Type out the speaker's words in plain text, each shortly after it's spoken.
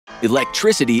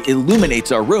Electricity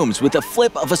illuminates our rooms with a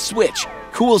flip of a switch,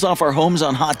 cools off our homes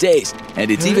on hot days,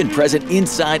 and it's even present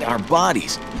inside our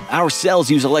bodies. Our cells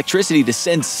use electricity to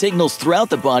send signals throughout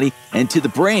the body and to the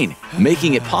brain,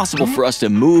 making it possible for us to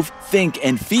move, think,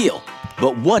 and feel.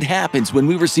 But what happens when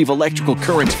we receive electrical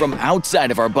currents from outside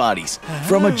of our bodies?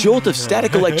 From a jolt of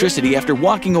static electricity after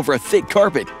walking over a thick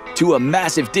carpet to a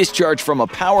massive discharge from a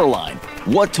power line,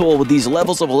 what toll would these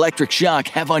levels of electric shock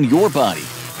have on your body?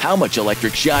 How much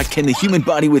electric shock can the human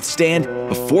body withstand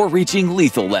before reaching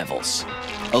lethal levels?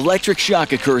 Electric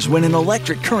shock occurs when an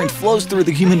electric current flows through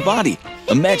the human body.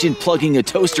 Imagine plugging a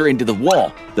toaster into the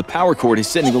wall. The power cord is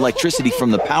sending electricity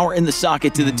from the power in the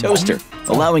socket to the toaster,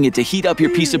 allowing it to heat up your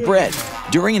piece of bread.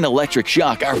 During an electric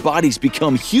shock, our bodies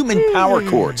become human power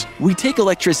cords. We take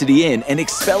electricity in and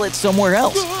expel it somewhere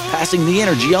else, passing the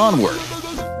energy onward.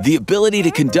 The ability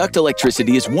to conduct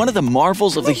electricity is one of the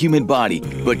marvels of the human body,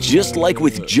 but just like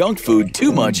with junk food,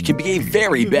 too much can be a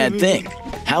very bad thing.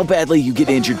 How badly you get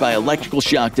injured by electrical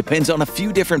shock depends on a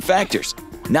few different factors.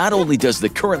 Not only does the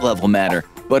current level matter,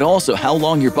 but also how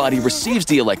long your body receives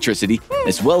the electricity,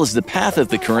 as well as the path of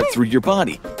the current through your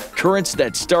body. Currents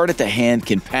that start at the hand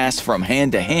can pass from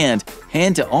hand to hand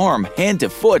arm, hand to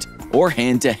foot, or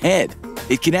hand to head.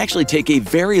 It can actually take a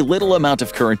very little amount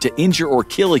of current to injure or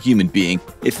kill a human being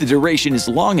if the duration is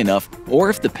long enough or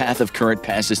if the path of current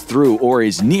passes through or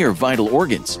is near vital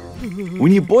organs.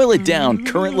 When you boil it down,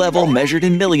 current level measured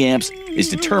in milliamps is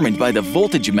determined by the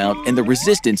voltage amount and the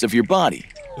resistance of your body.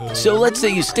 So let's say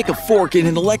you stick a fork in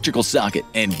an electrical socket,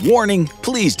 and warning,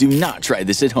 please do not try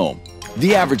this at home.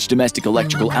 The average domestic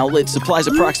electrical outlet supplies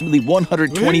approximately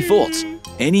 120 volts.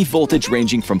 Any voltage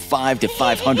ranging from 5 to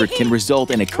 500 can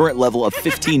result in a current level of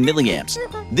 15 milliamps.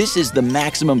 This is the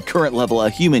maximum current level a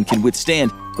human can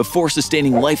withstand before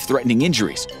sustaining life-threatening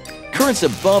injuries. Currents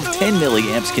above 10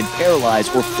 milliamps can paralyze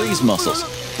or freeze muscles.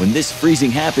 When this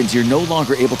freezing happens, you're no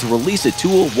longer able to release a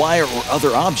tool, wire, or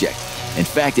other object. In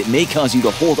fact, it may cause you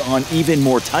to hold on even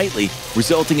more tightly,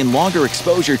 resulting in longer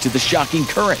exposure to the shocking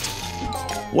current.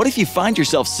 What if you find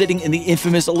yourself sitting in the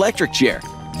infamous electric chair?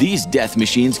 These death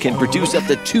machines can produce up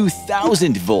to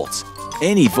 2,000 volts.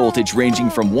 Any voltage ranging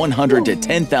from 100 to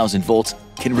 10,000 volts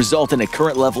can result in a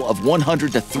current level of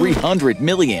 100 to 300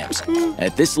 milliamps.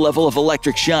 At this level of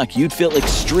electric shock, you'd feel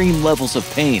extreme levels of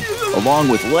pain, along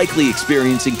with likely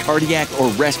experiencing cardiac or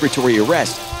respiratory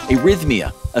arrest,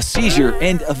 arrhythmia, a seizure,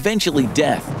 and eventually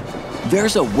death.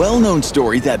 There's a well-known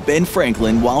story that Ben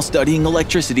Franklin, while studying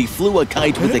electricity, flew a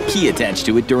kite with a key attached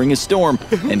to it during a storm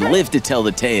and lived to tell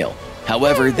the tale.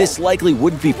 However, this likely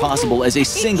wouldn't be possible as a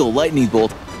single lightning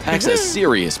bolt packs a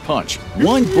serious punch.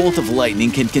 One bolt of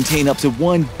lightning can contain up to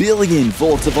 1 billion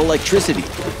volts of electricity.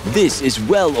 This is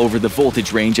well over the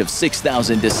voltage range of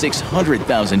 6,000 to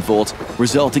 600,000 volts,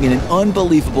 resulting in an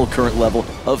unbelievable current level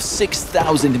of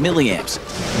 6,000 milliamps.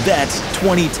 That's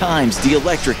 20 times the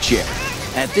electric chair.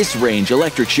 At this range,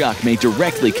 electric shock may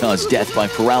directly cause death by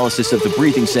paralysis of the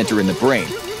breathing center in the brain,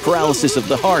 paralysis of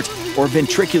the heart, or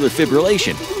ventricular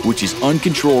fibrillation, which is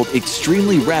uncontrolled,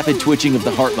 extremely rapid twitching of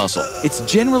the heart muscle. It's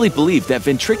generally believed that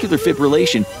ventricular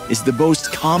fibrillation is the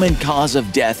most common cause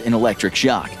of death in electric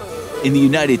shock. In the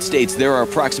United States, there are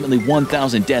approximately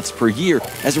 1,000 deaths per year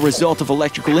as a result of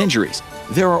electrical injuries.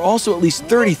 There are also at least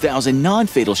 30,000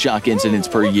 non-fatal shock incidents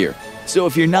per year. So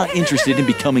if you're not interested in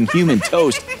becoming human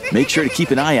toast, make sure to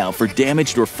keep an eye out for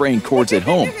damaged or fraying cords at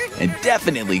home, and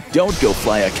definitely don't go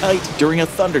fly a kite during a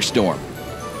thunderstorm.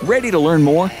 Ready to learn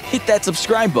more? Hit that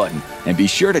subscribe button and be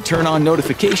sure to turn on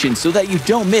notifications so that you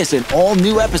don't miss an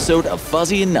all-new episode of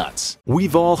Fuzzy and Nutz.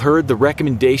 We've all heard the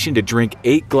recommendation to drink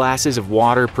 8 glasses of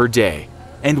water per day.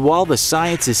 And while the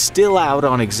science is still out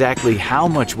on exactly how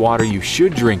much water you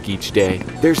should drink each day,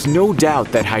 there's no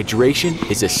doubt that hydration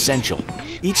is essential.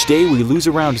 Each day we lose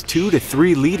around 2 to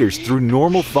 3 liters through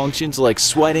normal functions like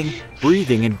sweating,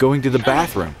 breathing, and going to the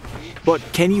bathroom. But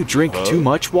can you drink too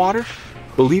much water?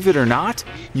 Believe it or not,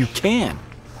 you can.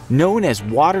 Known as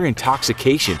water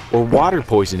intoxication or water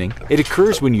poisoning, it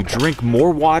occurs when you drink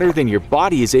more water than your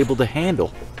body is able to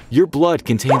handle. Your blood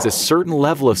contains a certain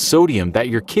level of sodium that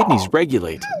your kidneys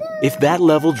regulate. If that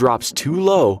level drops too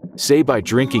low, say by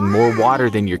drinking more water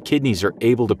than your kidneys are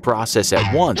able to process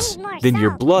at once, then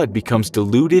your blood becomes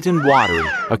diluted and watery,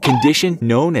 a condition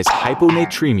known as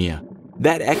hyponatremia.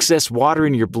 That excess water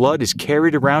in your blood is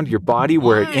carried around your body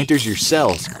where it enters your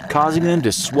cells, causing them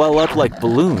to swell up like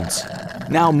balloons.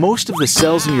 Now, most of the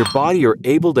cells in your body are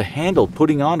able to handle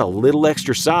putting on a little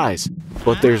extra size,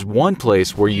 but there's one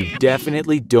place where you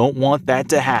definitely don't want that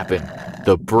to happen: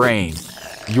 the brain.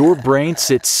 Your brain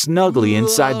sits snugly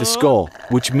inside the skull,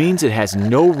 which means it has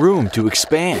no room to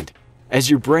expand. As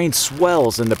your brain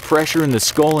swells and the pressure in the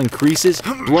skull increases,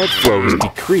 blood flow is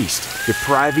decreased,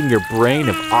 depriving your brain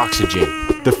of oxygen.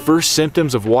 The first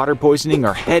symptoms of water poisoning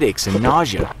are headaches and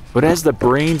nausea. But as the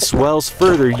brain swells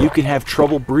further, you can have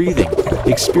trouble breathing,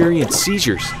 experience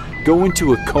seizures, go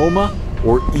into a coma,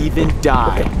 or even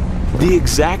die. The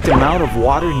exact amount of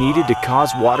water needed to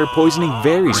cause water poisoning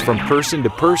varies from person to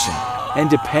person and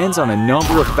depends on a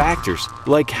number of factors,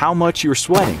 like how much you're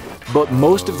sweating. But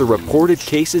most of the reported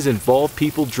cases involve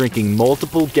people drinking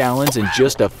multiple gallons in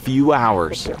just a few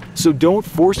hours. So don't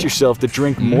force yourself to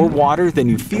drink more water than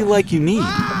you feel like you need.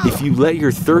 If you let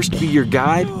your thirst be your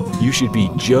guide, you should be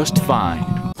just fine.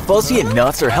 Fuzzy and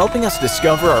Nutz are helping us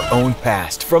discover our own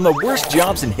past, from the worst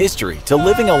jobs in history to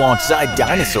living alongside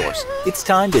dinosaurs. It's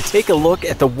time to take a look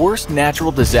at the worst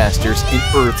natural disasters in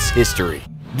Earth's history.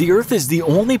 The Earth is the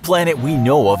only planet we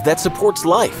know of that supports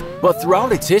life, but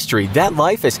throughout its history, that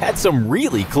life has had some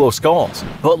really close calls.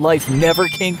 But life never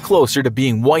came closer to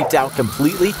being wiped out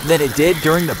completely than it did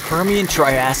during the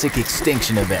Permian-Triassic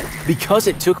extinction event. Because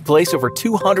it took place over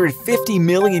 250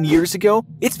 million years ago,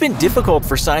 it's been difficult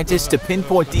for scientists to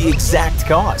pinpoint the exact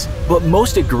cause. But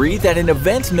most agree that an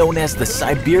event known as the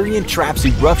Siberian Traps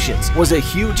eruptions was a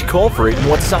huge culprit in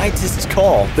what scientists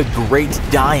call the Great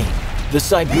Dying. The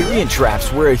Siberian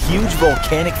Traps were a huge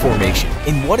volcanic formation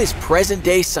in what is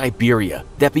present-day Siberia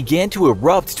that began to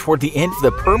erupt toward the end of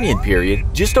the Permian period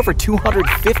just over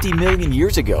 250 million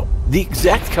years ago. The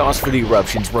exact cause for the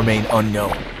eruptions remain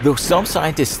unknown, though some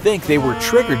scientists think they were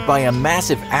triggered by a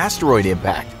massive asteroid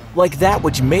impact, like that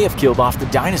which may have killed off the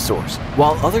dinosaurs,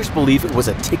 while others believe it was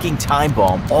a ticking time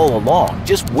bomb all along,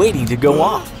 just waiting to go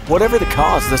off. Whatever the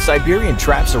cause, the Siberian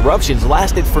Traps eruptions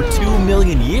lasted for 2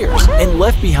 million years and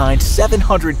left behind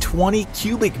 720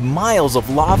 cubic miles of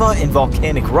lava and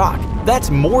volcanic rock. That's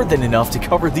more than enough to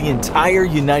cover the entire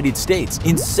United States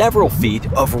in several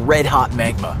feet of red-hot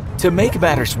magma. To make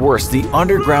matters worse, the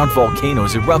underground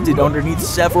volcanoes erupted underneath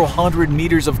several hundred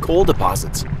meters of coal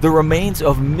deposits, the remains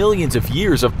of millions of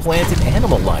years of plant and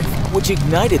animal life, which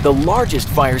ignited the largest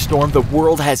firestorm the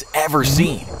world has ever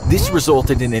seen. This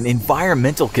resulted in an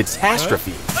environmental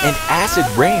catastrophe, an acid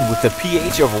rain with the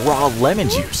pH of raw lemon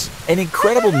juice. An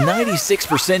incredible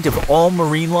 96% of all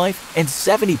marine life and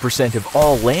 70% of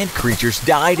all land creatures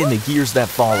died in the years that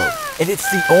followed. And it's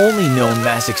the only known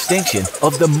mass extinction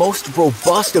of the most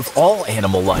robust of all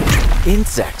animal life,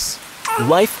 insects.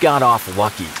 Life got off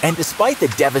lucky, and despite the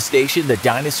devastation, the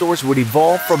dinosaurs would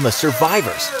evolve from the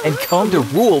survivors and come to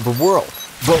rule the world.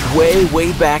 But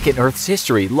way back in Earth's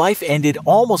history, life ended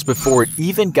almost before it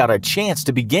even got a chance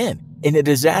to begin. In a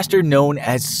disaster known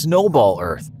as Snowball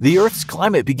Earth, the Earth's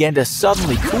climate began to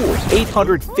suddenly cool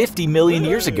 850 million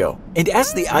years ago. And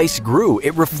as the ice grew,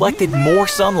 it reflected more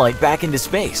sunlight back into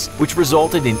space, which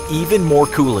resulted in even more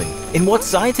cooling. In what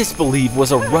scientists believe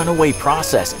was a runaway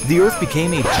process, the Earth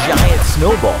became a giant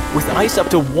snowball with ice up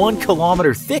to 1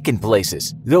 kilometer thick in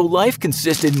places. Though life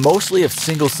consisted mostly of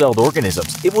single-celled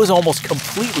organisms, it was almost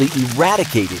completely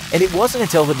eradicated. And it wasn't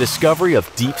until the discovery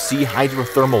of deep-sea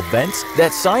hydrothermal vents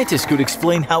that scientists could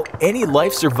explain how any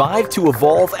life survived to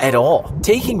evolve at all.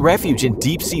 Taking refuge in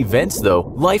deep-sea vents,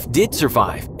 though, life did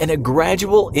survive, and a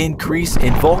gradual increase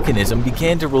in volcanism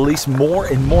began to release more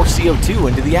and more CO2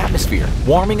 into the atmosphere,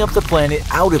 warming up the planet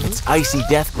out of its icy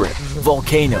death grip.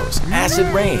 Volcanoes, acid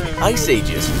rain, ice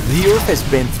ages. The Earth has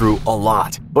been through a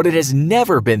lot, but it has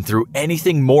never been through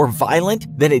anything more violent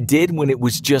than it did when it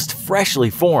was just freshly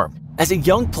formed. As a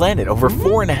young planet over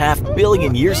 4.5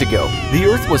 billion years ago, the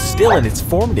Earth was still in its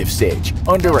formative stage,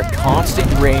 under a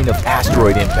constant rain of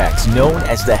asteroid impacts known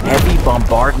as the Heavy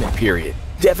Bombardment Period.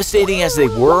 Devastating as they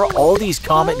were, all these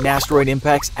comet and asteroid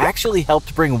impacts actually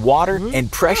helped bring water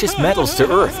and precious metals to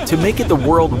Earth to make it the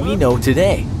world we know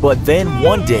today. But then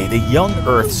one day, the young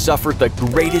Earth suffered the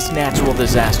greatest natural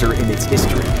disaster in its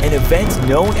history, an event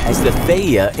known as the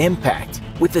Theia Impact.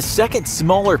 With the second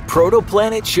smaller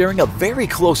protoplanet sharing a very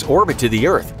close orbit to the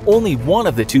Earth, only one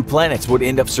of the two planets would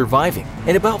end up surviving.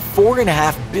 And about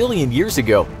 4.5 billion years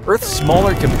ago, Earth's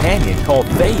smaller companion, called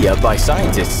Theia by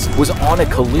scientists, was on a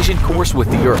collision course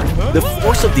with the Earth. The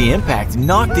force of the impact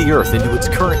knocked the Earth into its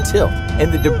current tilt,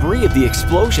 and the debris of the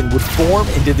explosion would form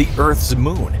into the Earth's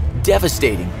moon.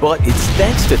 Devastating, but it's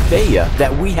thanks to Theia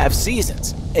that we have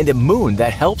seasons, and a moon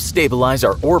that helps stabilize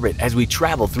our orbit as we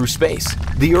travel through space.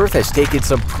 The Earth has taken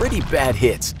some pretty bad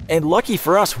hits, and lucky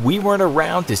for us, we weren't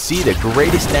around to see the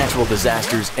greatest natural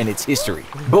disasters in its history.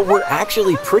 But we're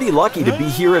actually pretty lucky to be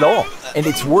here at all, and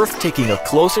it's worth taking a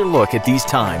closer look at these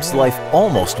times life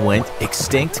almost went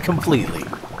extinct completely.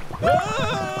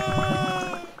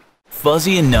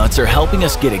 Fuzzy and Nutz are helping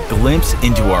us get a glimpse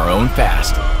into our own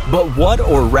past. But what,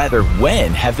 or rather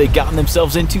when, have they gotten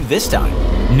themselves into this time?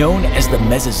 Known as the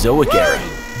Mesozoic era,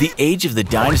 the age of the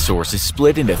dinosaurs is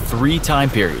split into 3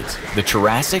 time periods: the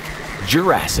Triassic,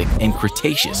 Jurassic, and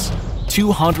Cretaceous.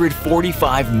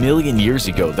 245 million years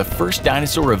ago, the first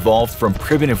dinosaur evolved from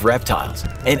primitive reptiles,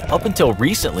 and up until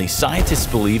recently, scientists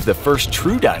believe the first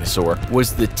true dinosaur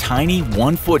was the tiny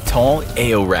 1-foot-tall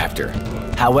Eoraptor.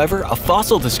 However, a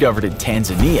fossil discovered in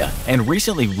Tanzania and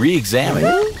recently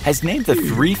re-examined has named the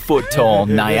 3-foot-tall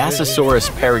Nyasasaurus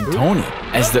parringtoni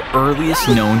as the earliest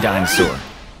known dinosaur.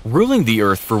 Ruling the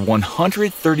Earth for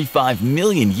 135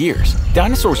 million years,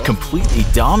 dinosaurs completely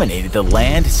dominated the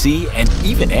land, sea, and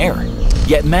even air.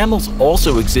 Yet mammals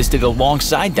also existed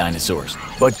alongside dinosaurs,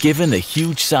 but given the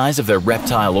huge size of their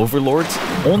reptile overlords,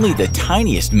 only the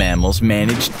tiniest mammals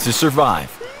managed to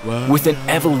survive. With an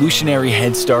evolutionary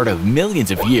head start of millions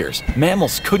of years,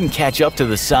 mammals couldn't catch up to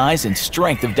the size and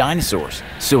strength of dinosaurs,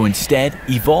 so instead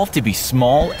evolved to be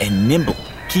small and nimble,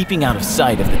 keeping out of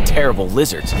sight of the terrible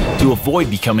lizards to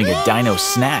avoid becoming a dino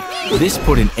snack. This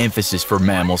put an emphasis for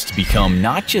mammals to become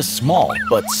not just small,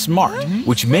 but smart,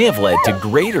 which may have led to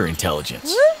greater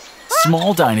intelligence.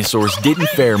 Small dinosaurs didn't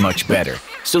fare much better,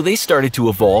 so they started to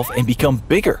evolve and become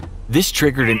bigger. This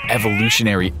triggered an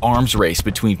evolutionary arms race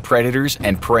between predators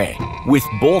and prey, with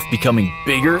both becoming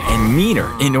bigger and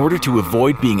meaner in order to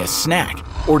avoid being a snack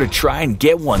or to try and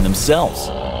get one themselves.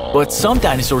 But some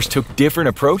dinosaurs took different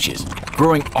approaches,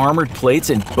 growing armored plates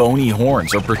and bony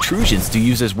horns or protrusions to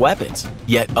use as weapons.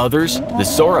 Yet others, the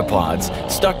sauropods,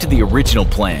 stuck to the original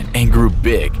plan and grew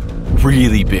big.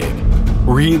 Really big.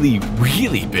 Really,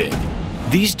 really big.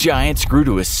 These giants grew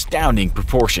to astounding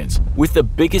proportions, with the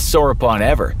biggest sauropod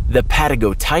ever, the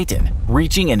Patagotitan,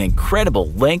 reaching an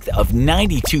incredible length of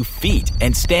 92 feet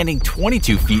and standing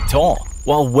 22 feet tall,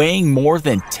 while weighing more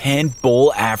than 10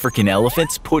 bull African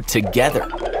elephants put together.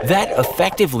 That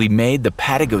effectively made the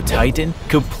Patagotitan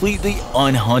completely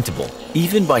unhuntable,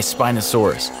 even by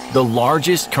Spinosaurus, the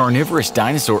largest carnivorous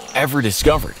dinosaur ever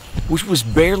discovered, which was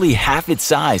barely half its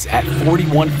size at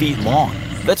 41 feet long.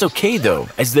 That's okay though,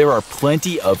 as there are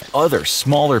plenty of other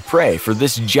smaller prey for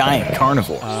this giant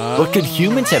carnivore. But could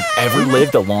humans have ever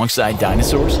lived alongside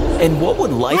dinosaurs? And what would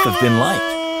life have been like?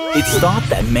 It's thought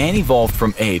that man evolved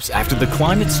from apes after the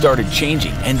climate started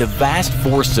changing and the vast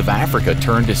forests of Africa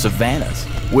turned to savannas.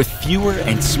 With fewer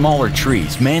and smaller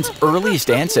trees, man's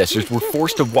earliest ancestors were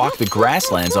forced to walk the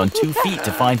grasslands on 2 feet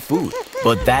to find food.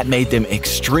 But that made them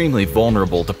extremely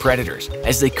vulnerable to predators,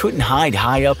 as they couldn't hide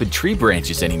high up in tree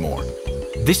branches anymore.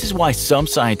 This is why some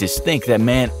scientists think that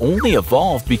man only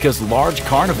evolved because large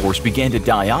carnivores began to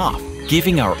die off,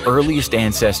 giving our earliest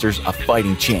ancestors a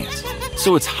fighting chance.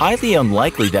 So it's highly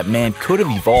unlikely that man could have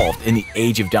evolved in the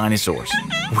age of dinosaurs.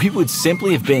 We would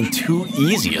simply have been too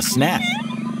easy a snack.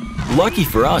 Lucky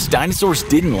for us, dinosaurs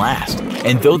didn't last,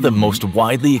 and though the most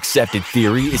widely accepted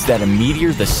theory is that a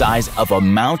meteor the size of a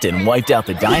mountain wiped out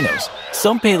the dinos,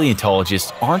 some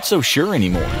paleontologists aren't so sure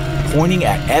anymore, pointing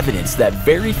at evidence that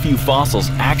very few fossils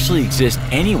actually exist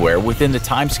anywhere within the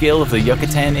timescale of the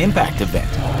Yucatan impact event.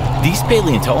 These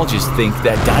paleontologists think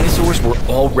that dinosaurs were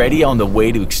already on the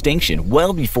way to extinction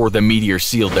well before the meteor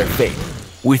sealed their fate,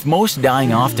 with most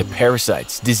dying off to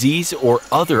parasites, disease, or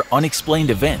other unexplained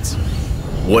events.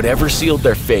 Whatever sealed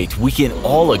their fate, we can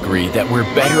all agree that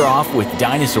we're better off with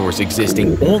dinosaurs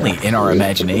existing only in our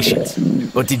imaginations.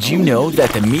 But did you know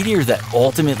that the meteor that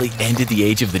ultimately ended the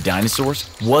age of the dinosaurs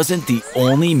wasn't the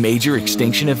only major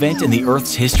extinction event in the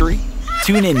Earth's history?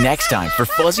 Tune in next time for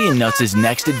Fuzzy and Nutz'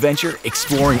 next adventure,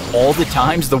 exploring all the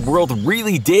times the world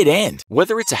really did end.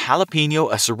 Whether it's a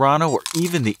jalapeno, a serrano, or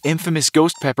even the infamous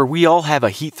ghost pepper, we all have a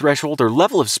heat threshold or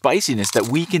level of spiciness that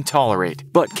we can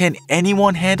tolerate. But can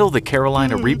anyone handle the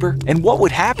Carolina Reaper? And what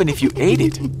would happen if you ate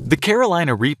it? The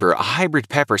Carolina Reaper, a hybrid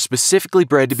pepper specifically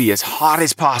bred to be as hot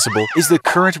as possible, is the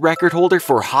current record holder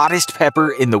for hottest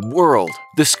pepper in the world.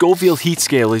 The Scoville heat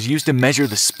scale is used to measure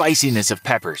the spiciness of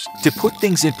peppers. To put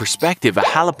things in perspective, a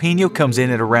jalapeno comes in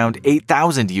at around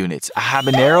 8,000 units, a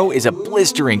habanero is a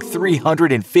blistering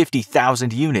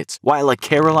 350,000 units, while a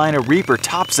Carolina Reaper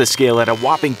tops the scale at a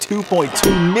whopping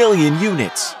 2.2 million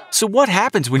units. So what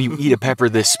happens when you eat a pepper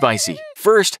this spicy?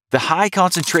 First, the high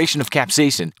concentration of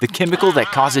capsaicin, the chemical that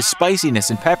causes spiciness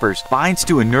in peppers, binds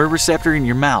to a nerve receptor in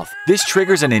your mouth. This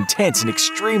triggers an intense and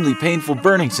extremely painful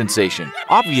burning sensation.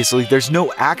 Obviously, there's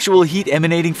no actual heat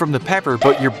emanating from the pepper,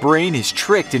 but your brain is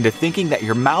tricked into thinking that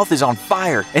your mouth is on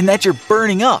fire and that you're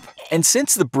burning up. And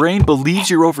since the brain believes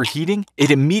you're overheating,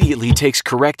 it immediately takes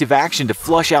corrective action to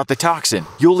flush out the toxin.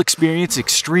 You'll experience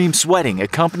extreme sweating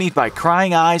accompanied by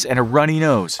crying eyes and a runny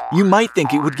nose. You might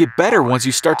think it would get better once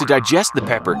you start to digest the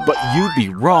pepper, but you'd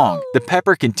be wrong. The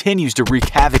pepper continues to wreak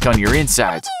havoc on your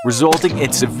insides, resulting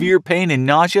in severe pain and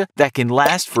nausea that can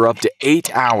last for up to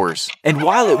 8 hours. And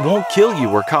while it won't kill you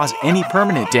or cause any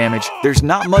permanent damage, there's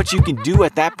not much you can do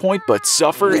at that point but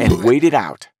suffer and wait it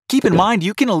out. Keep in mind,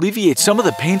 you can alleviate some of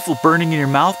the painful burning in your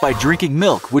mouth by drinking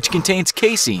milk, which contains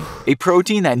casein, a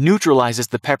protein that neutralizes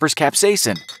the pepper's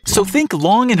capsaicin. So think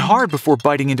long and hard before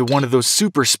biting into one of those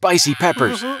super spicy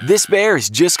peppers. This bear is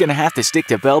just gonna have to stick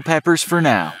to bell peppers for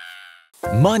now.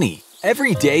 Money.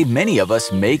 Every day, many of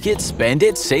us make it, spend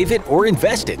it, save it, or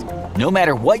invest it. No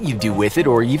matter what you do with it,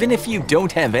 or even if you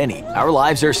don't have any, our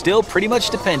lives are still pretty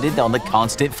much dependent on the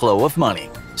constant flow of money.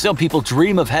 Some people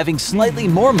dream of having slightly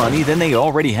more money than they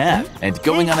already have, and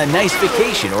going on a nice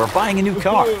vacation or buying a new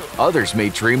car. Others may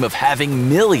dream of having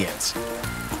millions.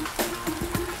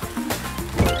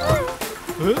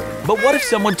 But what if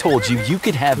someone told you you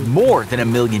could have more than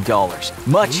 $1 million?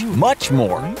 Much, much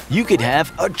more. You could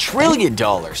have $1 trillion.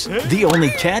 The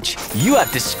only catch? You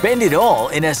have to spend it all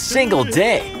in a single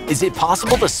day. Is it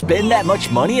possible to spend that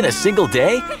much money in a single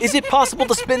day? Is it possible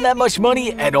to spend that much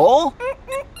money at all?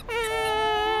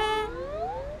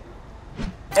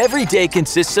 Every day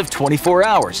consists of 24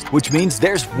 hours, which means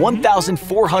there's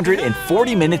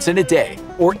 1,440 minutes in a day,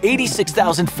 or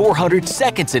 86,400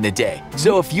 seconds in a day.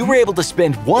 So if you were able to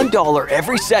spend $1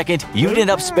 every second, you'd end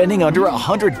up spending under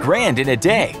 100 grand in a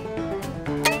day.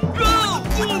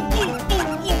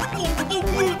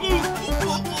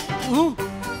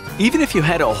 Even if you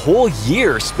had a whole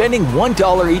year, spending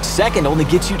 $1 each second only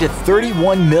gets you to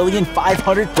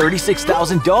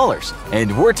 $31,536,000.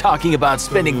 And we're talking about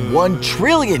spending $1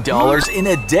 trillion in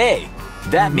a day.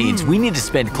 That means we need to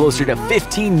spend closer to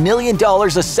 $15 million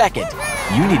a second.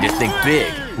 You need to think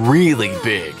big, really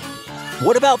big.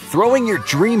 What about throwing your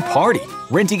dream party?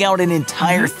 Renting out an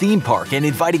entire theme park and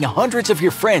inviting hundreds of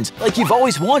your friends like you've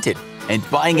always wanted, and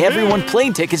buying everyone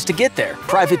plane tickets to get there,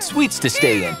 private suites to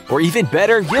stay in, or even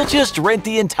better, you'll just rent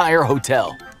the entire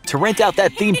hotel. To rent out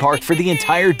that theme park for the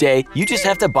entire day, you just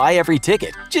have to buy every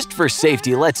ticket. Just for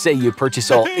safety, let's say you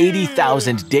purchase all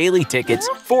 80,000 daily tickets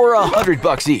for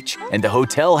 $100 each, and the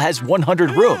hotel has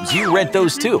 100 rooms. You rent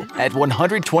those too, at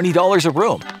 $120 a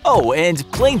room. Oh, and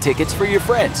plane tickets for your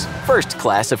friends. First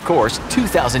class, of course,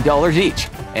 $2,000 each.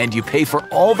 And you pay for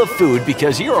all the food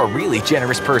because you're a really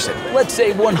generous person. Let's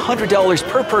say $100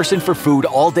 per person for food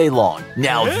all day long.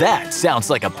 Now that sounds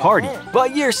like a party,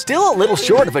 but you're still a little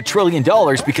short of $1 trillion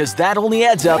because that only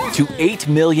adds up to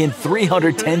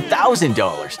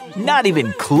 $8,310,000. Not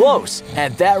even close.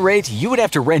 At that rate, you would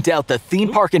have to rent out the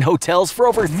theme park and hotels for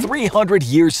over 300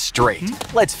 years straight.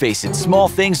 Let's face it, small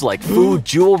things like food,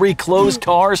 jewelry, clothes,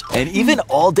 cars, and even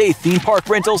all-day theme park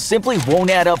rentals simply won't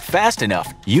add up fast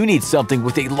enough. You need something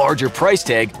with a larger price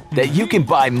tag that you can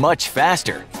buy much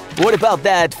faster. What about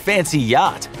that fancy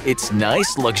yacht? It's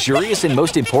nice, luxurious, and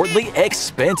most importantly,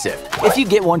 expensive. If you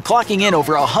get one clocking in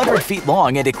over 100 feet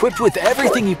long and equipped with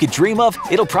everything you could dream of,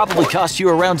 it'll probably cost you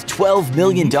around $12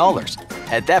 million.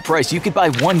 At that price, you could buy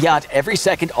one yacht every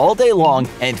second all day long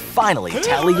and finally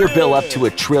tally your bill up to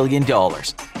 $1 trillion.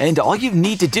 And all you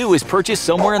need to do is purchase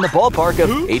somewhere in the ballpark of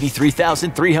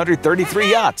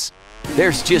 83,333 yachts.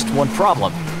 There's just one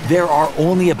problem. There are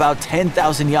only about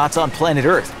 10,000 yachts on planet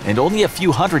Earth, and only a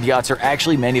few hundred yachts are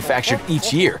actually manufactured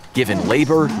each year, given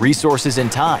labor, resources,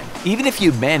 and time. Even if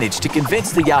you manage to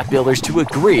convince the yacht builders to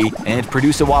agree and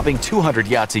produce a whopping 200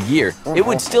 yachts a year, it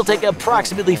would still take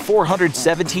approximately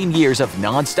 417 years of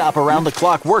non-stop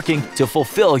around-the-clock working to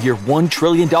fulfill your $1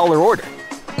 trillion order.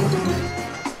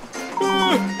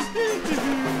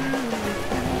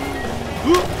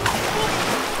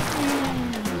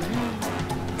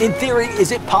 In theory,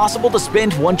 is it possible to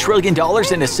spend $1 trillion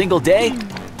in a single day?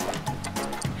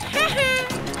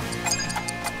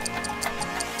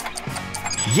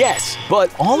 Yes,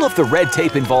 but all of the red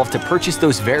tape involved to purchase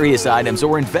those various items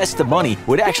or invest the money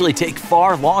would actually take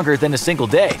far longer than a single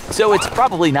day, so it's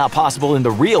probably not possible in the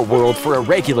real world for a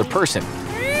regular person.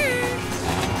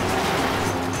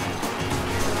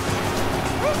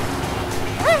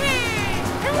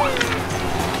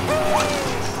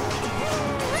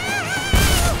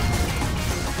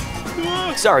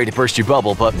 Sorry to burst your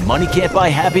bubble, but money can't buy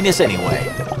happiness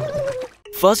anyway.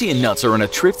 Fuzzy and Nutz are on a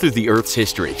trip through the Earth's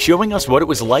history, showing us what it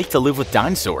was like to live with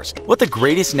dinosaurs, what the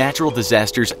greatest natural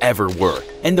disasters ever were,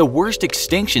 and the worst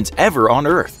extinctions ever on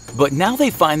Earth. But now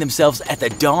they find themselves at the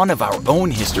dawn of our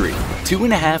own history,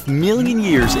 2.5 million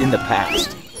years in the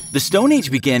past. The Stone Age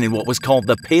began in what was called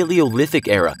the Paleolithic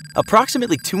era,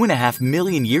 approximately 2.5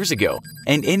 million years ago,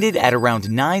 and ended at around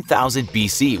 9000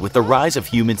 BC with the rise of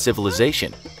human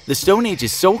civilization. The Stone Age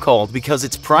is so called because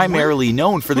it's primarily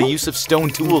known for the use of stone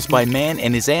tools by man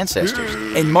and his ancestors,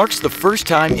 and marks the first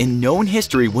time in known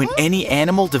history when any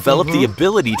animal developed the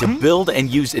ability to build and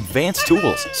use advanced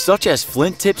tools, such as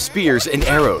flint-tipped spears and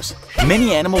arrows.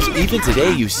 Many animals even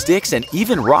today use sticks and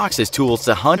even rocks as tools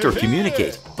to hunt or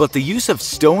communicate, but the use of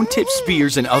stone-tipped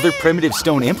spears and other primitive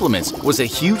stone implements was a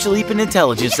huge leap in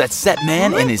intelligence that set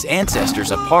man and his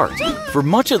ancestors apart. For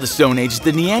much of the Stone Age,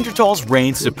 the Neanderthals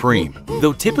reigned supreme.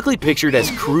 Though typically pictured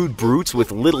as crude brutes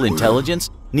with little intelligence,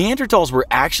 Neanderthals were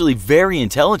actually very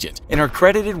intelligent and are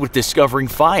credited with discovering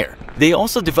fire. They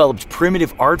also developed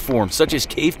primitive art forms such as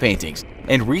cave paintings,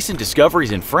 and recent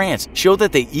discoveries in France show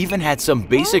that they even had some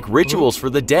basic rituals for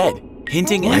the dead,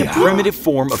 hinting at a primitive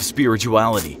form of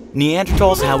spirituality.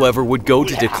 Neanderthals, however, would go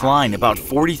to decline about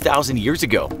 40,000 years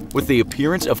ago with the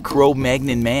appearance of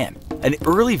Cro-Magnon man, an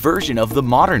early version of the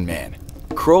modern man.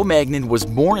 Cro-Magnon was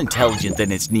more intelligent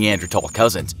than its Neanderthal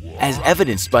cousins, as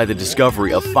evidenced by the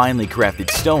discovery of finely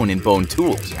crafted stone and bone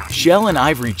tools, shell and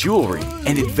ivory jewelry,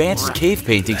 and advanced cave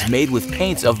paintings made with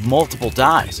paints of multiple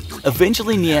dyes.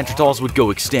 Eventually, Neanderthals would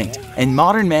go extinct, and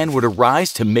modern man would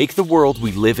arise to make the world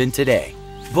we live in today.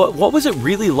 But what was it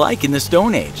really like in the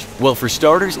Stone Age? Well, for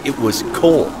starters, it was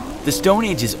cold. The Stone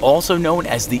Age is also known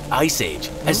as the Ice Age,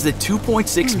 as the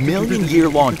 2.6 million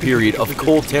year-long period of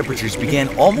cold temperatures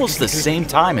began almost the same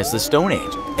time as the Stone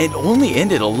Age, and only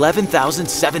ended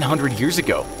 11,700 years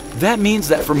ago. That means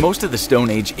that for most of the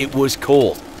Stone Age, it was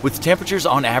cold, with temperatures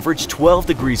on average 12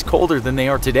 degrees colder than they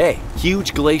are today.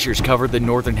 Huge glaciers covered the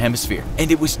northern hemisphere, and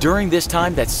it was during this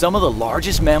time that some of the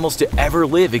largest mammals to ever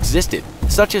live existed,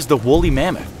 such as the woolly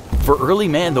mammoth. For early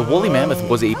man, the woolly mammoth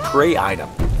was a prey item,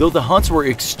 though the hunts were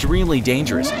extremely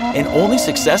dangerous and only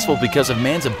successful because of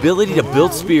man's ability to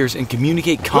build spears and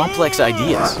communicate complex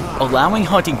ideas, allowing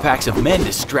hunting packs of men to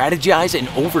strategize and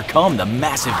overcome the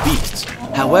massive beasts.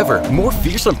 However, more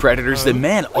fearsome predators than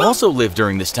man also lived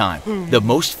during this time, the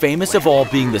most famous of all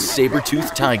being the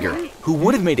saber-toothed tiger, who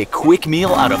would have made a quick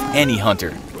meal out of any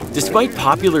hunter. Despite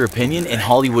popular opinion in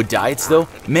Hollywood diets though,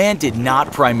 man did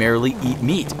not primarily eat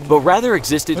meat, but rather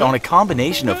existed on a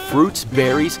combination of fruits,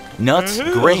 berries, nuts,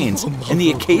 grains, and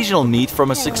the occasional meat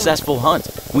from a successful hunt.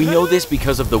 We know this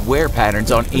because of the wear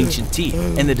patterns on ancient teeth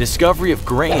and the discovery of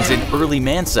grains in early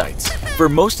man sites. For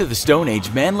most of the Stone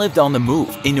Age, man lived on the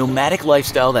move, a nomadic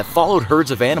lifestyle that followed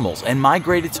herds of animals and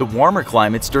migrated to warmer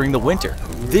climates during the winter.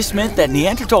 This meant that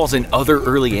Neanderthals and other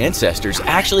early ancestors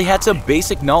actually had some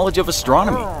basic knowledge of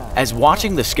astronomy, as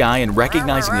watching the sky and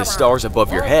recognizing the stars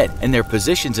above your head and their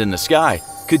positions in the sky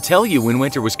could tell you when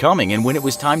winter was coming and when it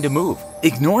was time to move.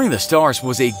 Ignoring the stars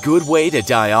was a good way to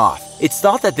die off. It's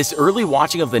thought that this early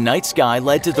watching of the night sky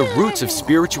led to the roots of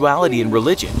spirituality and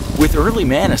religion, with early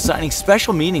man assigning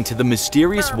special meaning to the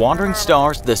mysterious wandering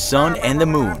stars, the sun, and the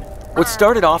moon. What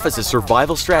started off as a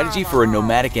survival strategy for a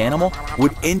nomadic animal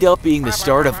would end up being the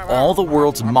start of all the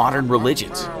world's modern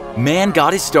religions. Man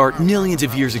got his start millions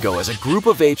of years ago as a group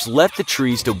of apes left the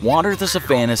trees to wander the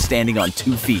savanna standing on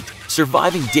 2 feet,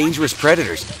 surviving dangerous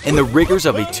predators and the rigors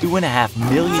of a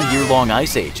 2.5 million year-long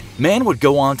ice age. Man would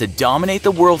go on to dominate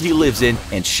the world he lives in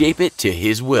and shape it to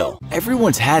his will.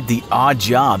 Everyone's had the odd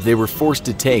job they were forced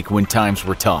to take when times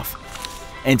were tough.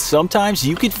 And sometimes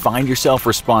you could find yourself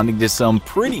responding to some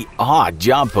pretty odd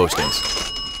job postings.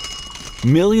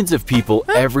 Millions of people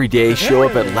every day show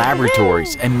up at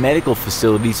laboratories and medical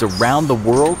facilities around the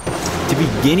world to be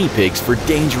guinea pigs for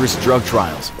dangerous drug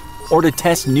trials or to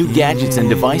test new gadgets and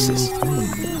devices.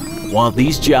 While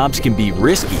these jobs can be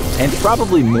risky and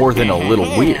probably more than a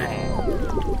little weird,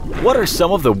 what are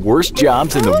some of the worst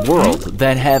jobs in the world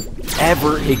that have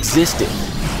ever existed?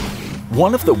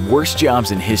 One of the worst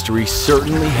jobs in history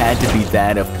certainly had to be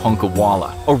that of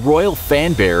Punkawala, a royal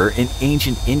fan bearer in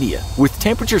ancient India. With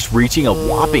temperatures reaching a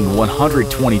whopping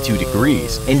 122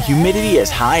 degrees and humidity as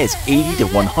high as 80 to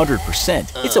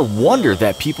 100%, it's a wonder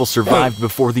that people survived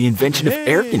before the invention of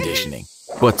air conditioning.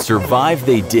 But survive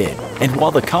they did, and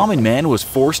while the common man was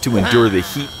forced to endure the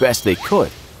heat best they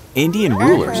could, Indian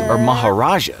rulers, or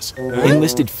Maharajas,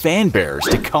 enlisted fan bearers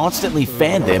to constantly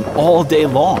fan them all day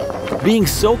long. Being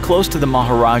so close to the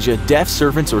Maharaja, deaf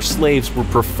servants or slaves were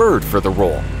preferred for the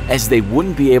role, as they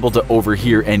wouldn't be able to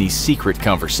overhear any secret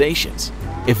conversations.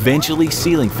 Eventually,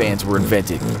 ceiling fans were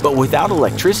invented, but without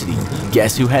electricity,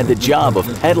 guess who had the job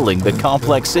of pedaling the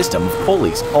complex system of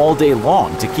pulleys all day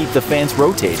long to keep the fans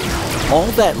rotating? All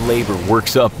that labor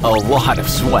works up a lot of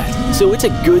sweat, so it's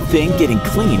a good thing getting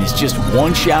clean is just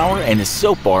one shower and a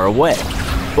soap bar away.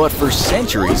 But for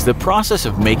centuries, the process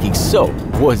of making soap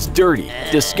was dirty,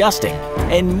 disgusting,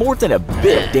 and more than a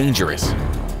bit dangerous.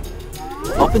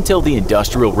 Up until the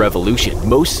Industrial Revolution,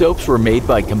 most soaps were made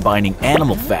by combining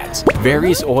animal fats,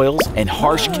 various oils, and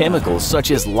harsh chemicals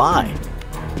such as lye.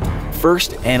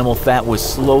 First, animal fat was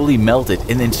slowly melted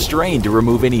and then strained to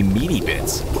remove any meaty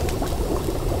bits.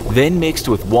 Then mixed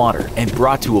with water and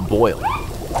brought to a boil.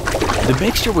 The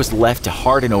mixture was left to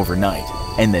harden overnight,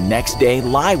 and the next day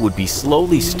lye would be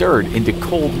slowly stirred into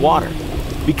cold water.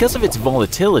 Because of its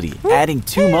volatility, adding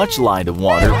too much lye to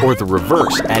water, or the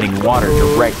reverse, adding water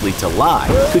directly to lye,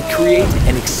 could create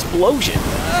an explosion.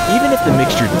 Even if the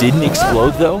mixture didn't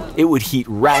explode though, it would heat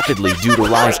rapidly due to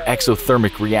lye's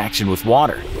exothermic reaction with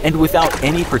water. And without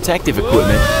any protective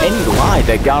equipment, any lye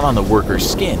that got on the worker's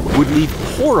skin would leave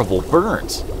horrible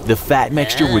burns. The fat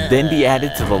mixture would then be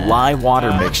added to the lye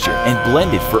water mixture and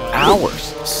blended for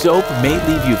hours. Soap may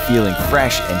leave you feeling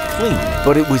fresh and clean,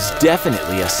 but it was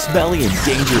definitely a smelly and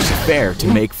dangerous affair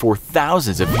to make for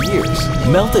thousands of years.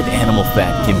 Melted animal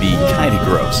fat can be kinda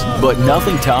gross, but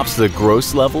nothing tops the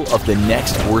gross level of the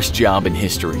next worst job in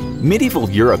history. Medieval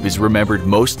Europe is remembered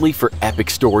mostly for epic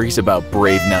stories about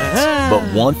brave knights, but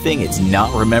one thing it's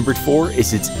not remembered for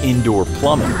is its indoor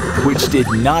plumbing, which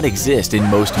did not exist in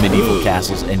most medieval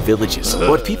castles and villages.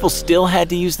 But people still had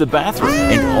to use the bathroom,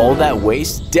 and all that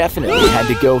waste definitely had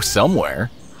to go somewhere.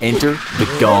 Enter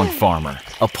the gong farmer,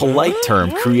 a polite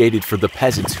term created for the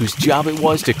peasants whose job it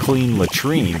was to clean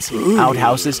latrines,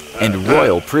 outhouses, and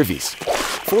royal privies.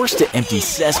 Forced to empty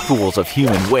cesspools of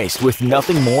human waste with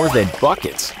nothing more than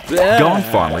buckets, gong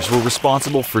farmers were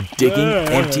responsible for digging,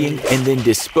 emptying, and then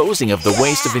disposing of the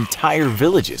waste of entire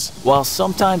villages. While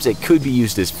sometimes it could be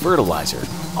used as fertilizer,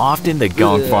 often the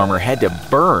gong farmer had to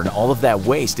burn all of that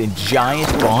waste in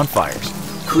giant bonfires,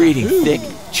 creating thick,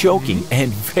 choking,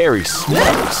 and very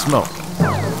smelly smoke.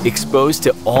 Exposed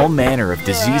to all manner of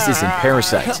diseases and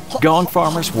parasites, gong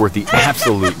farmers were the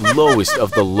absolute lowest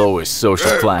of the lowest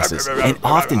social classes and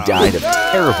often died of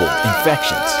terrible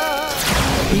infections.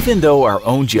 Even though our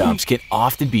own jobs can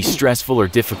often be stressful or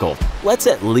difficult, let's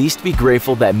at least be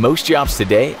grateful that most jobs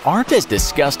today aren't as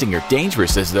disgusting or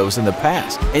dangerous as those in the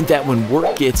past, and that when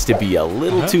work gets to be a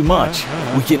little too much,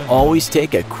 we can always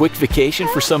take a quick vacation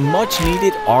for some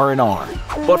much-needed R&R.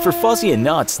 But for Fuzzy and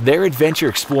Nutz, their adventure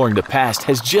exploring the past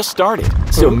has just started,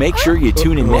 so make sure you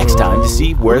tune in next time to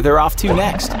see where they're off to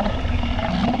next.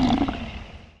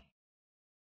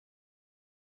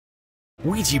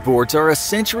 Ouija boards are a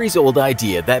centuries-old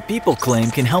idea that people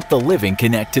claim can help the living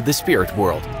connect to the spirit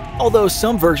world. Although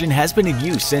some version has been in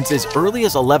use since as early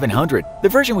as 1100, the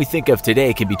version we think of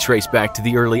today can be traced back to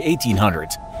the early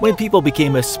 1800s, when people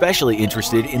became especially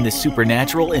interested in the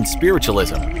supernatural and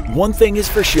spiritualism. One thing is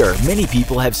for sure, many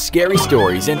people have scary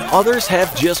stories and others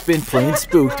have just been plain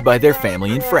spooked by their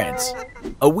family and friends.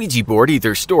 A Ouija board,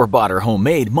 either store-bought or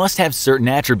homemade, must have certain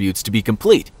attributes to be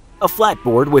complete. A flat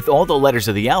board with all the letters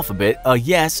of the alphabet, a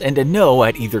yes and a no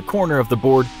at either corner of the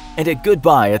board, and a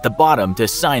goodbye at the bottom to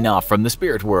sign off from the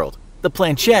spirit world. The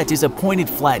planchette is a pointed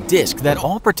flat disc that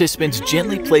all participants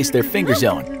gently place their fingers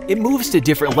on. It moves to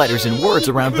different letters and words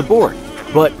around the board.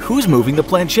 But who's moving the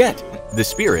planchette? The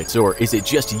spirits, or is it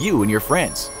just you and your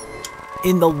friends?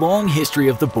 In the long history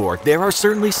of the board, there are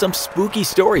certainly some spooky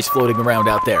stories floating around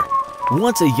out there.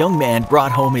 Once a young man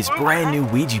brought home his brand new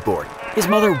Ouija board. His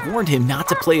mother warned him not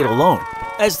to play it alone.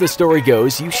 As the story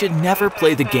goes, you should never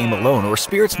play the game alone or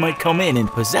spirits might come in and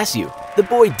possess you. The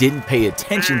boy didn't pay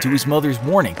attention to his mother's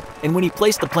warning, and when he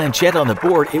placed the planchette on the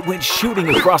board, it went shooting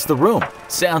across the room.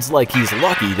 Sounds like he's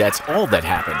lucky that's all that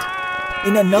happened.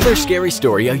 In another scary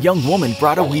story, a young woman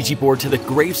brought a Ouija board to the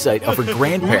gravesite of her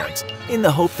grandparents in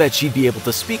the hope that she'd be able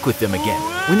to speak with them again.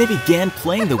 When they began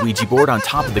playing the Ouija board on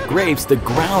top of the graves, the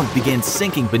ground began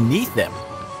sinking beneath them.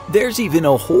 There's even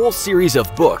a whole series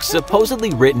of books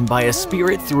supposedly written by a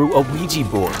spirit through a Ouija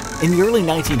board. In the early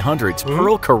 1900s,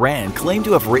 Pearl Coran claimed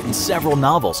to have written several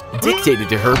novels dictated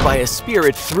to her by a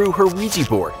spirit through her Ouija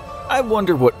board. I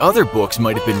wonder what other books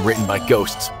might have been written by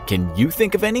ghosts. Can you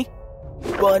think of any?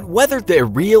 But whether they're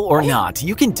real or not,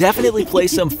 you can definitely play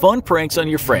some fun pranks on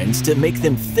your friends to make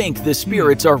them think the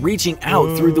spirits are reaching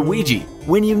out through the Ouija.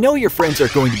 When you know your friends are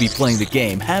going to be playing the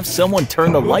game, have someone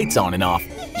turn the lights on and off.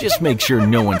 Just make sure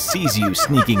no one sees you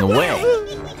sneaking away.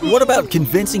 What about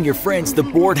convincing your friends the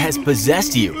board has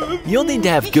possessed you? You'll need to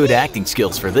have good acting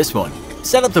skills for this one.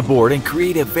 Set up the board and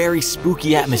create a very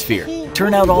spooky atmosphere.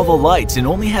 Turn out all the lights and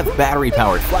only have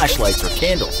battery-powered flashlights or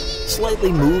candles.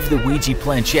 Slightly move the Ouija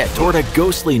planchette toward a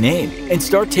ghostly name and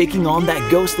start taking on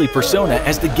that ghostly persona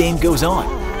as the game goes on.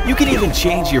 You can even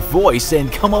change your voice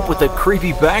and come up with a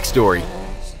creepy backstory.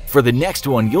 For the next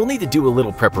one, you'll need to do a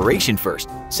little preparation first.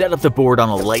 Set up the board on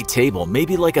a light table,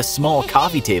 maybe like a small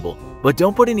coffee table, but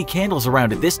don't put any candles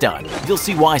around it this time. You'll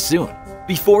see why soon.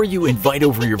 Before you invite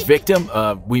over your victim,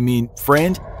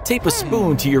 friend, tape a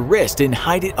spoon to your wrist and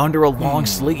hide it under a long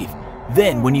sleeve.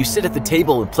 Then, when you sit at the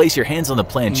table and place your hands on the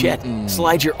planchette,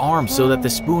 slide your arms so that the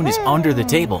spoon is under the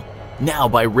table. Now,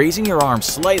 by raising your arms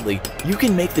slightly, you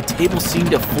can make the table seem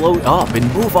to float up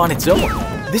and move on its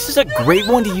own. This is a great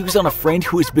one to use on a friend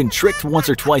who has been tricked once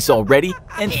or twice already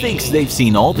and thinks they've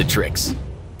seen all the tricks.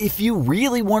 If you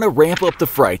really want to ramp up the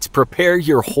frights, prepare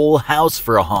your whole house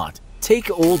for a haunt.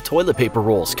 Take old toilet paper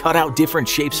rolls, cut out different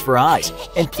shapes for eyes,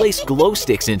 and place glow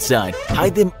sticks inside.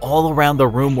 Hide them all around the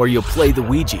room where you'll play the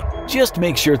Ouija. Just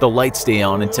make sure the lights stay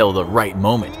on until the right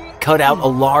moment. Cut out a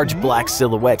large black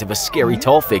silhouette of a scary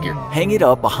tall figure. Hang it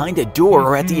up behind a door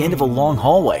or at the end of a long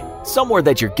hallway, somewhere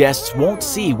that your guests won't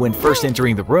see when first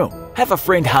entering the room. Have a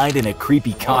friend hide in a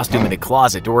creepy costume in a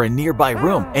closet or a nearby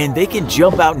room, and they can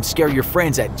jump out and scare your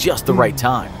friends at just the right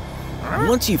time.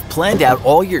 Once you've planned out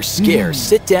all your scares,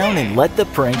 sit down and let the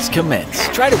pranks commence.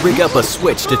 Try to rig up a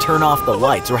switch to turn off the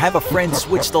lights or have a friend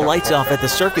switch the lights off at the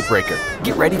circuit breaker.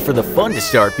 Get ready for the fun to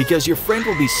start because your friend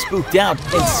will be spooked out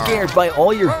and scared by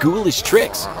all your ghoulish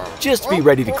tricks. Just be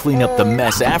ready to clean up the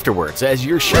mess afterwards, as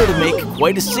you're sure to make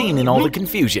quite a scene in all the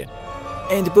confusion.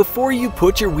 And before you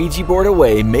put your Ouija board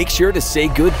away, make sure to say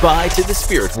goodbye to the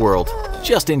spirit world,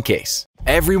 just in case.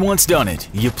 Everyone's done it.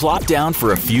 You plop down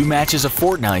for a few matches of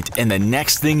Fortnite, and the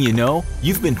next thing you know,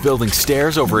 you've been building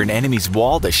stairs over an enemy's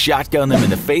wall to shotgun them in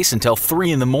the face until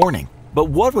 3 in the morning. But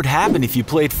what would happen if you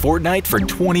played Fortnite for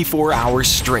 24 hours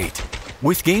straight?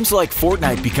 With games like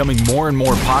Fortnite becoming more and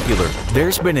more popular,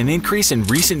 there's been an increase in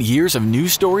recent years of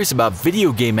news stories about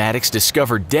video game addicts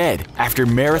discovered dead after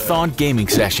marathon gaming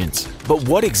sessions. But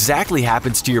what exactly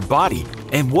happens to your body?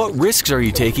 And what risks are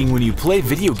you taking when you play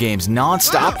video games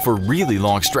non-stop for really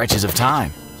long stretches of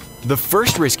time? The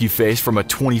first risk you face from a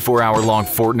 24-hour-long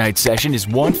Fortnite session is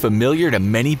one familiar to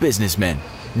many businessmen.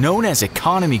 Known as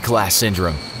economy class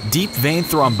syndrome, deep vein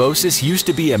thrombosis used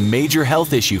to be a major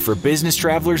health issue for business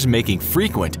travelers making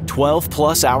frequent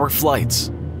 12-plus hour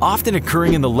flights. Often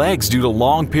occurring in the legs due to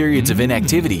long periods of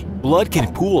inactivity, blood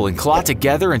can pool and clot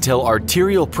together until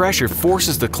arterial pressure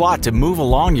forces the clot to move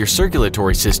along your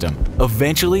circulatory system.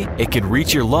 Eventually, it can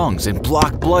reach your lungs and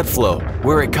block blood flow,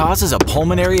 where it causes a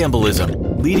pulmonary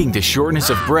embolism, leading to shortness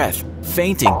of breath,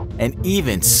 fainting, and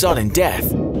even sudden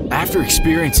death. After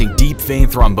experiencing deep vein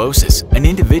thrombosis, an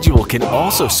individual can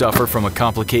also suffer from a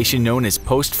complication known as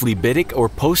post-phlebitic or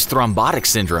post-thrombotic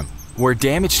syndrome, where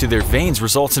damage to their veins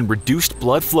results in reduced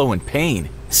blood flow and pain,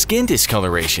 skin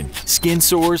discoloration, skin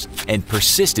sores, and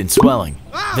persistent swelling.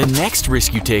 The next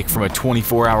risk you take from a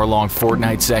 24-hour-long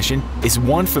Fortnite session is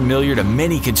one familiar to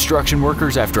many construction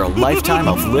workers after a lifetime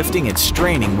of lifting and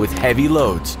straining with heavy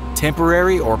loads.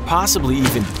 Temporary or possibly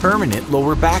even permanent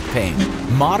lower back pain.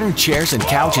 Modern chairs and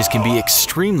couches can be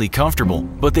extremely comfortable,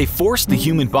 but they force the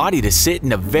human body to sit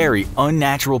in a very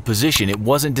unnatural position it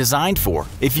wasn't designed for.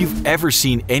 If you've ever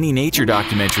seen any nature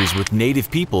documentaries with native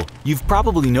people, you've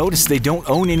probably noticed they don't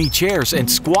own any chairs and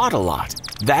squat a lot.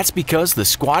 That's because the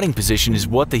squatting position is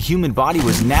what the human body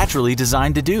was naturally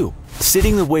designed to do.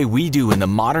 Sitting the way we do in the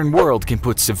modern world can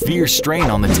put severe strain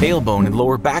on the tailbone and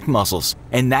lower back muscles,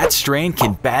 and that strain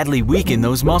can badly weaken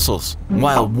those muscles.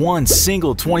 While one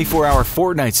single 24-hour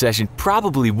Fortnite session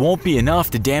probably won't be enough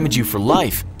to damage you for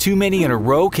life, too many in a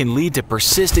row can lead to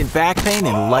persistent back pain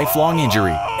and lifelong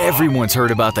injury. Everyone's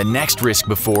heard about the next risk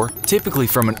before, typically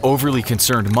from an overly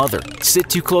concerned mother. Sit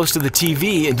too close to the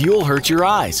TV and you'll hurt your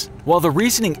eyes. While the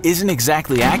reasoning isn't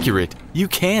exactly accurate, you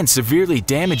can severely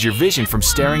damage your vision from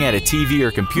staring at a TV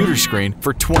or computer screen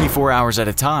for 24 hours at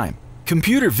a time.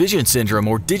 Computer vision syndrome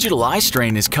or digital eye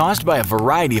strain is caused by a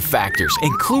variety of factors,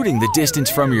 including the distance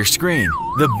from your screen.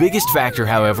 The biggest factor,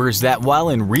 however, is that while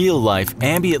in real life,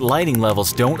 ambient lighting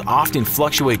levels don't often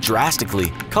fluctuate drastically,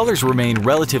 colors remain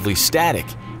relatively static,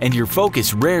 and your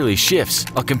focus rarely shifts.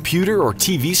 A computer or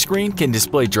TV screen can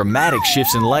display dramatic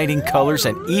shifts in lighting, colors,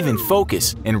 and even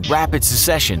focus in rapid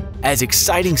succession as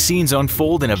exciting scenes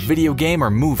unfold in a video game or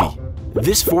movie.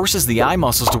 This forces the eye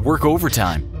muscles to work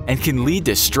overtime and can lead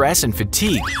to stress and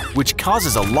fatigue, which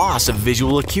causes a loss of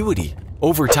visual acuity.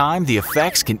 Over time, the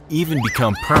effects can even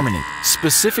become permanent,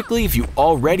 specifically if you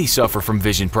already suffer from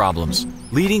vision problems,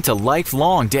 leading to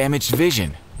lifelong damaged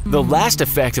vision. The last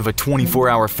effect of a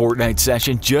 24-hour Fortnite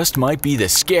session just might be the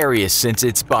scariest since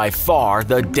it's by far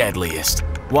the deadliest.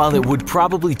 While it would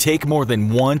probably take more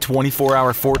than one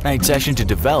 24-hour Fortnite session to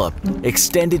develop,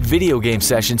 extended video game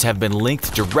sessions have been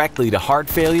linked directly to heart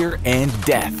failure and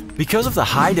death. Because of the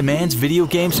high demands video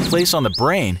games place on the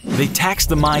brain, they tax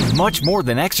the mind much more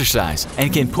than exercise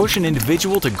and can push an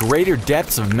individual to greater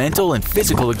depths of mental and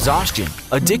physical exhaustion.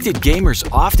 Addicted gamers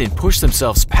often push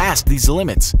themselves past these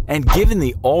limits, and given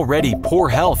the already poor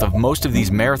health of most of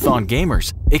these marathon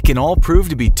gamers, it can all prove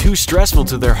to be too stressful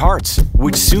to their hearts,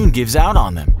 which soon gives out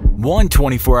on them. One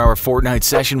 24-hour Fortnite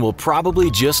session will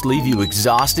probably just leave you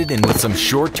exhausted and with some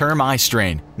short-term eye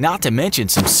strain, not to mention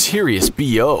some serious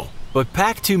BO. But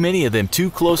pack too many of them too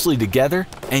closely together,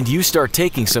 and you start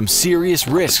taking some serious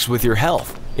risks with your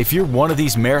health. If you're one of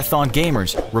these marathon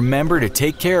gamers, remember to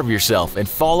take care of yourself and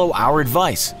follow our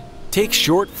advice. Take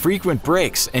short, frequent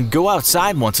breaks and go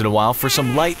outside once in a while for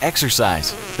some light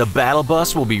exercise. The battle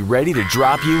bus will be ready to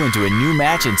drop you into a new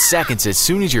match in seconds as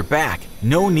soon as you're back.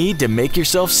 No need to make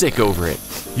yourself sick over it.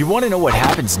 You want to know what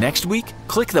happens next week?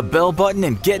 Click the bell button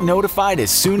and get notified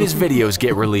as soon as videos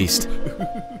get released.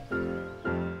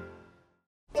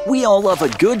 We all love a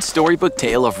good storybook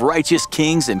tale of righteous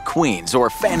kings and queens, or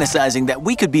fantasizing that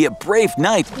we could be a brave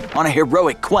knight on a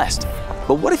heroic quest.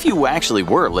 But what if you actually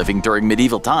were living during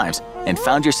medieval times and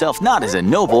found yourself not as a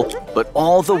noble, but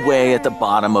all the way at the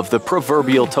bottom of the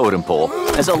proverbial totem pole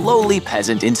as a lowly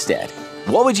peasant instead?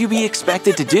 What would you be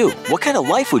expected to do? What kind of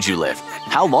life would you live?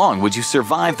 How long would you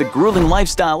survive the grueling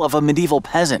lifestyle of a medieval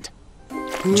peasant?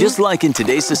 Just like in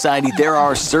today's society, there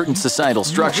are certain societal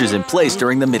structures in place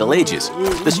during the Middle Ages.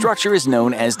 The structure is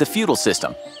known as the feudal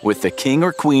system, with the king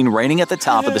or queen reigning at the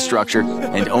top of the structure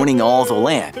and owning all the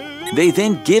land. They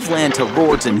then give land to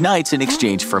lords and knights in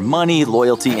exchange for money,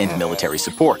 loyalty, and military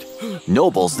support.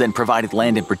 Nobles then provided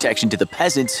land and protection to the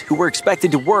peasants, who were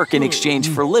expected to work in exchange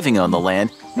for living on the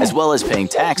land, as well as paying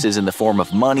taxes in the form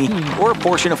of money or a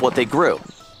portion of what they grew.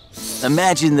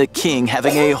 Imagine the king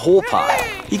having a whole pie.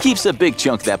 He keeps a big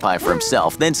chunk of that pie for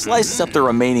himself, then slices up the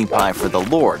remaining pie for the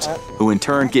lords, who in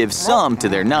turn give some to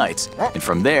their knights. And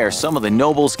from there, some of the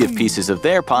nobles give pieces of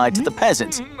their pie to the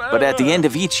peasants. But at the end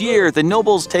of each year, the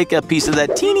nobles take a piece of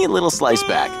that teeny little slice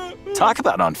back. Talk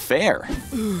about unfair.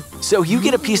 So you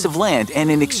get a piece of land, and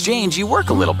in exchange you work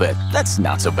a little bit. That's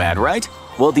not so bad, right?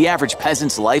 Well, the average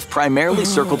peasant's life primarily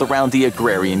circled around the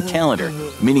agrarian calendar,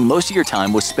 meaning most of your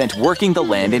time was spent working the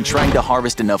land and trying to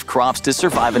harvest enough crops to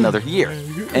survive another year.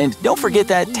 And don't forget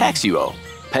that tax you owe.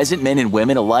 Peasant men and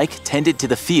women alike tended to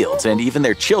the fields, and even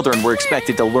their children were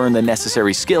expected to learn the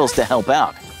necessary skills to help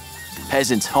out.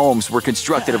 Peasants' homes were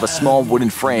constructed of a small wooden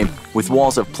frame with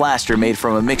walls of plaster made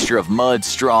from a mixture of mud,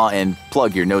 straw, and,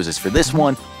 plug your noses for this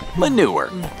one,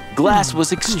 manure. Glass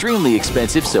was extremely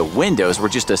expensive, so windows were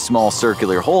just a small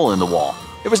circular hole in the wall.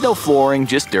 There was no flooring,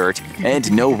 just dirt, and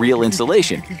no real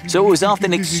insulation, so it was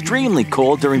often extremely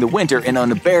cold during the winter and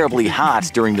unbearably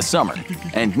hot during the summer.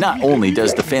 And not only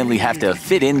does the family have to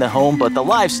fit in the home, but the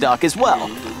livestock as well.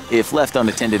 If left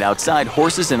unattended outside,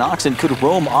 horses and oxen could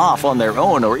roam off on their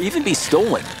own or even be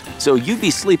stolen, so you'd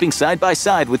be sleeping side by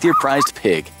side with your prized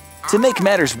pig. To make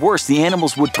matters worse, the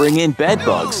animals would bring in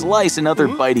bedbugs, lice, and other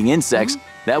biting insects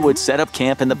that would set up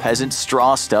camp in the peasants'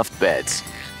 straw-stuffed beds.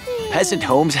 Peasant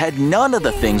homes had none of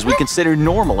the things we consider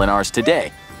normal in ours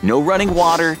today. No running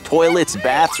water, toilets,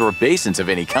 baths, or basins of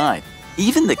any kind.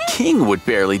 Even the king would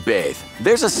barely bathe.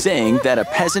 There's a saying that a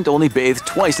peasant only bathes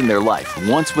twice in their life,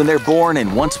 once when they're born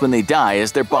and once when they die,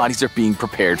 as their bodies are being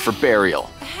prepared for burial.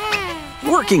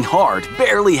 Working hard,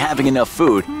 barely having enough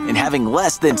food, and having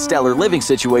less than stellar living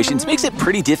situations makes it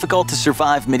pretty difficult to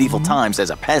survive medieval times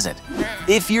as a peasant.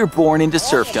 If you're born into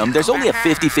serfdom, there's only a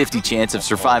 50-50 chance of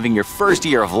surviving your first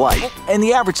year of life, and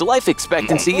the average life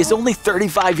expectancy is only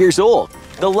 35 years old.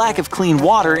 The lack of clean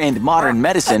water and modern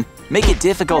medicine make it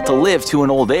difficult to live to an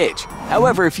old age.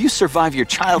 However, if you survive your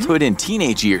childhood and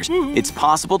teenage years, it's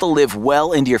possible to live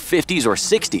well into your 50s or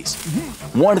 60s.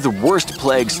 One of the worst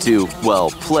plagues to, well,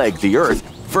 plague the earth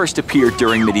first appeared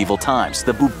during medieval times.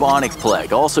 The bubonic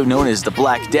plague, also known as the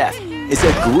Black Death, is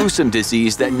a gruesome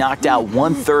disease that knocked out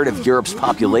 1/3 of Europe's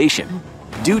population.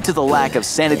 Due to the lack of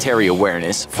sanitary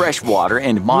awareness, fresh water,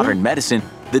 and modern medicine,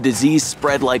 the disease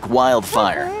spread like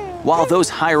wildfire. While those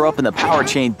higher up in the power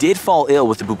chain did fall ill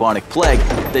with the bubonic plague,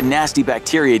 the nasty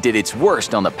bacteria did its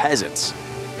worst on the peasants.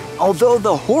 Although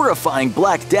the horrifying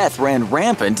Black Death ran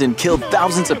rampant and killed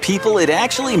thousands of people, it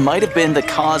actually might have been the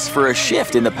cause for a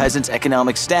shift in the peasants'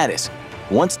 economic status.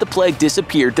 Once the plague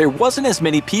disappeared, there wasn't as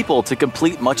many people to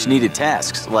complete much-needed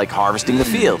tasks, like harvesting the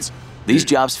fields. These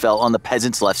jobs fell on the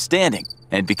peasants left standing,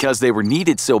 and because they were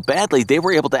needed so badly, they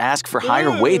were able to ask for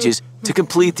higher wages to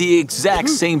complete the exact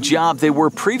same job they were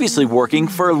previously working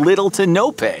for little to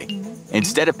no pay.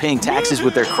 Instead of paying taxes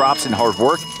with their crops and hard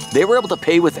work, they were able to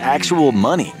pay with actual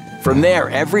money. From there,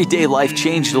 everyday life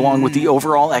changed along with the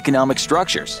overall economic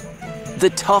structures. The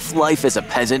tough life as a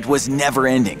peasant was never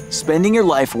ending, spending your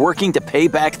life working to pay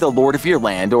back the lord of your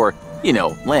land, or,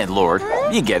 landlord,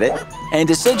 you get it, and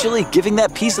essentially giving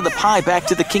that piece of the pie back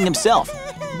to the king himself.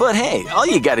 But hey, all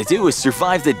you gotta do is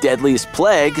survive the deadliest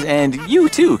plague, and you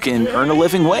too can earn a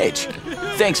living wage.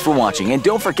 Thanks for watching, and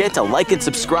don't forget to like and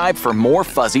subscribe for more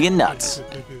Fuzzy and Nutz.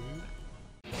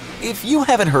 If you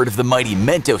haven't heard of the mighty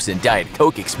Mentos and Diet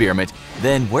Coke experiment,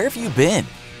 then where have you been?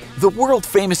 The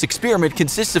world-famous experiment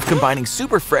consists of combining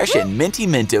super fresh and minty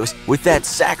Mentos with that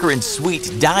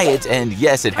saccharine-sweet diet, and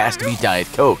yes, it has to be Diet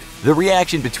Coke. The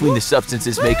reaction between the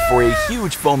substances make for a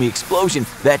huge foamy explosion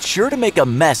that's sure to make a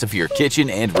mess of your kitchen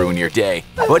and ruin your day.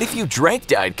 But if you drank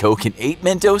Diet Coke and ate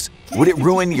Mentos, would it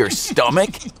ruin your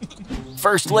stomach?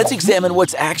 First, let's examine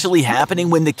what's actually happening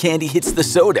when the candy hits the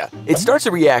soda. It starts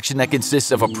a reaction that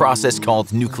consists of a process called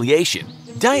nucleation.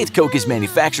 Diet Coke is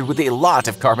manufactured with a lot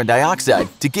of carbon dioxide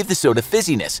to give the soda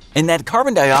fizziness, and that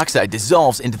carbon dioxide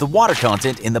dissolves into the water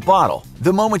content in the bottle.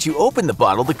 The moment you open the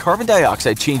bottle, the carbon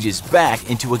dioxide changes back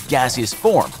into a gaseous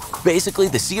form. Basically,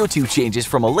 the CO2 changes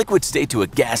from a liquid state to a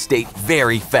gas state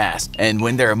very fast, and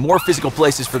when there are more physical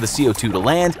places for the CO2 to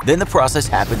land, then the process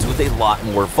happens with a lot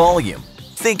more volume.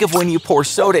 Think of when you pour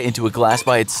soda into a glass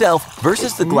by itself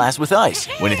versus the glass with ice.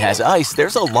 When it has ice,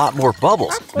 there's a lot more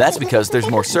bubbles. That's because there's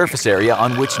more surface area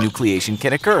on which nucleation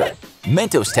can occur.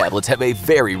 Mentos tablets have a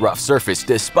very rough surface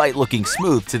despite looking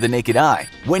smooth to the naked eye.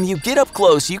 When you get up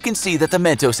close, you can see that the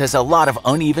Mentos has a lot of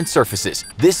uneven surfaces.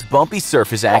 This bumpy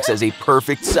surface acts as a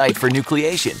perfect site for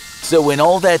nucleation. So when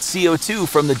all that CO2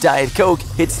 from the Diet Coke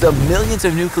hits the millions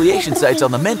of nucleation sites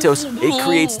on the Mentos, it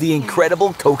creates the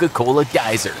incredible Coca-Cola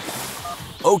geyser.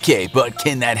 Okay, but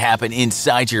can that happen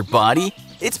inside your body?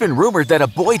 It's been rumored that a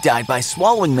boy died by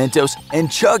swallowing Mentos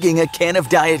and chugging a can of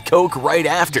Diet Coke right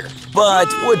after. But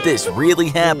would this really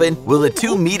happen? Will the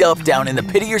two meet up down in the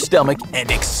pit of your stomach and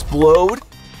explode?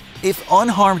 If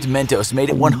unharmed Mentos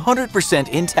made it 100%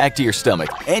 intact to your stomach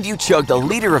and you chugged a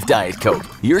liter of Diet Coke,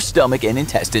 your stomach and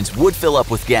intestines would fill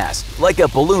up with gas, like a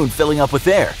balloon filling up with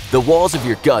air. The walls of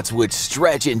your guts would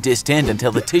stretch and distend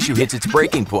until the tissue hits its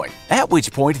breaking point, at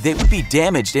which point they would be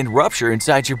damaged and rupture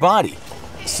inside your body.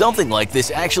 Something like this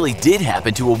actually did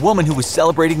happen to a woman who was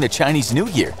celebrating the Chinese New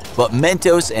Year, but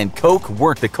Mentos and Coke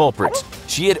weren't the culprits.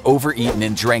 She had overeaten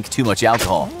and drank too much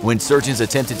alcohol. When surgeons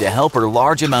attempted to help her,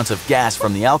 large amounts of gas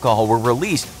from the alcohol were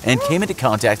released and came into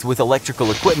contact with electrical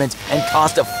equipment and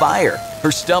caused a fire.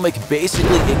 Her stomach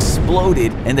basically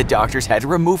exploded, and the doctors had to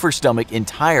remove her stomach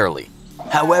entirely.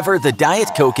 However, the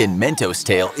Diet Coke and Mentos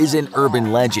tale is an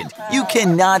urban legend. You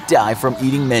cannot die from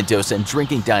eating Mentos and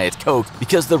drinking Diet Coke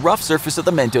because the rough surface of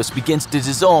the Mentos begins to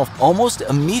dissolve almost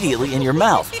immediately in your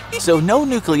mouth, so no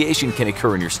nucleation can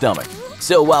occur in your stomach.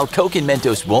 So while Coke and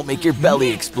Mentos won't make your belly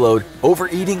explode,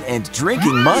 overeating and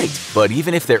drinking might. But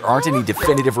even if there aren't any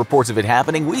definitive reports of it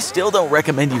happening, we still don't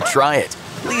recommend you try it.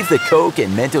 Leave the Coke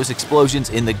and Mentos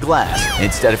explosions in the glass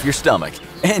instead of your stomach.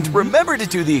 And remember to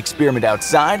do the experiment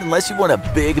outside unless you want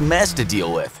a big mess to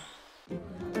deal with.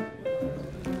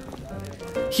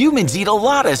 Humans eat a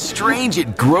lot of strange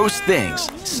and gross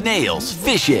things. Snails,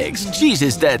 fish eggs,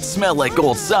 cheeses that smell like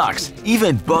old socks,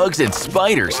 even bugs and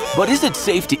spiders. But is it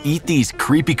safe to eat these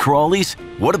creepy crawlies?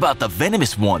 What about the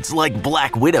venomous ones like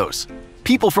black widows?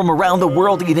 People from around the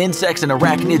world eat insects and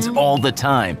arachnids all the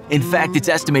time. In fact, it's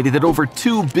estimated that over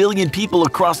 2 billion people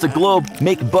across the globe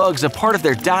make bugs a part of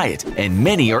their diet, and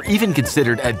many are even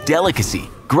considered a delicacy.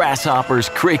 Grasshoppers,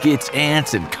 crickets,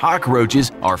 ants, and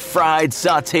cockroaches are fried,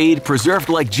 sautéed, preserved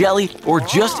like jelly, or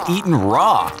just eaten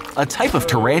raw. A type of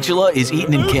tarantula is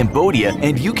eaten in Cambodia,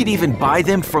 and you can even buy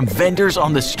them from vendors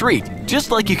on the street, just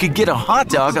like you could get a hot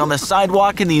dog on the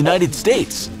sidewalk in the United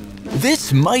States.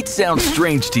 This might sound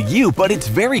strange to you, but it's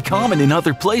very common in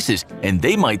other places, and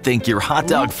they might think your hot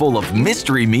dog full of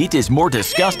mystery meat is more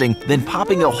disgusting than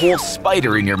popping a whole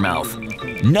spider in your mouth.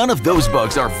 None of those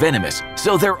bugs are venomous,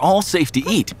 so they're all safe to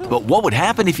eat. But what would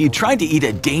happen if you tried to eat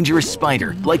a dangerous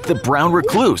spider, like the brown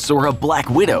recluse or a black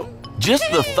widow? Just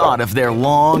the thought of their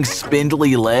long,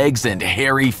 spindly legs and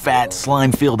hairy, fat,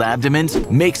 slime-filled abdomens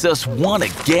makes us want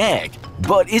to gag.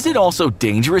 But is it also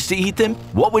dangerous to eat them?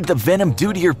 What would the venom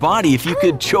do to your body if you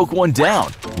could choke one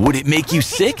down? Would it make you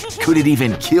sick? Could it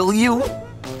even kill you?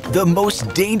 The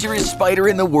most dangerous spider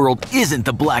in the world isn't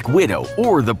the black widow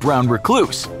or the brown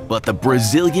recluse, but the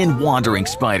Brazilian wandering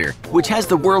spider, which has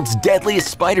the world's deadliest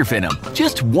spider venom.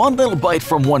 Just one little bite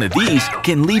from one of these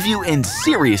can leave you in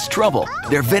serious trouble.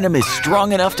 Their venom is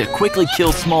strong enough to quickly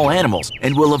kill small animals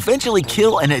and will eventually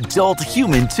kill an adult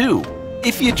human too.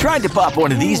 If you tried to pop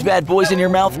one of these bad boys in your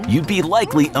mouth, you'd be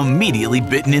likely immediately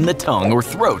bitten in the tongue or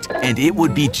throat, and it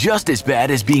would be just as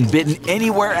bad as being bitten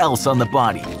anywhere else on the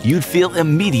body. You'd feel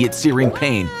immediate searing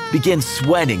pain, begin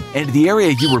sweating, and the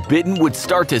area you were bitten would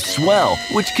start to swell,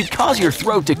 which could cause your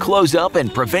throat to close up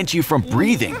and prevent you from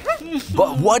breathing.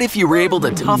 But what if you were able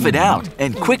to tough it out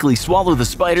and quickly swallow the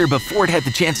spider before it had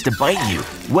the chance to bite you?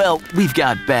 Well, we've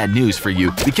got bad news for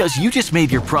you, because you just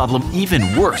made your problem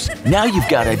even worse. Now you've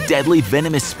got a deadly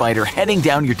venomous spider heading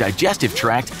down your digestive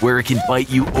tract where it can bite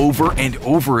you over and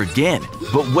over again.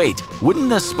 But wait, wouldn't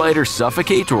the spider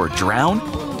suffocate or drown?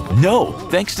 No,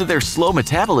 thanks to their slow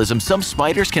metabolism, some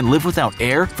spiders can live without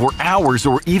air for hours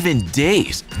or even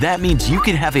days. That means you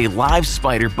can have a live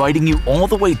spider biting you all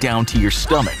the way down to your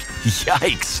stomach.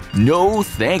 Yikes! No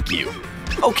thank you.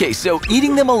 Okay, so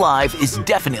eating them alive is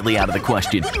definitely out of the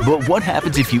question. But what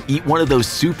happens if you eat one of those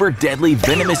super deadly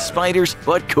venomous spiders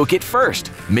but cook it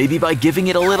first? Maybe by giving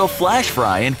it a little flash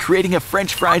fry and creating a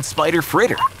French fried spider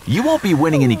fritter. You won't be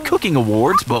winning any cooking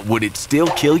awards, but would it still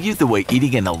kill you the way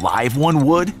eating an alive one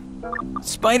would?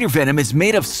 Spider venom is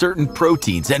made of certain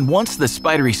proteins, and once the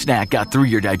spidery snack got through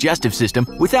your digestive system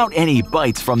without any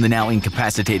bites from the now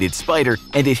incapacitated spider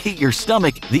and it hit your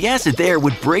stomach, the acid there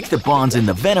would break the bonds in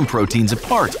the venom proteins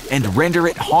apart and render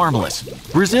it harmless.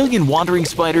 Brazilian wandering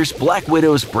spiders, black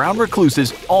widows, brown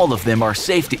recluses, all of them are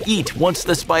safe to eat once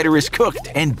the spider is cooked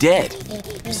and dead.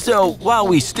 So, while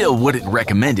we still wouldn't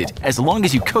recommend it, as long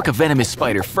as you cook a venomous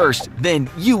spider first, then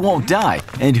you won't die.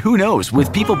 And who knows,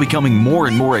 with people becoming more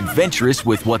and more adventurous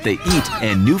with what they eat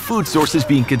and new food sources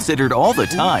being considered all the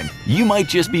time, you might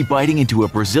just be biting into a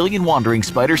Brazilian wandering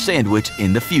spider sandwich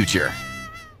in the future.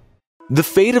 The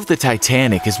fate of the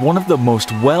Titanic is one of the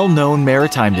most well-known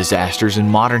maritime disasters in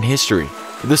modern history.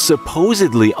 The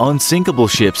supposedly unsinkable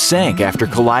ship sank after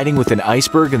colliding with an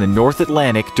iceberg in the North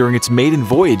Atlantic during its maiden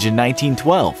voyage in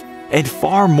 1912. And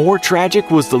far more tragic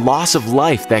was the loss of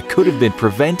life that could have been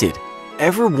prevented.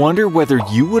 Ever wonder whether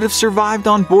you would have survived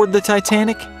on board the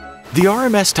Titanic? The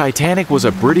RMS Titanic was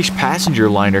a British passenger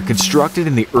liner constructed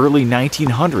in the early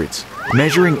 1900s,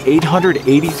 measuring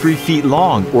 883 feet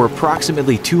long or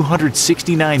approximately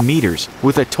 269 meters,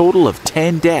 with a total of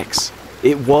 10 decks.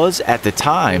 It was, at the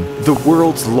time, the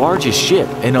world's largest ship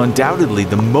and undoubtedly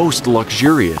the most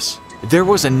luxurious. There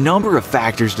was a number of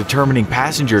factors determining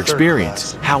passenger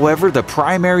experience. However, the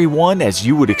primary one, as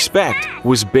you would expect,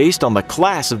 was based on the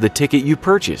class of the ticket you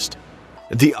purchased.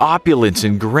 The opulence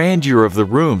and grandeur of the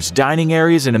rooms, dining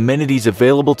areas, and amenities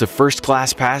available to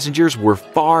first-class passengers were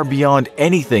far beyond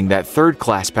anything that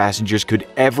third-class passengers could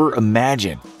ever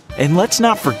imagine. And let's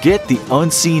not forget the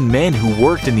unseen men who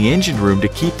worked in the engine room to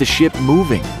keep the ship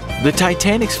moving. The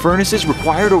Titanic's furnaces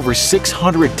required over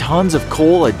 600 tons of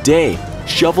coal a day,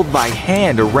 shoveled by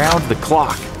hand around the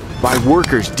clock, by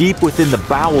workers deep within the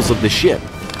bowels of the ship.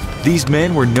 These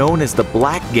men were known as the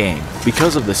Black Gang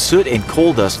because of the soot and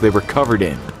coal dust they were covered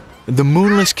in. The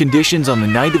moonless conditions on the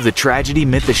night of the tragedy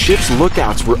meant the ship's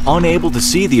lookouts were unable to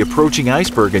see the approaching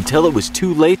iceberg until it was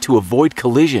too late to avoid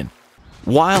collision.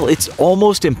 While it's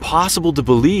almost impossible to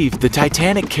believe, the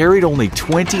Titanic carried only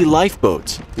 20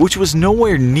 lifeboats, which was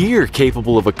nowhere near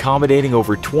capable of accommodating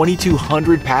over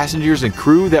 2,200 passengers and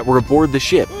crew that were aboard the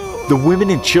ship. The women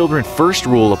and children first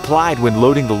rule applied when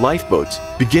loading the lifeboats,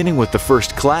 beginning with the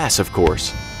first class, of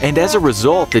course. And as a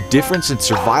result, the difference in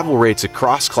survival rates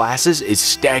across classes is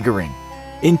staggering.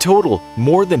 In total,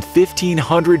 more than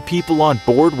 1,500 people on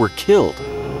board were killed.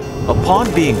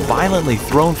 Upon being violently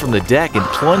thrown from the deck and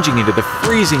plunging into the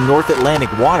freezing North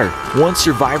Atlantic water, one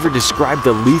survivor described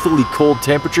the lethally cold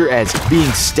temperature as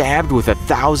being stabbed with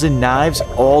 1,000 knives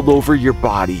all over your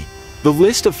body. The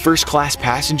list of first-class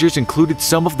passengers included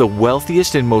some of the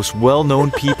wealthiest and most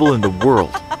well-known people in the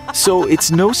world. So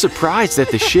it's no surprise that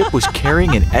the ship was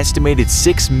carrying an estimated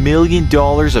 $6 million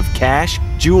of cash,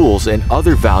 jewels, and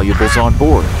other valuables on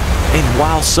board. And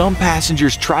while some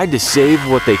passengers tried to save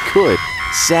what they could,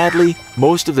 sadly,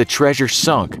 most of the treasure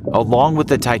sunk, along with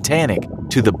the Titanic,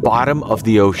 to the bottom of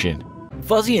the ocean.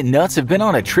 Fuzzy and Nutz have been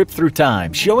on a trip through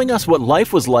time, showing us what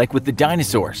life was like with the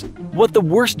dinosaurs, what the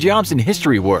worst jobs in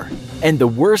history were, and the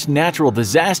worst natural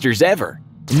disasters ever.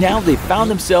 Now they've found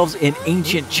themselves in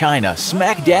ancient China,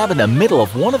 smack dab in the middle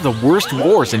of one of the worst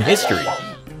wars in history.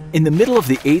 In the middle of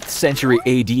the 8th century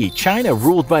AD, China,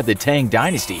 ruled by the Tang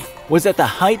dynasty, was at the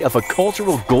height of a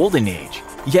cultural golden age.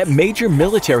 Yet major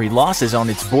military losses on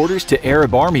its borders to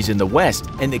Arab armies in the west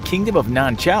and the kingdom of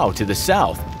Nanchao to the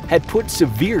south had put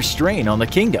severe strain on the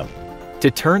kingdom. To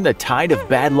turn the tide of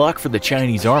bad luck for the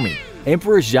Chinese army,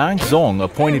 Emperor Zhang Zong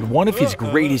appointed one of his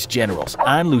greatest generals,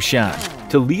 An Lushan,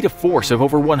 to lead a force of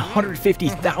over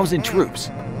 150,000 troops.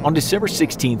 On December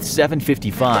 16,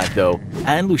 755, though,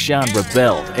 An Lushan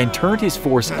rebelled and turned his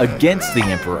force against the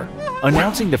emperor,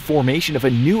 announcing the formation of a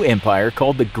new empire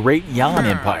called the Great Yan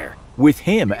Empire, with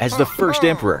him as the first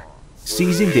emperor.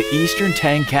 Seizing the eastern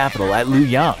Tang capital at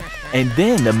Luoyang and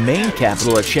then the main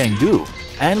capital at Chengdu,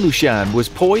 An Lushan was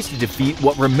poised to defeat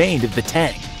what remained of the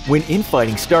Tang when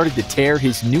infighting started to tear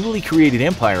his newly created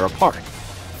empire apart.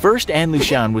 First, An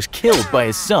Lushan was killed by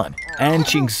his son, An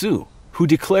Qingsu, who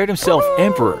declared himself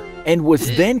emperor and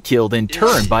was then killed in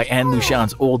turn by An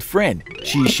Lushan's old friend,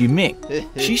 Shi Shiming.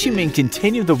 Shi Shiming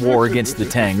continued the war against the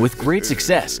Tang with great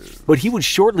success, but he would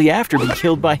shortly after be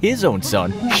killed by his own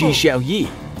son, Shi Xiaoyi.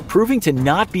 Proving to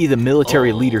not be the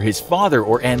military leader his father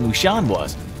or An Lushan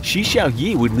was, Shi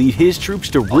Xiaoyi would lead his troops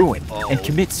to ruin and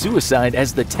commit suicide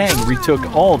as the Tang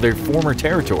retook all their former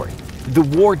territory. The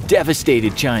war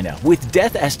devastated China, with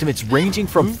death estimates ranging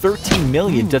from 13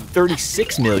 million to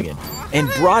 36 million, and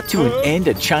brought to an end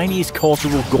a Chinese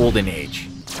cultural golden age.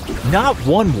 Not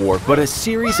one war, but a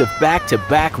series of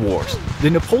back-to-back wars. The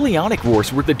Napoleonic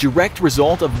Wars were the direct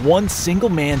result of one single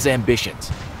man's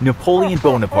ambitions, Napoleon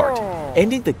Bonaparte.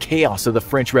 Ending the chaos of the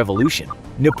French Revolution,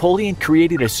 Napoleon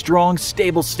created a strong,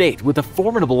 stable state with a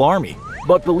formidable army,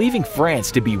 but believing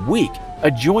France to be weak, a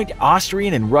joint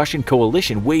Austrian and Russian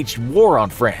coalition waged war on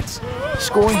France.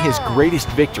 Scoring his greatest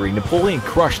victory, Napoleon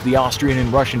crushed the Austrian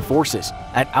and Russian forces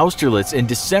at Austerlitz in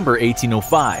December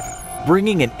 1805,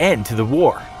 bringing an end to the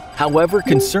war. However,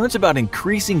 concerns about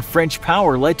increasing French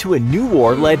power led to a new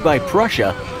war led by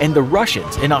Prussia and the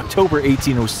Russians in October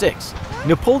 1806.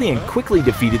 Napoleon quickly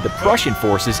defeated the Prussian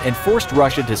forces and forced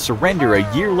Russia to surrender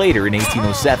a year later in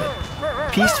 1807.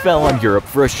 Peace fell on Europe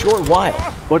for a short while,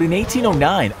 but in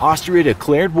 1809, Austria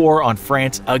declared war on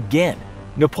France again.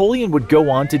 Napoleon would go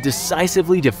on to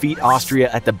decisively defeat Austria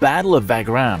at the Battle of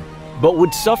Wagram, but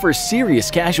would suffer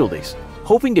serious casualties.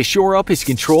 Hoping to shore up his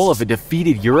control of a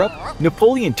defeated Europe,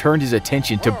 Napoleon turned his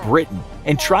attention to Britain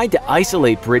and tried to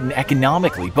isolate Britain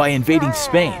economically by invading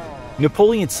Spain.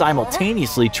 Napoleon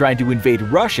simultaneously tried to invade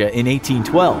Russia in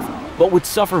 1812, but would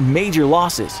suffer major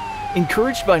losses.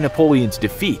 Encouraged by Napoleon's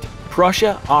defeat,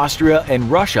 Prussia, Austria, and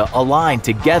Russia aligned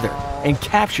together and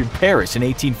captured Paris in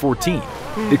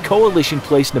 1814. The coalition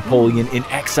placed Napoleon in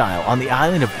exile on the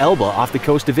island of Elba off the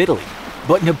coast of Italy.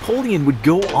 But Napoleon would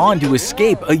go on to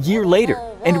escape a year later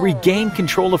and regain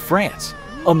control of France.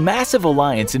 A massive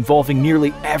alliance involving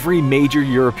nearly every major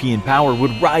European power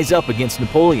would rise up against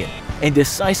Napoleon and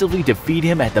decisively defeat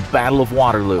him at the Battle of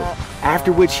Waterloo,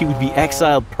 after which he would be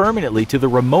exiled permanently to the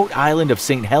remote island of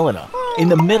St. Helena in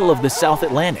the middle of the South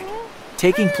Atlantic.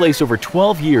 Taking place over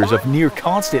 12 years of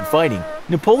near-constant fighting,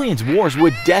 Napoleon's wars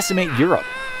would decimate Europe,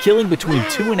 killing between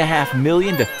 2.5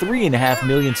 million to 3.5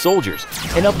 million soldiers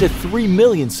and up to 3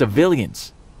 million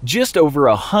civilians. Just over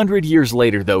 100 years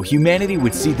later, though, humanity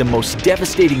would see the most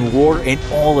devastating war in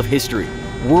all of history.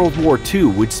 World War II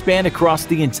would span across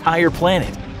the entire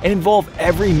planet and involve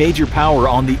every major power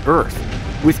on the Earth.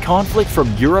 With conflict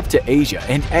from Europe to Asia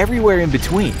and everywhere in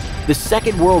between, the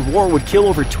Second World War would kill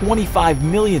over 25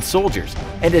 million soldiers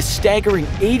and a staggering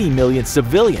 80 million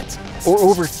civilians, or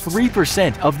over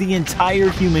 3% of the entire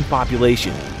human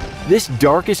population. This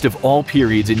darkest of all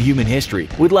periods in human history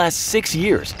would last 6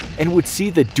 years and would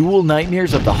see the dual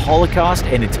nightmares of the Holocaust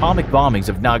and atomic bombings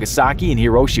of Nagasaki and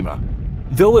Hiroshima.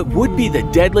 Though it would be the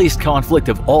deadliest conflict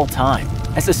of all time,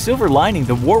 as a silver lining,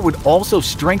 the war would also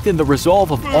strengthen the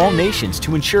resolve of all nations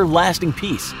to ensure lasting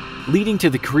peace, leading to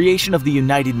the creation of the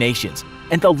United Nations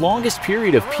and the longest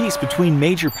period of peace between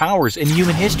major powers in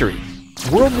human history.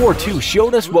 World War II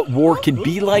showed us what war can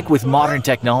be like with modern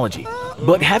technology.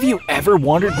 But have you ever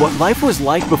wondered what life was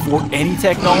like before any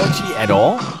technology at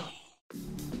all?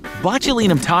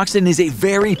 Botulinum toxin is a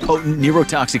very potent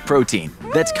neurotoxic protein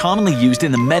that's commonly used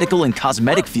in the medical and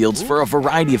cosmetic fields for a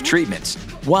variety of treatments.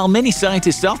 While many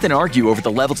scientists often argue over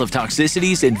the levels of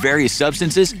toxicities in various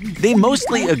substances, they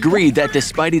mostly agree that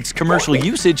despite its commercial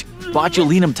usage,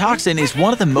 botulinum toxin is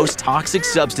one of the most toxic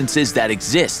substances that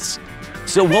exists.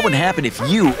 So what would happen if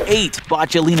you ate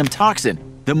botulinum toxin,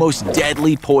 the most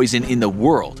deadly poison in the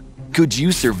world? Could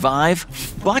you survive?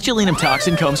 Botulinum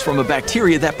toxin comes from a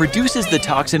bacteria that produces the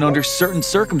toxin under certain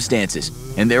circumstances,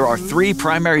 and there are 3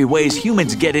 primary ways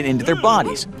humans get it into their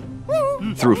bodies: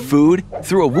 through food,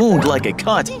 through a wound like a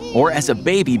cut, or as a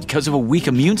baby because of a weak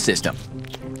immune system.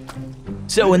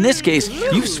 So in this case,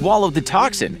 you've swallowed the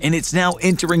toxin and it's now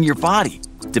entering your body.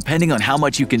 Depending on how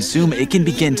much you consume, it can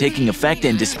begin taking effect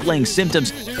and displaying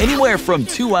symptoms anywhere from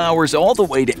 2 hours all the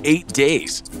way to 8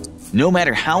 days. No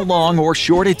matter how long or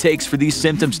short it takes for these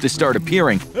symptoms to start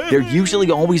appearing, they're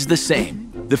usually always the same: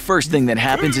 The first thing that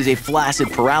happens is a flaccid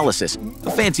paralysis,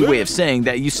 a fancy way of saying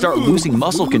that you start losing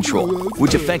muscle control,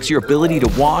 which affects your ability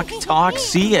to walk, talk,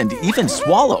 see, and even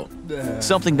swallow.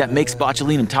 Something that makes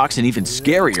botulinum toxin even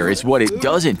scarier is what it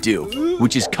doesn't do,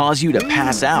 which is cause you to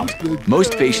pass out.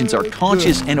 Most patients are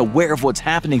conscious and aware of what's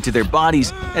happening to their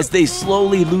bodies as they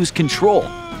slowly lose control.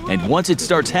 And once it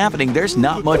starts happening, there's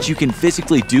not much you can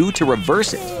physically do to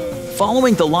reverse it.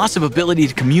 Following the loss of ability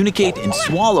to communicate and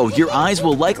swallow, your eyes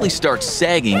will likely start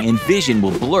sagging and vision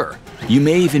will blur. You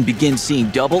may even begin seeing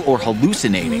double or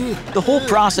hallucinating. The whole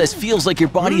process feels like your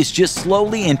body is just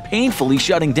slowly and painfully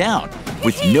shutting down,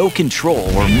 with no control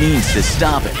or means to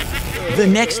stop it. The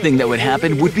next thing that would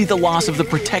happen would be the loss of the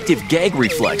protective gag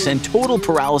reflex and total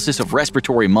paralysis of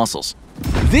respiratory muscles.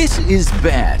 This is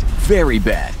bad, very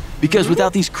bad, because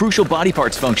without these crucial body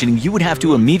parts functioning, you would have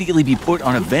to immediately be put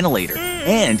on a ventilator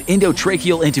and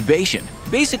endotracheal intubation.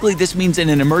 Basically, this means in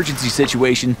an emergency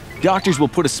situation, doctors will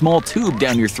put a small tube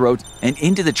down your throat and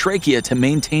into the trachea to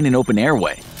maintain an open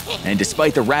airway. And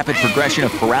despite the rapid progression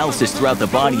of paralysis throughout the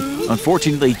body,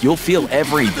 unfortunately, you'll feel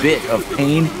every bit of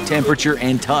pain, temperature,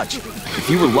 and touch. If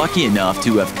you were lucky enough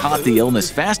to have caught the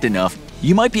illness fast enough,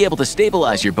 you might be able to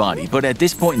stabilize your body, but at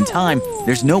this point in time,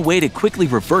 there's no way to quickly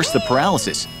reverse the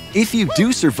paralysis. If you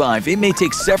do survive, it may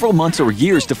take several months or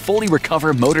years to fully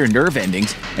recover motor nerve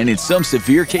endings, and in some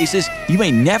severe cases, you may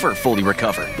never fully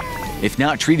recover. If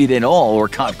not treated at all or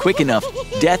caught quick enough,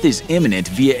 death is imminent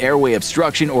via airway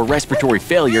obstruction or respiratory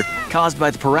failure caused by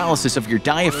the paralysis of your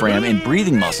diaphragm and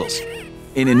breathing muscles.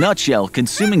 In a nutshell,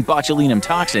 consuming botulinum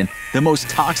toxin, the most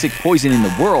toxic poison in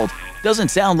the world, doesn't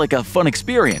sound like a fun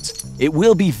experience. It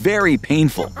will be very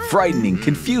painful, frightening,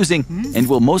 confusing, and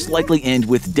will most likely end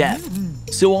with death.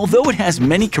 So although it has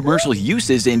many commercial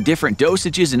uses in different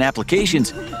dosages and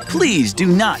applications, please do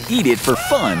not eat it for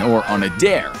fun or on a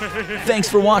dare. Thanks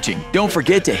for watching. Don't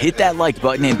forget to hit that like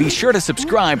button and be sure to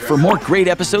subscribe for more great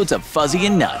episodes of Fuzzy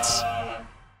and Nutz.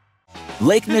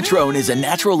 Lake Natron is a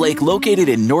natural lake located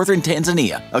in northern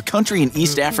Tanzania, a country in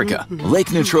East Africa.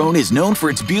 Lake Natron is known for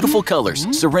its beautiful colors,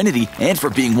 serenity, and for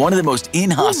being one of the most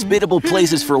inhospitable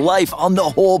places for life on the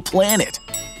whole planet.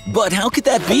 But how could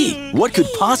that be? What could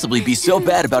possibly be so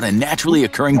bad about a naturally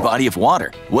occurring body of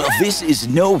water? Well, this is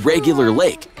no regular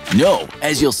lake. No,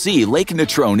 as you'll see, Lake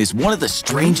Natron is one of the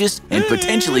strangest and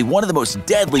potentially one of the most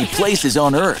deadly places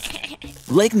on Earth.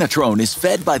 Lake Natron is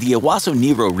fed by the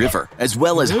Owasso-Niro River, as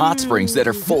well as hot springs that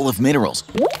are full of minerals.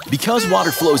 Because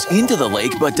water flows into the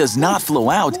lake but does not flow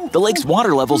out, the lake's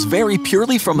water levels vary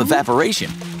purely from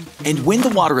evaporation. And when the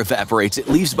water evaporates, it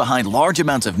leaves behind large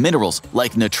amounts of minerals,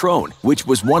 like natron, which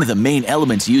was one of the main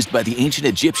elements used by the ancient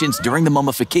Egyptians during the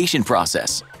mummification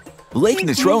process. Lake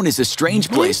Natron is a strange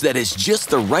place that has just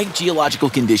the right geological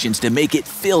conditions to make it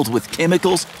filled with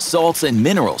chemicals, salts, and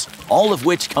minerals, all of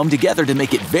which come together to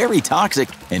make it very toxic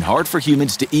and hard for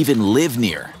humans to even live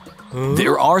near.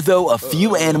 There are, though, a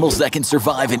few animals that can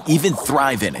survive and even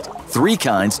thrive in it. 3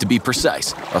 kinds to be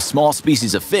precise: a small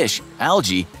species of fish,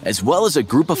 algae, as well as a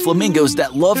group of flamingos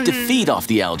that love to feed off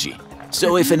the algae.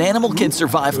 So if an animal can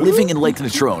survive living in Lake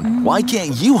Natron, why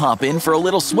can't you hop in for a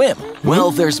little swim?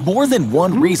 Well, there's more than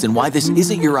one reason why this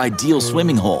isn't your ideal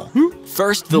swimming hole.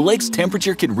 First, the lake's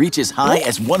temperature can reach as high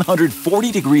as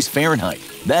 140 degrees Fahrenheit.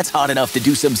 That's hot enough to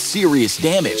do some serious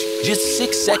damage. Just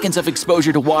 6 seconds of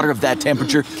exposure to water of that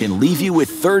temperature can leave you with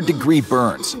third-degree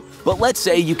burns. But let's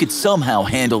say you could somehow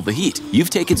handle the heat. You've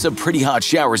taken some pretty hot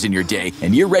showers in your day,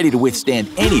 and you're ready to withstand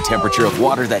any temperature of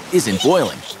water that isn't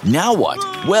boiling. Now what?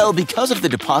 Well, because of the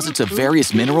deposits of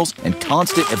various minerals and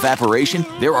constant evaporation,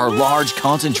 there are large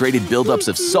concentrated buildups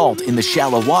of salt in the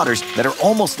shallow waters that are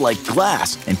almost like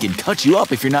glass and can cut you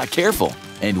up if you're not careful.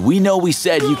 And we know we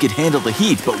said you could handle the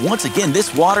heat, but once again,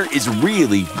 this water is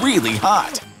really, really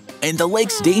hot. And the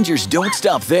lake's dangers don't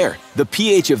stop there. The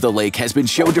pH of the lake has been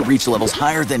shown to reach levels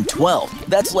higher than 12.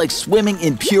 That's like swimming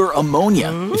in pure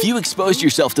ammonia. If you exposed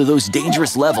yourself to those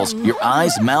dangerous levels, your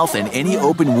eyes, mouth, and any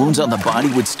open wounds on the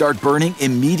body would start burning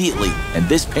immediately. And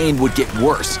this pain would get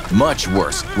worse, much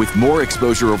worse, with more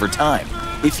exposure over time.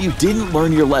 If you didn't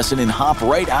learn your lesson and hop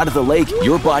right out of the lake,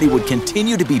 your body would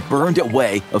continue to be burned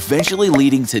away, eventually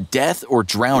leading to death or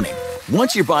drowning.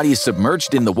 Once your body is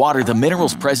submerged in the water, the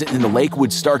minerals present in the lake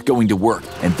would start going to work.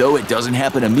 And though it doesn't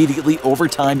happen immediately, over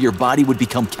time your body would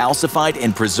become calcified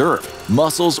and preserved.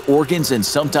 Muscles, organs, and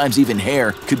sometimes even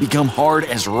hair could become hard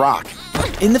as rock.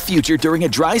 In the future, during a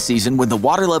dry season when the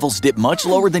water levels dip much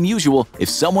lower than usual, if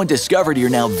someone discovered your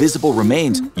now visible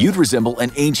remains, you'd resemble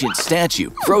an ancient statue,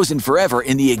 frozen forever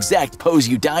in the exact pose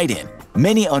you died in.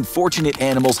 Many unfortunate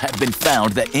animals have been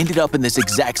found that ended up in this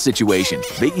exact situation.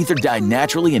 They either died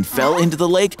naturally and fell into the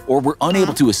lake, or were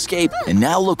unable to escape and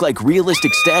now look like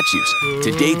realistic statues.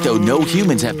 To date, though, no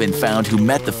humans have been found who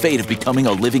met the fate of becoming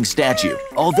a living statue.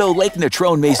 Although Lake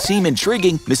Natron may seem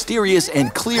intriguing, mysterious,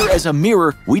 and clear as a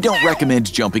mirror, we don't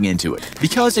recommend jumping into it.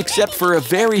 Because except for a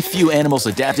very few animals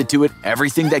adapted to it,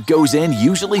 everything that goes in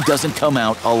usually doesn't come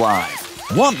out alive.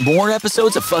 Want more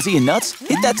episodes of Fuzzy and Nutz?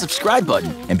 Hit that subscribe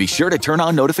button and be sure to turn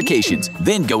on notifications.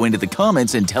 Then go into the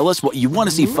comments and tell us what you want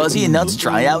to see Fuzzy and Nutz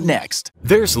try out next.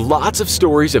 There's lots of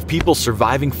stories of people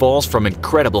surviving falls from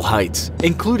incredible heights,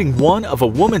 including one of a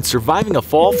woman surviving a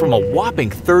fall from a whopping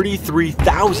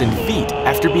 33,000 feet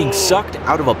after being sucked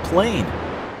out of a plane.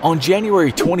 On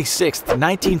January 26,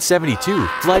 1972,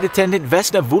 flight attendant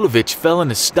Vesna Vulovic fell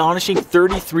an astonishing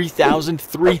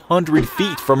 33,300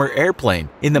 feet from her airplane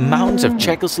in the mountains of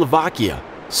Czechoslovakia.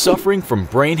 Suffering from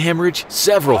brain hemorrhage,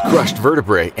 several crushed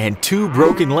vertebrae, and 2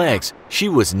 broken legs, she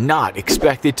was not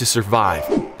expected to survive,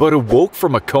 but awoke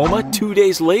from a coma 2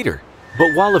 days later.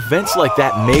 But while events like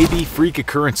that may be freak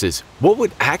occurrences, what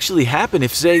would actually happen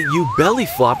if, say, you belly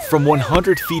flopped from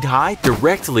 100 feet high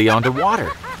directly onto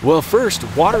water? Well, first,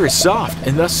 water is soft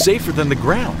and thus safer than the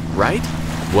ground, right?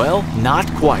 Well, not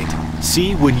quite.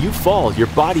 See, when you fall, your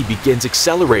body begins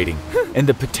accelerating, and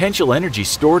the potential energy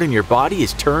stored in your body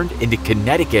is turned into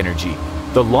kinetic energy.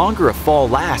 The longer a fall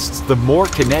lasts, the more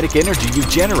kinetic energy you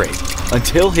generate,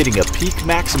 until hitting a peak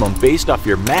maximum based off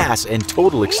your mass and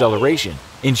total acceleration.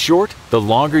 In short, the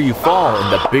longer you fall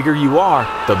and the bigger you are,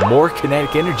 the more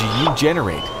kinetic energy you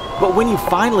generate. But when you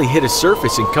finally hit a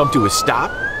surface and come to a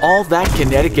stop, all that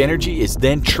kinetic energy is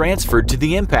then transferred to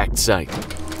the impact site.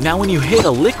 Now when you hit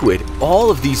a liquid, all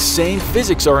of these same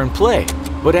physics are in play.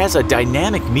 But as a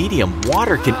dynamic medium,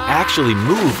 water can actually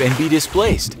move and be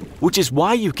displaced, which is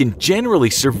why you can generally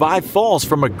survive falls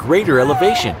from a greater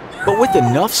elevation. But with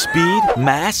enough speed,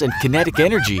 mass, and kinetic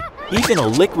energy, even a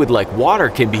liquid like water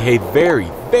can behave very,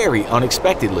 very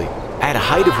unexpectedly. At a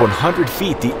height of 100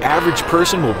 feet, the average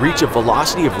person will reach a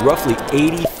velocity of roughly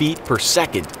 80 feet per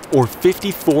second, or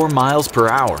 54 miles per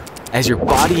hour. As your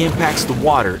body impacts the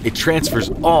water, it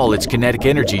transfers all its kinetic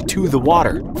energy to the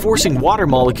water, forcing water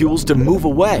molecules to move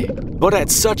away. But at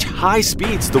such high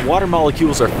speeds, the water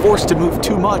molecules are forced to move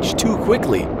too much too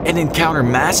quickly and encounter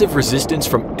massive resistance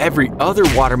from every other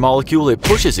water molecule it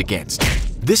pushes against.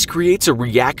 This creates a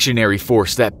reactionary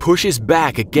force that pushes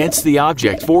back against the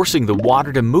object, forcing the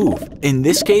water to move, in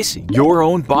this case, your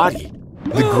own body.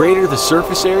 The greater the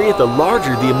surface area, the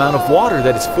larger the amount of water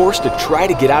that is forced to try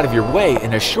to get out of your way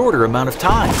in a shorter amount of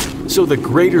time, so the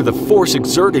greater the force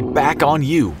exerted back on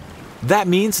you. That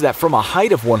means that from a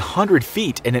height of 100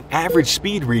 feet and an average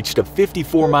speed reached of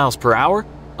 54 miles per hour,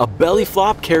 a belly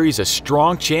flop carries a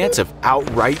strong chance of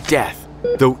outright death.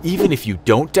 Though even if you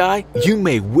don't die, you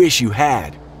may wish you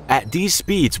had. At these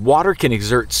speeds, water can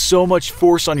exert so much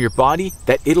force on your body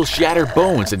that it'll shatter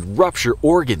bones and rupture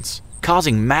organs,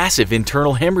 causing massive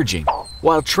internal hemorrhaging.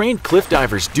 While trained cliff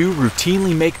divers do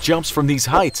routinely make jumps from these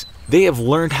heights, they have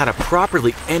learned how to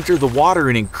properly enter the water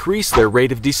and increase their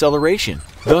rate of deceleration,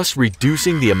 thus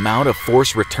reducing the amount of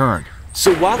force returned.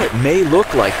 So while it may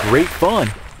look like great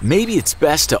fun, maybe it's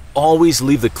best to always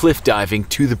leave the cliff diving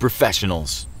to the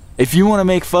professionals. If you want to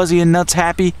make Fuzzy and Nutz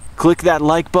happy, click that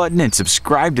like button and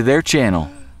subscribe to their channel.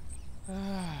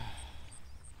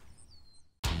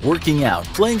 Working out,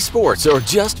 playing sports, or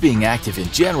just being active in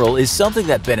general is something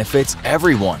that benefits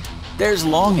everyone. There's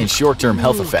long and short-term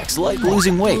health effects like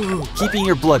losing weight, keeping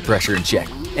your blood pressure in check,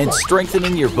 and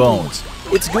strengthening your bones.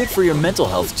 It's good for your mental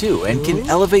health too and can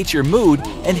elevate your mood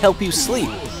and help you sleep.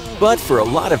 But for a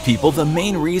lot of people, the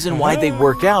main reason why they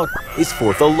work out is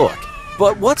for the look.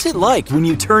 But what's it like when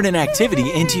you turn an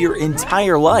activity into your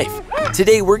entire life?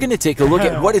 Today we're going to take a look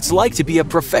at what it's like to be a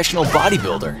professional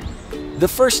bodybuilder. The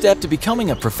first step to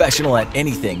becoming a professional at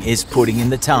anything is putting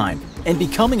in the time, and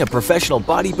becoming a professional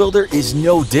bodybuilder is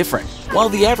no different. While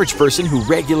the average person who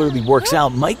regularly works out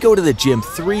might go to the gym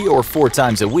 3 or 4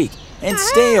 times a week and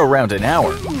stay around an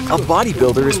hour, a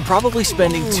bodybuilder is probably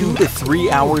spending 2 to 3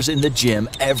 hours in the gym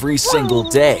every single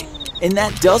day. And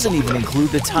that doesn't even include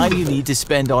the time you need to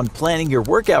spend on planning your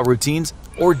workout routines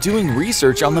or doing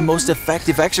research on the most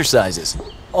effective exercises.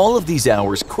 All of these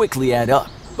hours quickly add up.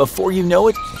 Before you know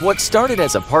it, what started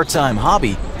as a part-time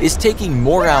hobby is taking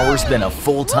more hours than a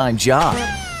full-time job.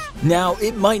 Now,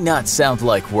 it might not sound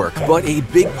like work, but a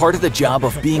big part of the job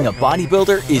of being a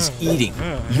bodybuilder is eating.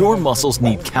 Your muscles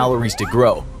need calories to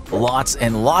grow. Lots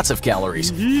and lots of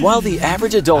calories. While the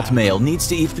average adult male needs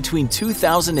to eat between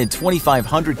 2,000 and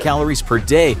 2,500 calories per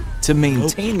day, To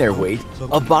maintain their weight,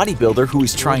 a bodybuilder who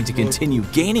is trying to continue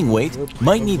gaining weight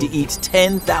might need to eat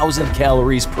 10,000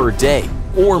 calories per day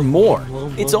or more.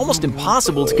 It's almost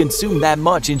impossible to consume that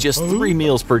much in just 3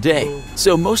 meals per day.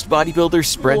 So most bodybuilders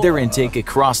spread their intake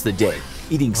across the day,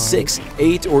 eating 6,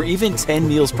 8, or even 10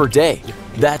 meals per day.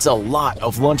 That's a lot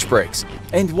of lunch breaks.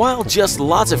 And while just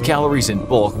lots of calories in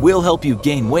bulk will help you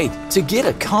gain weight, to get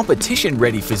a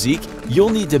competition-ready physique, you'll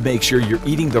need to make sure you're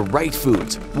eating the right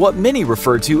foods, what many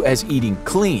refer to as eating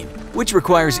clean, which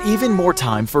requires even more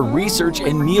time for research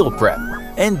and meal prep.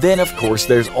 And then, of course,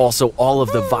 there's also all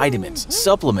of the vitamins,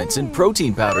 supplements, and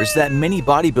protein powders that many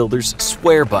bodybuilders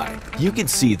swear by. You can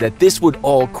see that this would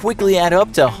all quickly add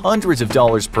up to hundreds of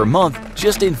dollars per month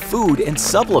just in food and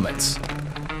supplements.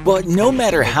 But no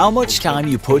matter how much time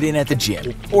you put in at the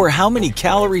gym or how many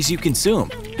calories you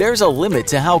consume, there's a limit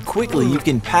to how quickly you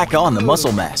can pack on the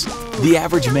muscle mass. The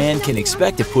average man can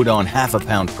expect to put on half a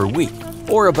pound per week,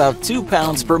 or about 2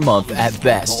 pounds per month at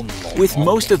best. With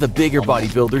most of the bigger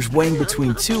bodybuilders weighing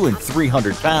between 200 and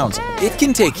 300 pounds, it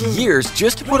can take years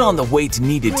just to put on the weight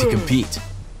needed to compete.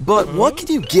 But what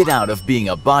can you get out of being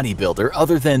a bodybuilder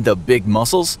other than the big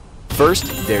muscles?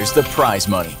 First, there's the prize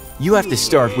money. You have to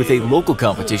start with a local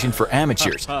competition for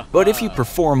amateurs, but if you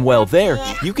perform well there,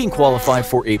 you can qualify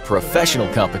for a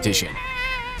professional competition.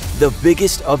 The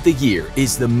biggest of the year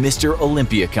is the Mr.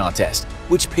 Olympia contest,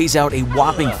 which pays out a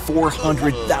whopping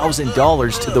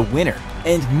 $400,000 to the winner.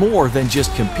 And more than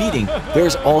just competing,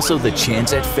 there's also the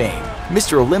chance at fame.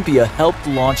 Mr. Olympia helped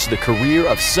launch the career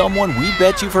of someone we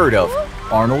bet you've heard of,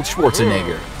 Arnold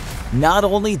Schwarzenegger. Not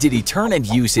only did he turn and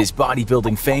use his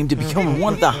bodybuilding fame to become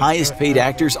one of the highest paid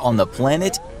actors on the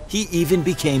planet, he even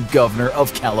became governor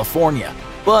of California.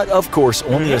 But of course,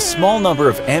 only a small number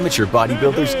of amateur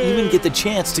bodybuilders even get the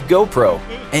chance to go pro,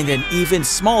 and an even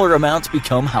smaller amount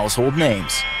become household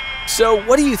names. So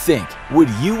what do you think? Would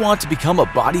you want to become a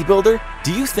bodybuilder?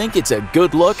 Do you think it's a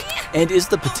good look? And is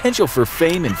the potential for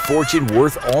fame and fortune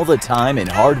worth all the time and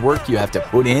hard work you have to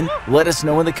put in? Let us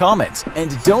know in the comments.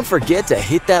 And don't forget to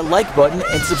hit that like button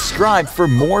and subscribe for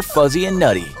more Fuzzy and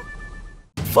Nutty.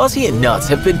 Fuzzy and Nutz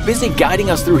have been busy guiding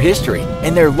us through history,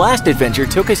 and their last adventure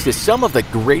took us to some of the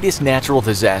greatest natural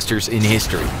disasters in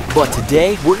history. But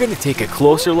today, we're going to take a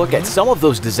closer look at some of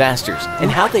those disasters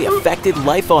and how they affected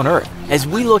life on Earth as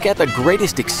we look at the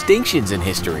greatest extinctions in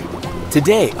history.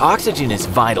 Today, oxygen is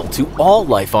vital to all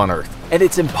life on Earth, and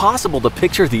it's impossible to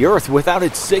picture the Earth without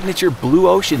its signature blue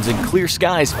oceans and clear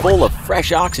skies full of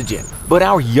fresh oxygen. But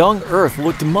our young Earth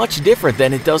looked much different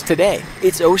than it does today.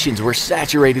 Its oceans were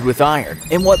saturated with iron,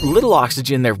 and what little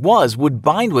oxygen there was would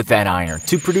bind with that iron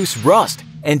to produce rust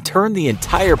and turn the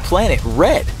entire planet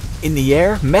red. In the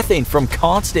air, methane from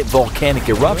constant volcanic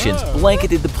eruptions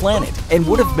blanketed the planet and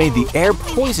would have made the air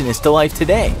poisonous to life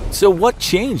today. So what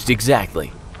changed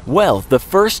exactly? Well, the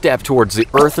first step towards the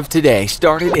Earth of today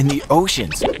started in the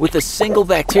oceans with a single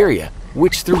bacteria,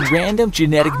 which through random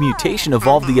genetic mutation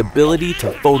evolved the ability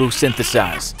to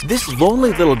photosynthesize. This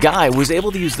lonely little guy was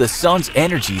able to use the sun's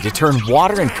energy to turn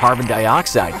water and carbon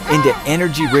dioxide into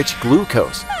energy-rich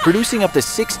glucose, producing up to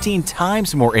 16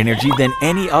 times more energy than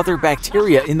any other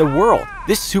bacteria in the world.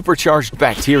 This supercharged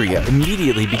bacteria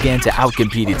immediately began to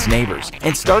outcompete its neighbors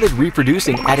and started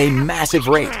reproducing at a massive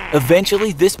rate.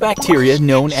 Eventually, this bacteria,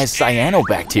 known as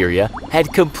cyanobacteria,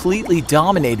 had completely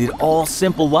dominated all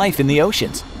simple life in the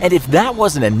oceans. And if that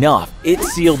wasn't enough, it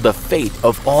sealed the fate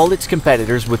of all its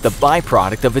competitors with the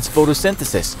byproduct of its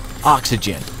photosynthesis,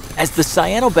 oxygen. As the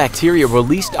cyanobacteria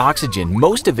released oxygen,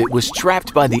 most of it was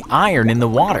trapped by the iron in the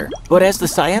water. But as the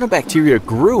cyanobacteria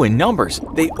grew in numbers,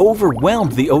 they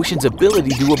overwhelmed the ocean's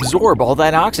ability to absorb all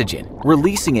that oxygen,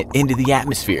 releasing it into the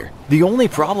atmosphere. The only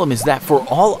problem is that for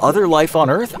all other life on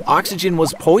Earth, oxygen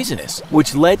was poisonous,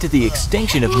 which led to the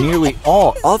extinction of nearly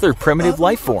all other primitive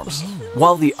life forms.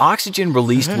 While the oxygen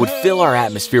released would fill our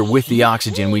atmosphere with the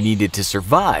oxygen we needed to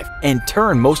survive and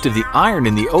turn most of the iron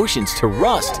in the oceans to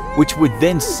rust, which would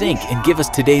then sink and give us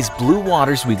today's blue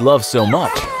waters we love so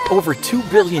much. Over 2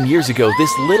 billion years ago,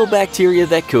 this little bacteria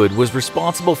that could was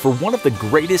responsible for one of the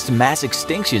greatest mass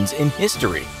extinctions in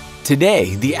history.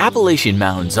 Today, the Appalachian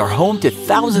Mountains are home to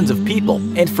thousands of people,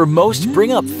 and for most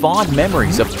bring up fond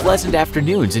memories of pleasant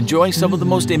afternoons enjoying some of the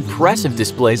most impressive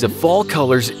displays of fall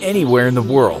colors anywhere in the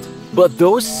world. But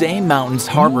those same mountains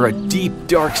harbor a deep,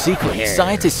 dark secret.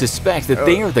 Scientists suspect that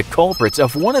they are the culprits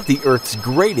of one of the Earth's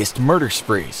greatest murder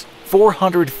sprees.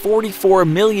 444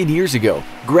 million years ago,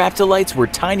 graptolites were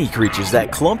tiny creatures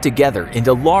that clumped together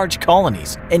into large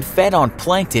colonies and fed on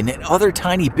plankton and other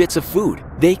tiny bits of food.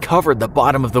 They covered the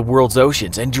bottom of the world's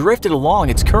oceans and drifted along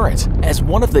its currents as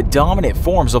one of the dominant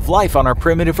forms of life on our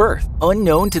primitive Earth.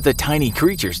 Unknown to the tiny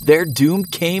creatures, their doom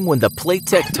came when the plate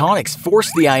tectonics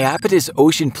forced the Iapetus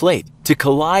ocean plate to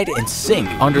collide and sink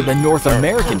under the North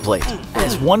American plate.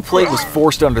 As one plate was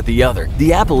forced under the other,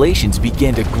 the Appalachians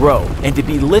began to grow and to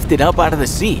be lifted up out of the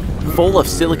sea. Full of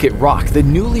silicate rock, the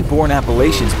newly born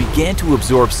Appalachians began to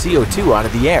absorb CO2 out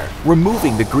of the air,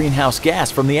 removing the greenhouse gas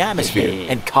from the atmosphere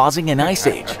and causing an ice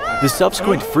age. The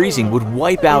subsequent freezing would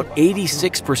wipe out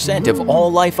 86% of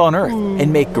all life on Earth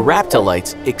and make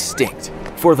graptolites extinct.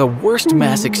 For the worst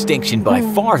mass extinction by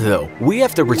far, though, we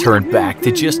have to return back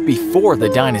to just before the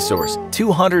dinosaurs,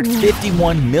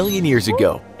 251 million years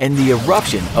ago, and the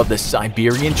eruption of the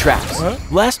Siberian Traps.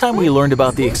 Last time we learned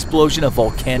about the explosion of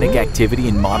volcanic activity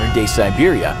in modern-day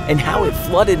Siberia and how it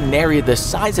flooded an area the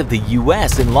size of the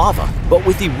US in lava. But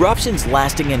with eruptions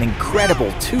lasting an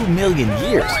incredible 2 million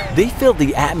years, they filled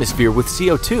the atmosphere with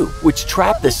CO2, which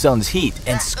trapped the sun's heat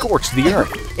and scorched the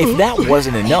Earth. If that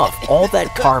wasn't enough, all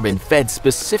that carbon fed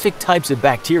specific types of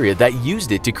bacteria that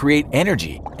used it to create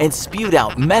energy and spewed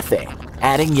out methane,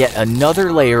 adding yet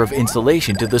another layer of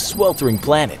insulation to the sweltering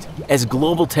planet. As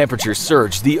global temperatures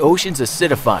surged, the oceans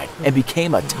acidified and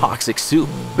became a toxic soup,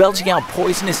 belching out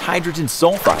poisonous hydrogen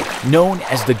sulfide, known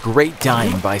as the Great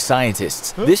Dying by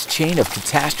scientists. This chain of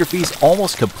catastrophes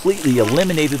almost completely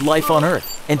eliminated life on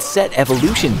Earth and set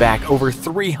evolution back over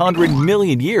 300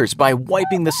 million years by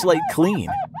wiping the slate clean.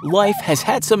 Life has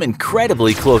had some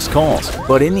incredibly close calls,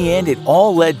 but in the end it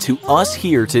all led to us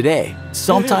here today.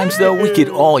 Sometimes though, we could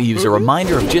all use a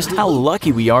reminder of just how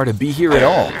lucky we are to be here at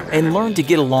all and learn to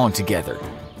get along together.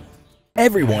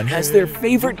 Everyone has their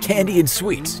favorite candy and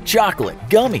sweets, chocolate,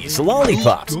 gummies,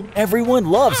 lollipops. Everyone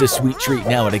loves a sweet treat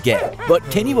now and again. But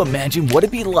can you imagine what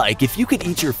it'd be like if you could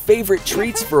eat your favorite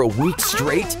treats for a week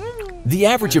straight? The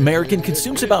average American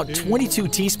consumes about 22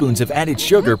 teaspoons of added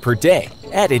sugar per day.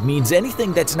 Added means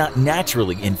anything that's not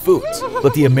naturally in foods.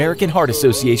 But the American Heart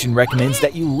Association recommends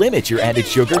that you limit your added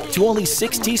sugar to only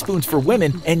 6 teaspoons for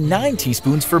women and 9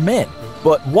 teaspoons for men.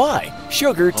 But why?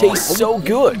 Sugar tastes so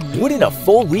good. Wouldn't a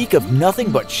full week of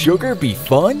nothing but sugar be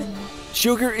fun?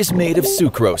 Sugar is made of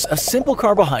sucrose, a simple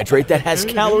carbohydrate that has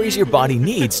calories your body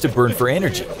needs to burn for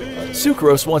energy.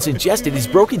 Sucrose, once ingested, is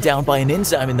broken down by an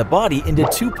enzyme in the body into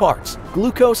 2 parts,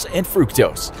 glucose and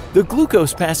fructose. The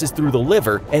glucose passes through the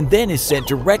liver and then is sent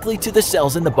directly to the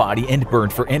cells in the body and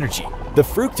burned for energy. The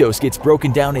fructose gets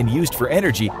broken down and used for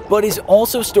energy, but is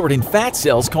also stored in fat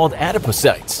cells called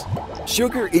adipocytes.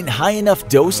 Sugar in high enough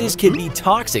doses can be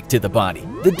toxic to the body.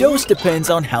 The dose depends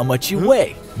on how much you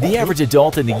weigh. The average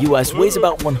adult in the US weighs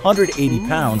about 180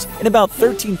 pounds, and about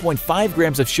 13.5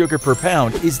 grams of sugar per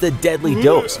pound is the deadly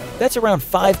dose. That's around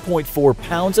 5.4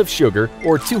 pounds of sugar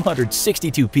or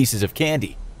 262 pieces of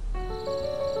candy.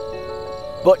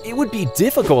 But it would be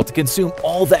difficult to consume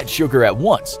all that sugar at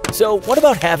once, so what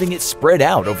about having it spread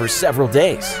out over several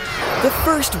days? The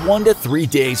first 1 to 3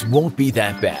 days won't be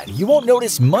that bad. You won't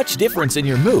notice much difference in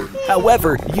your mood.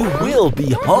 However, you will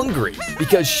be hungry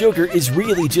because sugar is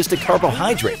really just a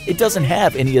carbohydrate. It doesn't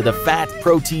have any of the fat,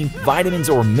 protein, vitamins,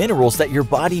 or minerals that your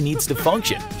body needs to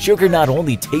function. Sugar not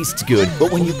only tastes good,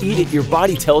 but when you eat it, your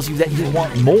body tells you that you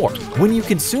want more. When you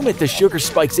consume it, the sugar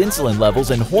spikes insulin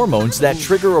levels and hormones that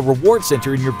trigger a reward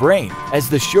center in your brain. As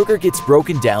the sugar gets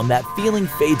broken down, that feeling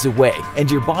fades away, and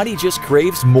your body just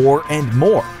craves more and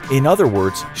more. In other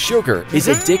words, sugar is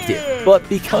addictive, but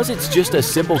because it's just a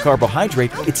simple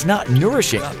carbohydrate, it's not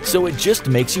nourishing, so it just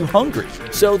makes you hungry.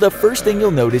 So the first thing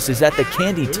you'll notice is that the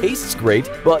candy tastes great,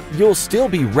 but you'll still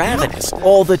be ravenous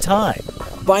all the time.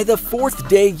 By the 4th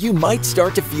day, you might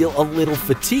start to feel a little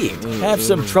fatigued, have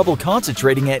some trouble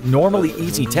concentrating at normally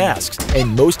easy tasks,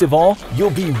 and most of all,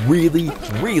 you'll be really,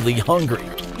 really hungry.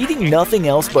 Eating nothing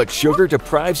else but sugar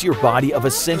deprives your body of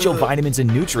essential vitamins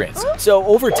and nutrients, so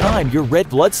over time, your red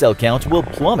blood cell count will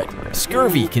plummet.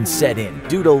 Scurvy can set in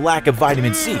due to lack of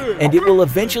vitamin C, and it will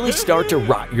eventually start to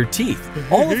rot your teeth.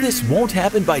 All of this won't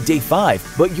happen by day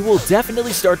 5, but you will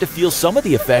definitely start to feel some of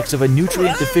the effects of a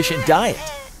nutrient-deficient diet.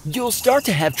 You'll start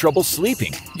to have trouble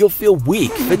sleeping, you'll feel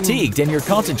weak, fatigued, and your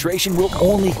concentration will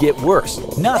only get worse,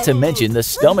 not to mention the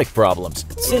stomach problems.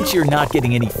 Since you're not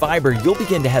getting any fiber, you'll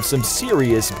begin to have some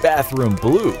serious bathroom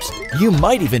blues. You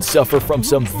might even suffer from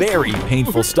some very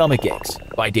painful stomach aches.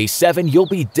 By day 7, you'll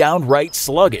be downright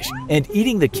sluggish, and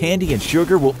eating the candy and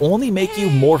sugar will only make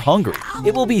you more hungry.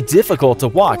 It will be difficult to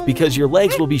walk because your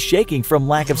legs will be shaking from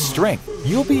lack of strength.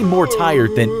 You'll be more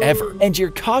tired than ever, and your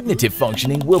cognitive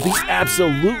functioning will be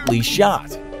absolutely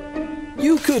shot.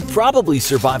 You could probably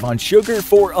survive on sugar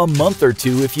for a month or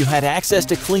 2 if you had access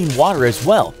to clean water as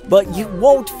well, but you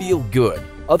won't feel good.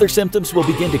 other symptoms will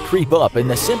begin to creep up, and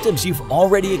the symptoms you've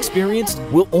already experienced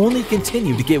will only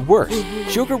continue to get worse.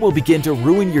 Sugar will begin to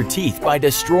ruin your teeth by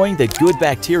destroying the good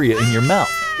bacteria in your mouth.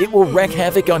 It will wreak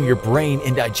havoc on your brain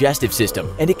and digestive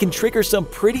system, and it can trigger some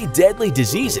pretty deadly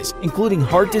diseases, including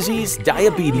heart disease,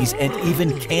 diabetes, and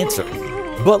even cancer.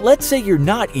 But let's say you're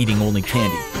not eating only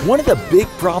candy. One of the big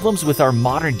problems with our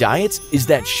modern diets is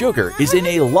that sugar is in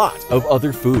a lot of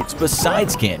other foods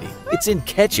besides candy. It's in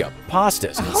ketchup,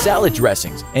 pastas, salad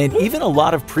dressings, and even a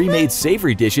lot of pre-made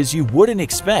savory dishes you wouldn't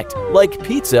expect, like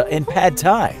pizza and pad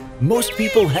thai. Most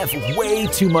people have way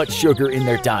too much sugar in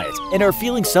their diet and are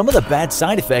feeling some of the bad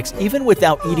side effects even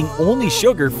without eating only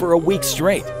sugar for a week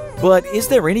straight. But is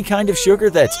there any kind of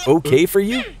sugar that's okay for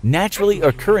you? Naturally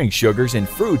occurring sugars and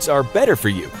fruits are better for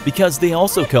you because they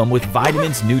also come with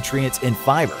vitamins, nutrients, and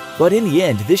fiber. But in the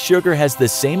end, this sugar has the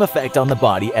same effect on the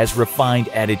body as refined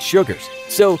added sugars.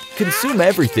 So consume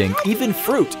everything, even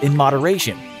fruit, in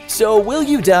moderation. So will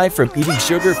you die from eating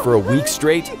sugar for a week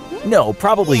straight? No,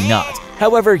 probably not.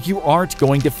 However, you aren't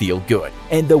going to feel good.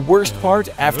 And the worst part,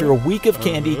 after a week of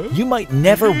candy, you might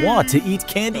never want to eat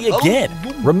candy again.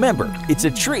 Remember, it's a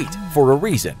treat for a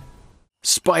reason.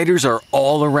 Spiders are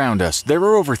all around us. There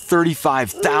are over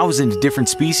 35,000 different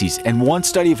species, and one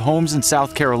study of homes in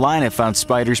South Carolina found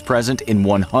spiders present in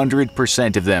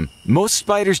 100% of them. Most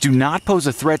spiders do not pose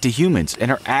a threat to humans and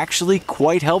are actually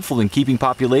quite helpful in keeping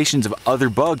populations of other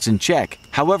bugs in check.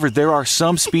 However, there are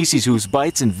some species whose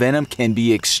bites and venom can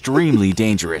be extremely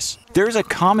dangerous. There is a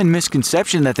common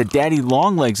misconception that the daddy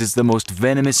longlegs is the most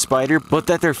venomous spider, but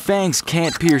that their fangs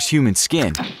can't pierce human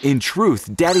skin. In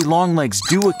truth, daddy longlegs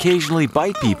do occasionally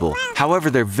bite people. However,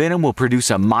 their venom will produce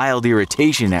a mild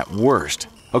irritation at worst.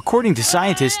 According to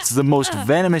scientists, the most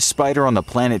venomous spider on the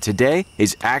planet today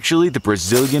is actually the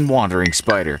Brazilian wandering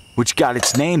spider, which got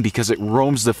its name because it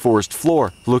roams the forest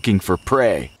floor looking for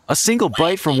prey. A single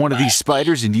bite from one of these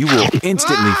spiders and you will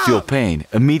instantly feel pain.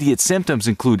 Immediate symptoms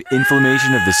include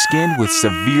inflammation of the skin with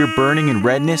severe burning and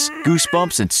redness,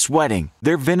 goosebumps, and sweating.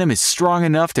 Their venom is strong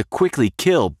enough to quickly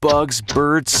kill bugs,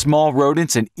 birds, small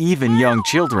rodents, and even young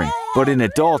children. But in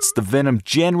adults, the venom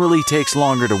generally takes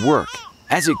longer to work.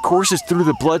 As it courses through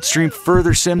the bloodstream,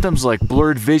 further symptoms like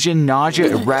blurred vision,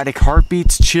 nausea, erratic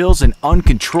heartbeats, chills, and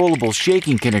uncontrollable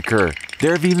shaking can occur.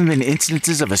 There have even been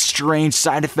instances of a strange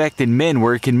side effect in men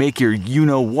where it can make your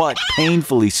you-know-what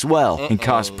painfully swell and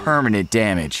cause permanent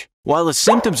damage. While the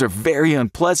symptoms are very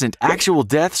unpleasant, actual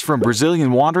deaths from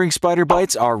Brazilian wandering spider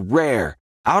bites are rare.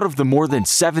 Out of the more than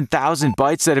 7,000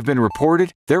 bites that have been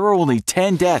reported, there are only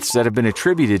 10 deaths that have been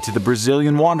attributed to the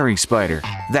Brazilian wandering spider.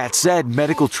 That said,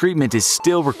 medical treatment is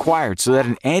still required so that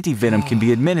an antivenom can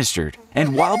be administered.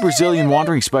 And while Brazilian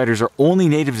wandering spiders are only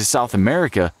native to South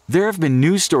America, there have been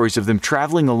news stories of them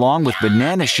traveling along with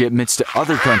banana shipments to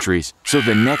other countries. So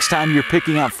the next time you're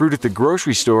picking out fruit at the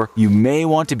grocery store, you may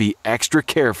want to be extra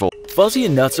careful. Fuzzy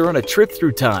and Nutz are on a trip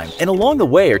through time, and along the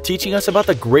way are teaching us about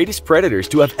the greatest predators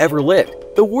to have ever lived,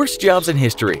 the worst jobs in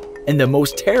history, and the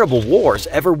most terrible wars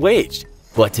ever waged.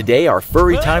 But today, our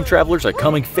furry time travelers are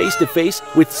coming face to face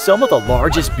with some of the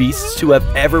largest beasts to have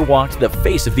ever walked the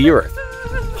face of the earth.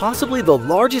 Possibly the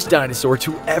largest dinosaur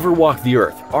to ever walk the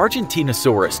earth,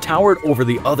 Argentinosaurus towered over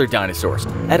the other dinosaurs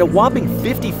at a whopping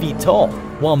 50 feet tall,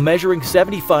 while measuring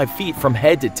 75 feet from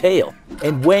head to tail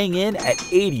and weighing in at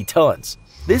 80 tons.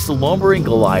 This lumbering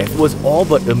Goliath was all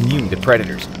but immune to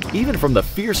predators, even from the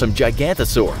fearsome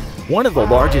Giganthosaur, one of the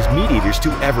largest meat-eaters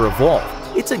to ever evolve.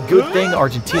 It's a good thing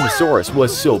Argentinosaurus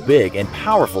was so big and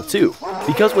powerful too,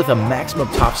 because with a maximum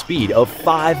top speed of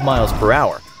 5 miles per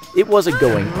hour, it wasn't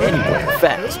going anywhere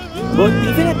fast. But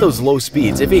even at those low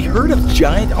speeds, if a herd of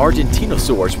giant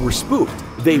Argentinosaurs were spooked,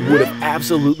 they would have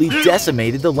absolutely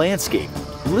decimated the landscape.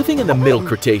 Living in the Middle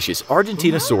Cretaceous,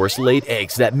 Argentinosaurus laid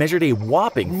eggs that measured a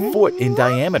whopping foot in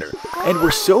diameter and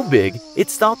were so big,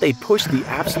 it's thought they pushed the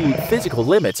absolute physical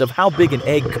limits of how big an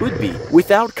egg could be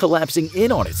without collapsing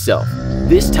in on itself.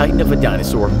 This titan of a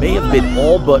dinosaur may have been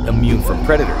all but immune from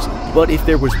predators, but if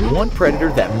there was one predator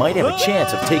that might have a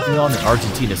chance of taking on the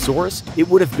Argentinosaurus, it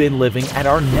would have been living at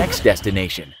our next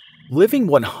destination. Living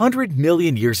 100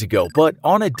 million years ago, but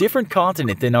on a different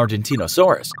continent than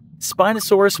Argentinosaurus,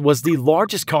 Spinosaurus was the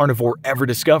largest carnivore ever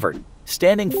discovered,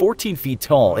 standing 14 feet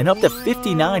tall and up to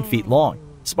 59 feet long.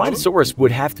 Spinosaurus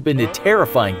would have to have been a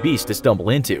terrifying beast to stumble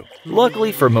into.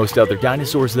 Luckily for most other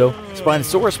dinosaurs though,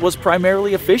 Spinosaurus was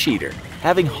primarily a fish eater,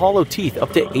 having hollow teeth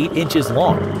up to 8 inches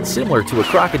long, similar to a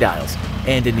crocodile's,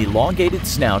 and an elongated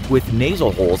snout with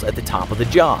nasal holes at the top of the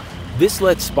jaw. This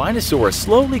let Spinosaurus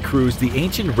slowly cruise the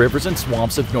ancient rivers and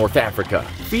swamps of North Africa,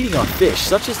 feeding on fish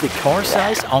such as the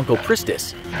car-sized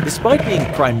Onchopristis. Despite being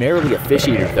primarily a fish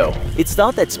eater though, it's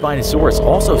thought that Spinosaurus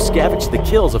also scavenged the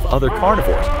kills of other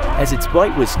carnivores, as its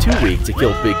bite was too weak to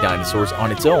kill big dinosaurs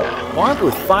on its own. Armed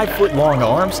with 5-foot-long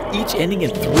arms, each ending in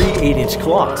 3 8-inch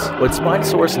claws, what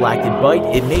Spinosaurus lacked in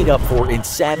bite, it made up for in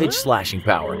savage slashing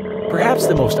power. Perhaps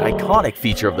the most iconic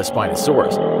feature of the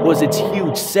Spinosaurus was its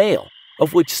huge sail,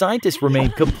 of which scientists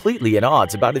remain completely at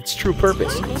odds about its true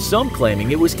purpose, some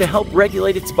claiming it was to help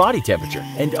regulate its body temperature,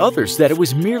 and others that it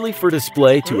was merely for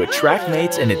display to attract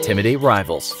mates and intimidate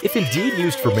rivals. If indeed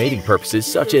used for mating purposes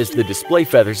such as the display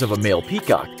feathers of a male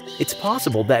peacock, it's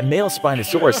possible that male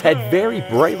Spinosaurus had very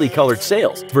brightly colored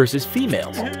sails versus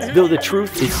females, though the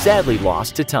truth is sadly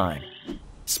lost to time.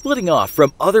 Splitting off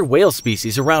from other whale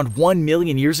species around 1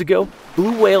 million years ago,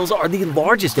 blue whales are the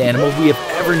largest animals we have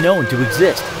ever known to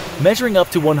exist, measuring up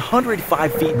to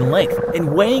 105 feet in length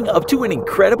and weighing up to an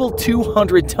incredible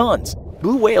 200 tons.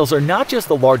 Blue whales are not just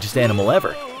the largest animal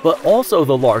ever, but also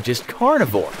the largest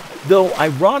carnivore, though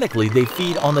ironically they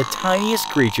feed on the tiniest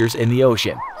creatures in the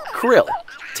ocean, krill.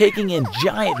 Taking in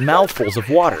giant mouthfuls of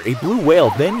water, a blue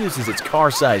whale then uses its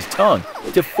car-sized tongue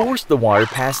to force the water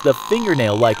past the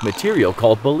fingernail-like material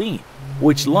called baleen,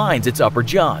 which lines its upper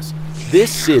jaws.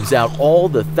 This sieves out all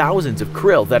the thousands of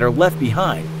krill that are left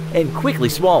behind and quickly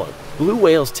swallowed. Blue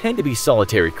whales tend to be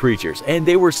solitary creatures, and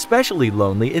they were especially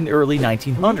lonely in the early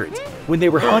 1900s, when they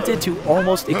were hunted to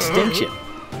almost extinction.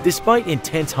 Despite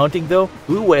intense hunting though,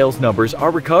 blue whales' numbers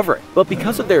are recovering, but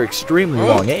because of their extremely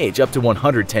long age, up to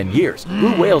 110 years,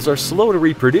 blue whales are slow to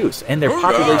reproduce, and their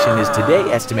population is today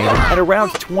estimated at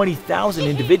around 20,000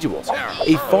 individuals,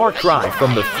 a far cry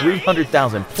from the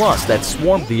 300,000 plus that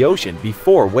swarmed the ocean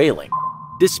before whaling.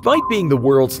 Despite being the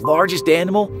world's largest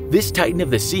animal, this titan of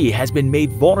the sea has been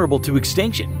made vulnerable to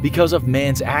extinction because of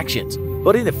man's actions.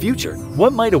 But in the future,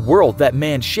 what might a world that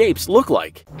man shapes look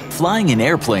like? Flying in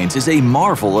airplanes is a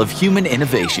marvel of human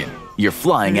innovation. You're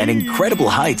flying at incredible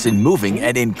heights and moving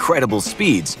at incredible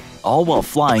speeds, all while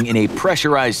flying in a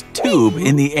pressurized tube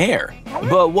in the air.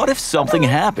 But what if something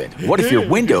happened? What if your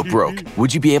window broke?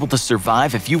 Would you be able to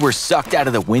survive if you were sucked out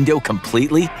of the window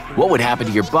completely? What would happen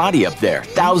to your body up there,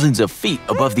 thousands of feet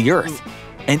above the earth?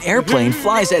 An airplane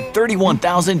flies at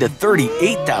 31,000 to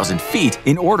 38,000 feet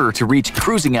in order to reach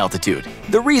cruising altitude.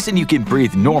 The reason you can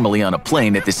breathe normally on a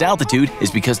plane at this altitude is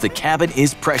because the cabin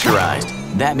is pressurized.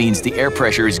 That means the air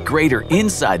pressure is greater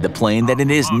inside the plane than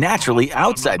it is naturally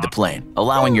outside the plane,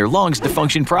 allowing your lungs to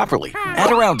function properly.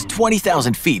 At around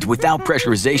 20,000 feet without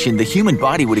pressurization, the human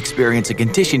body would experience a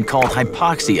condition called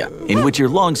hypoxia, in which your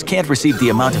lungs can't receive the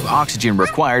amount of oxygen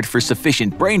required for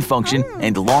sufficient brain function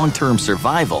and long-term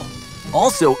survival.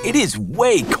 Also, it is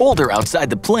way colder outside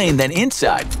the plane than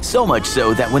inside, so much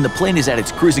so that when the plane is at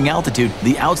its cruising altitude,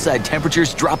 the outside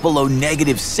temperatures drop below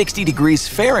 -60 degrees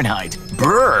Fahrenheit.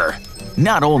 Brrr!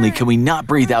 Not only can we not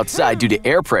breathe outside due to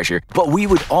air pressure, but we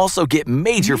would also get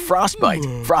major frostbite.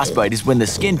 Frostbite is when the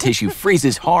skin tissue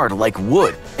freezes hard like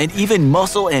wood, and even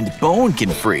muscle and bone can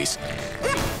freeze.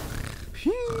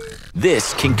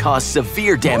 This can cause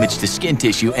severe damage to skin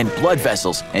tissue and blood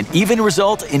vessels, and even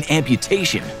result in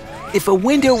amputation. If a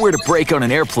window were to break on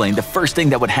an airplane, the first thing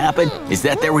that would happen is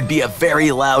that there would be a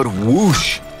very loud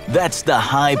whoosh. That's the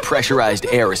high pressurized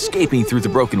air escaping through the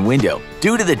broken window.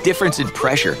 Due to the difference in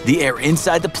pressure, the air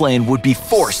inside the plane would be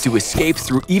forced to escape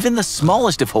through even the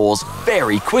smallest of holes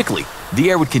very quickly. The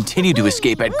air would continue to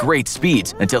escape at great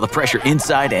speeds until the pressure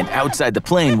inside and outside the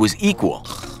plane was equal.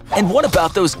 And what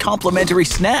about those complimentary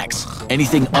snacks?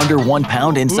 Anything under 1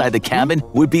 pound inside the cabin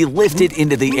would be lifted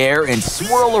into the air and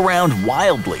swirl around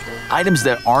wildly. Items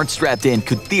that aren't strapped in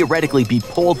could theoretically be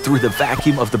pulled through the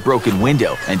vacuum of the broken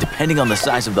window, and depending on the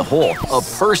size of the hole, a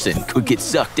person could get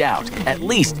sucked out, at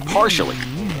least partially.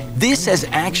 This has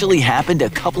actually happened a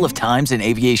couple of times in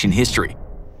aviation history.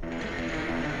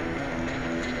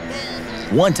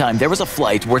 One time, there was a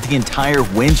flight where the entire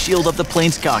windshield of the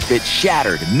plane's cockpit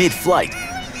shattered mid-flight.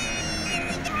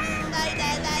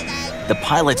 The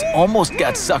pilots almost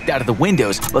got sucked out of the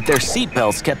windows, but their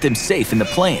seatbelts kept them safe in the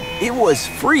plane. It was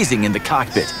freezing in the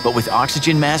cockpit, but with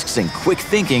oxygen masks and quick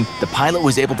thinking, the pilot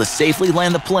was able to safely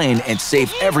land the plane and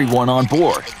save everyone on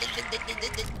board.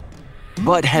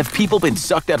 But have people been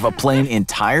sucked out of a plane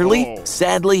entirely?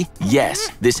 Sadly,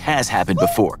 yes, this has happened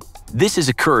before. This has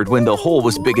occurred when the hole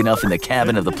was big enough in the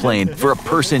cabin of the plane for a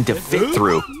person to fit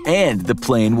through, and the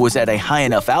plane was at a high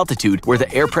enough altitude where the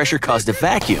air pressure caused a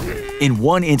vacuum. In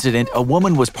one incident, a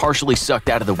woman was partially sucked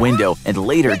out of the window and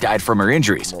later died from her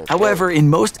injuries. However, in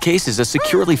most cases, a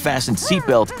securely fastened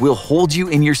seatbelt will hold you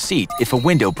in your seat if a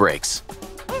window breaks.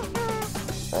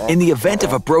 In the event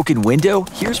of a broken window,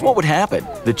 here's what would happen.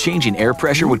 The change in air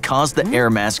pressure would cause the air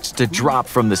masks to drop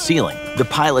from the ceiling. The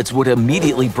pilots would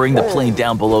immediately bring the plane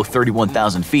down below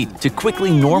 31,000 feet to quickly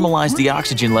normalize the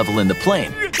oxygen level in the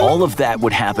plane. All of that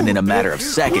would happen in a matter of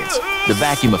seconds. The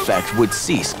vacuum effect would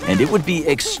cease, and it would be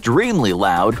extremely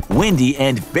loud, windy,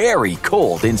 and very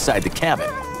cold inside the cabin.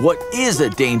 What is a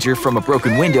danger from a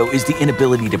broken window is the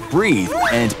inability to breathe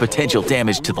and potential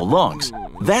damage to the lungs.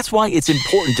 That's why it's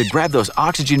important to grab those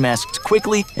oxygen masks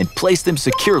quickly and place them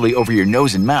securely over your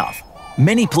nose and mouth.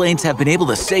 Many planes have been able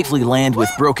to safely land with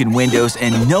broken windows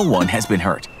and no one has been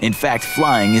hurt. In fact,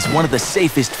 flying is one of the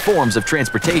safest forms of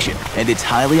transportation, and it's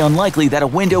highly unlikely that a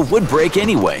window would break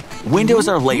anyway. Windows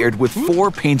are layered with 4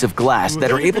 panes of glass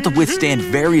that are able to withstand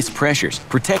various pressures,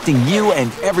 protecting you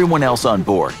and everyone else on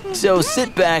board. So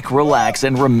sit back, relax,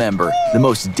 and remember, the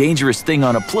most dangerous thing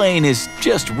on a plane is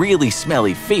just really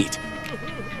smelly feet.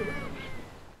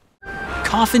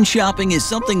 Coffin shopping is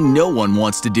something no one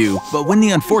wants to do, but when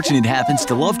the unfortunate happens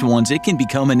to loved ones, it can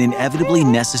become an inevitably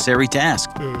necessary task.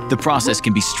 The process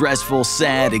can be stressful,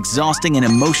 sad, exhausting, and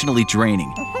emotionally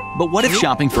draining. But what if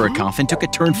shopping for a coffin took a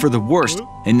turn for the worst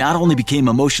and not only became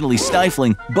emotionally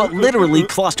stifling, but literally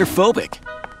claustrophobic?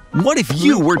 What if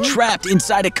you were trapped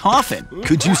inside a coffin?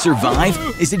 Could you survive?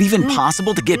 Is it even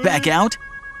possible to get back out?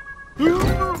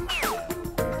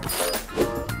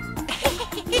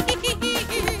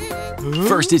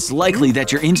 First, it's likely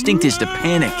that your instinct is to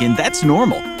panic, and that's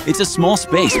normal. It's a small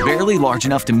space, barely large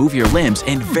enough to move your limbs,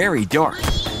 and very dark.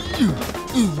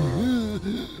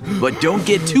 But don't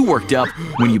get too worked up.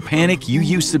 When you panic, you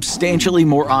use substantially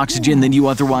more oxygen than you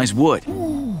otherwise would.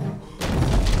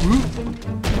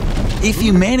 If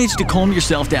you manage to calm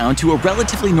yourself down to a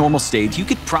relatively normal state, you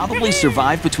could probably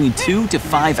survive between 2 to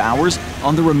 5 hours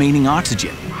on the remaining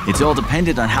oxygen. It's all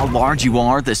dependent on how large you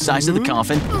are, the size of the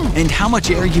coffin, and how much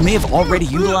air you may have already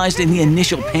utilized in the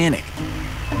initial panic.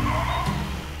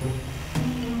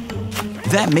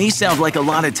 That may sound like a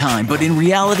lot of time, but in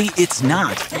reality, it's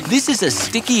not. This is a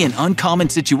sticky and uncommon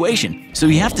situation, so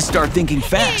you have to start thinking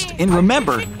fast. And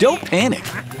remember, don't panic.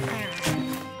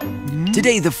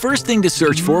 Today, the first thing to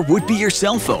search for would be your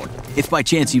cell phone. If by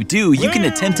chance you do, you can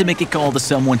attempt to make a call to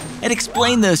someone and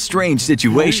explain the strange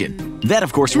situation. That,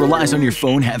 of course, relies on your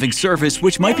phone having service,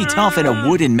 which might be tough in a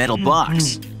wood and metal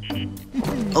box.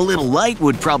 A little light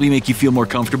would probably make you feel more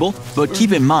comfortable, but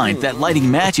keep in mind that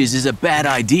lighting matches is a bad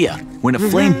idea. When a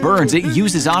flame burns, it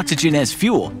uses oxygen as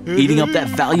fuel, eating up that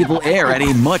valuable air at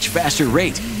a much faster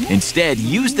rate. Instead,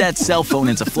 use that cell phone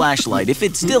as a flashlight if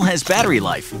it still has battery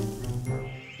life.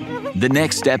 The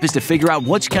next step is to figure out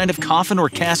which kind of coffin or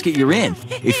casket you're in.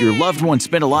 If your loved one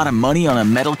spent a lot of money on a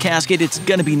metal casket, it's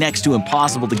gonna be next to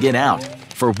impossible to get out.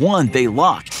 For one, they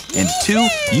lock, and 2,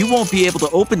 you won't be able to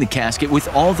open the casket with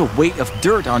all the weight of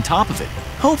dirt on top of it.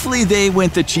 Hopefully they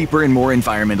went the cheaper and more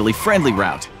environmentally friendly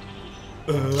route.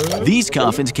 These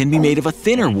coffins can be made of a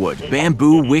thinner wood,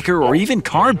 bamboo, wicker, or even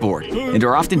cardboard, and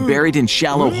are often buried in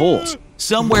shallow holes,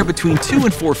 somewhere between 2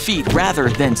 and 4 feet rather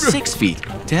than 6 feet,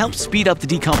 to help speed up the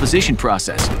decomposition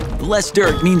process. Less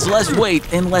dirt means less weight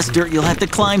and less dirt you'll have to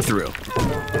climb through.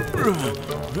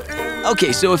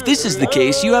 Okay, so if this is the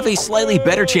case, you have a slightly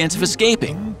better chance of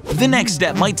escaping. The next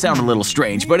step might sound a little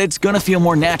strange, but it's gonna feel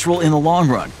more natural in the long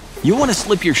run. You want to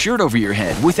slip your shirt over your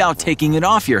head without taking it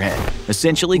off your head,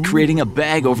 essentially creating a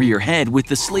bag over your head with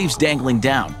the sleeves dangling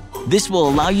down. This will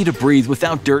allow you to breathe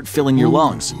without dirt filling your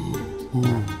lungs.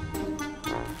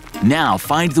 Now,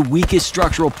 find the weakest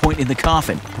structural point in the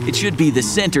coffin. It should be the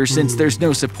center since there's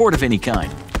no support of any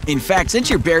kind. In fact, since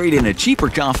you're buried in a cheaper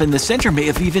coffin, the center may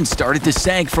have even started to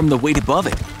sag from the weight above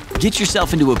it. Get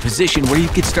yourself into a position where you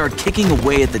can start kicking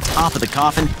away at the top of the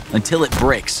coffin until it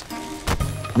breaks.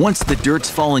 Once the dirt's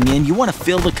falling in, you want to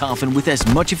fill the coffin with as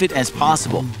much of it as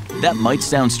possible. That might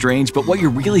sound strange, but what you're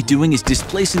really doing is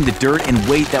displacing the dirt and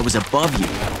weight that was above you.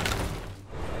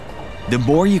 The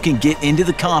more you can get into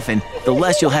the coffin, the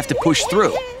less you'll have to push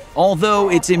through. Although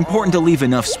it's important to leave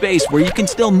enough space where you can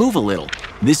still move a little.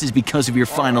 This is because of your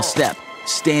final step,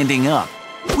 standing up.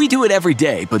 We do it every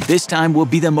day, but this time will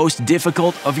be the most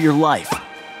difficult of your life.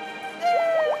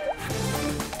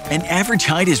 An average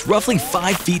height is roughly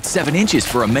 5 feet 7 inches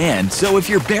for a man, so if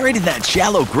you're buried in that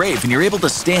shallow grave and you're able to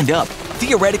stand up,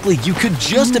 theoretically you could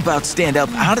just about stand up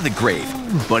out of the grave.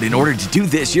 But in order to do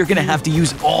this, you're gonna have to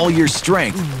use all your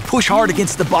strength. Push hard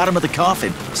against the bottom of the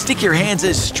coffin, stick your hands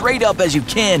as straight up as you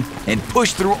can, and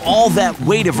push through all that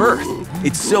weight of earth.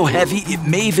 It's so heavy, it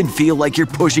may even feel like you're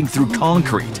pushing through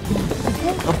concrete.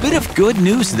 A bit of good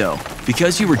news though.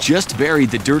 Because you were just buried,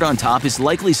 the dirt on top is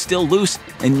likely still loose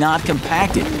and not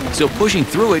compacted, so pushing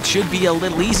through it should be a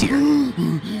little easier.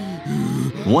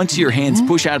 Once your hands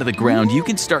push out of the ground, you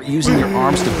can start using your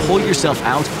arms to pull yourself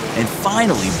out and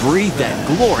finally breathe that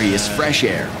glorious fresh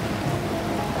air.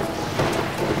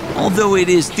 Although it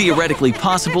is theoretically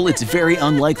possible, it's very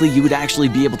unlikely you would actually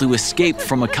be able to escape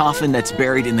from a coffin that's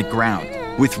buried in the ground.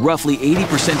 With roughly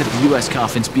 80% of the US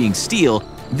coffins being steel,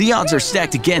 the odds are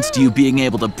stacked against you being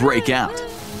able to break out.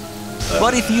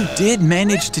 But if you did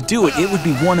manage to do it, it would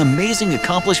be one amazing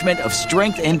accomplishment of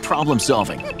strength and problem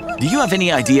solving. Do you have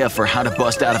any idea for how to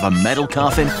bust out of a metal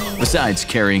coffin, besides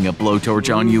carrying a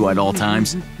blowtorch on you at all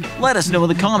times? Let us know in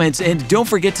the comments, and don't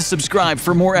forget to subscribe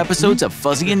for more episodes of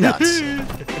Fuzzy and Nutz.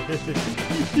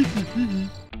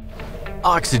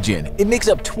 Oxygen. It makes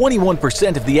up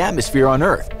 21% of the atmosphere on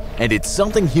Earth, and it's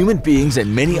something human beings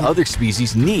and many other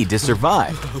species need to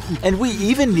survive. And we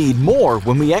even need more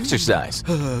when we exercise.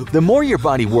 The more your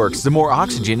body works, the more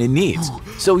oxygen it needs,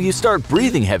 so you start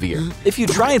breathing heavier. If you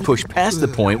try and push past the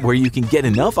point where you can get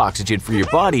enough oxygen for your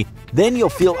body, then you'll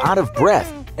feel out of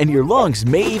breath, and your lungs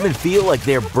may even feel like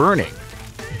they're burning.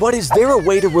 But is there a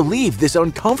way to relieve this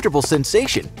uncomfortable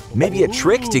sensation? Maybe a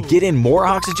trick to get in more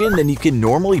oxygen than you can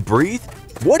normally breathe?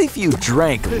 What if you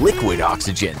drank liquid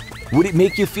oxygen? Would it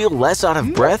make you feel less out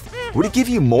of breath? Would it give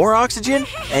you more oxygen?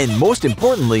 And most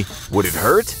importantly, would it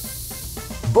hurt?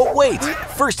 But wait!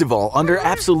 First of all, under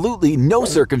absolutely no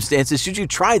circumstances should you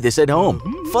try this at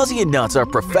home. Fuzzy and Nutz are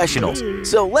professionals,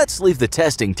 so let's leave the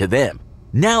testing to them.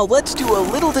 Now let's do a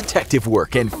little detective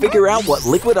work and figure out what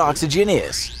liquid oxygen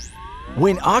is.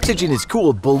 When oxygen is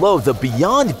cooled below the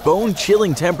beyond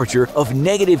bone-chilling temperature of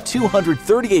negative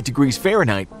 238 degrees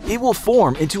Fahrenheit, it will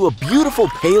form into a beautiful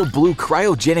pale blue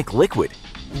cryogenic liquid.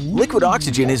 Liquid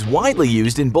oxygen is widely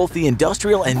used in both the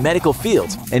industrial and medical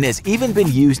fields and has even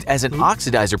been used as an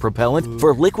oxidizer propellant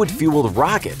for liquid-fueled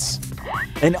rockets.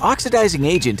 An oxidizing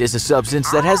agent is a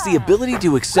substance that has the ability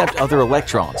to accept other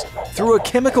electrons. Through a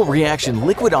chemical reaction,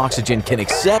 liquid oxygen can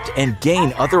accept and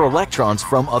gain other electrons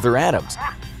from other atoms.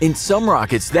 In some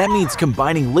rockets, that means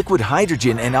combining liquid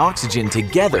hydrogen and oxygen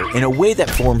together in a way that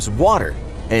forms water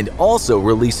and also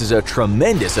releases a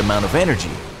tremendous amount of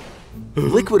energy.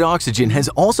 Liquid oxygen has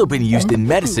also been used in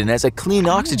medicine as a clean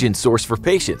oxygen source for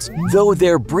patients, though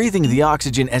they're breathing the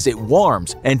oxygen as it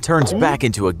warms and turns back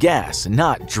into a gas,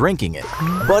 not drinking it.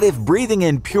 But if breathing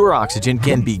in pure oxygen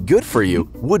can be good for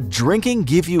you, would drinking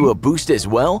give you a boost as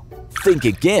well? Think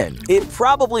again. It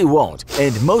probably won't,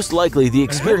 and most likely the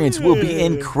experience will be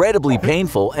incredibly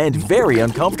painful and very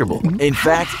uncomfortable. In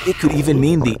fact, it could even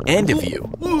mean the end of you.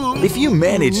 If you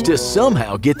manage to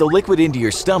somehow get the liquid into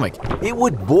your stomach, it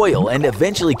would boil and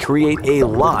eventually create a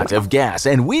lot of gas,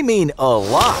 and we mean a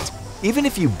lot. Even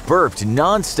if you burped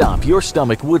non-stop, your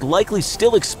stomach would likely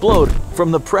still explode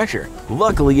from the pressure.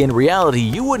 Luckily, in reality,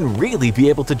 you wouldn't really be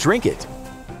able to drink it.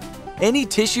 Any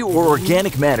tissue or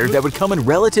organic matter that would come in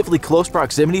relatively close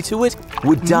proximity to it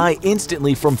would die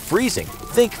instantly from freezing.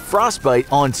 Think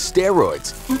frostbite on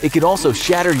steroids. It could also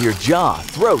shatter your jaw,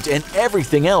 throat, and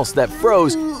everything else that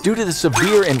froze due to the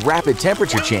severe and rapid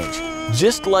temperature change.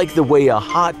 Just like the way a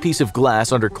hot piece of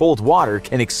glass under cold water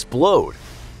can explode.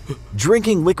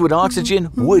 Drinking liquid oxygen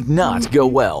would not go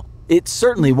well. It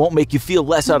certainly won't make you feel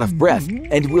less out of breath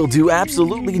and will do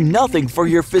absolutely nothing for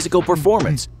your physical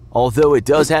performance. Although it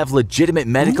does have legitimate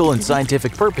medical and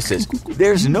scientific purposes,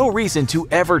 there's no reason to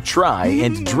ever try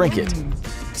and drink it.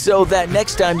 So that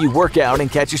next time you work out and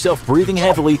catch yourself breathing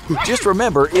heavily, just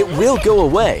remember it will go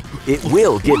away. It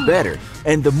will get better.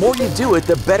 And the more you do it,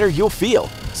 the better you'll feel.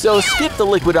 So skip the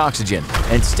liquid oxygen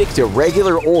and stick to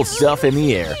regular old stuff in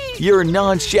the air. Your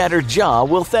non-shattered jaw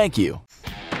will thank you.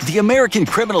 The American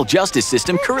criminal justice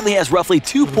system currently has roughly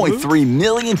 2.3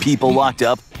 million people locked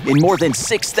up in more than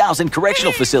 6,000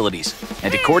 correctional facilities.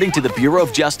 And according to the Bureau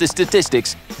of Justice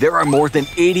Statistics, there are more than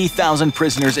 80,000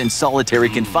 prisoners in solitary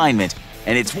confinement,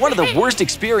 and it's one of the worst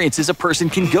experiences a person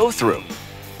can go through.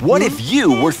 What if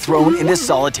you were thrown into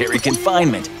solitary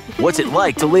confinement? What's it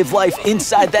like to live life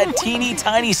inside that teeny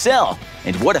tiny cell?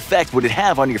 And what effect would it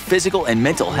have on your physical and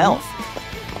mental health?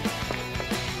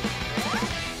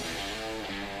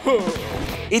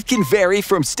 It can vary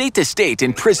from state to state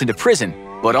and prison to prison,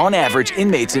 but on average,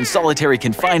 inmates in solitary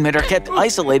confinement are kept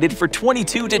isolated for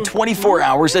 22 to 24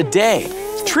 hours a day.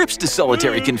 Trips to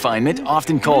solitary confinement,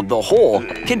 often called the hole,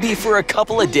 can be for a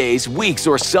couple of days, weeks,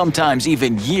 or sometimes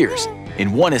even years.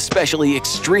 In one especially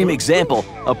extreme example,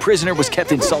 a prisoner was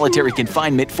kept in solitary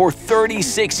confinement for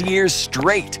 36 years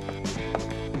straight.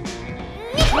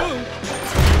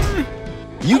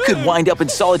 You could wind up in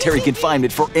solitary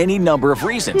confinement for any number of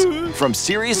reasons, from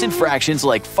serious infractions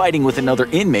like fighting with another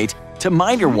inmate to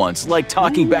minor ones like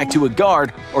talking back to a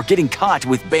guard or getting caught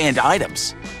with banned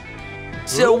items.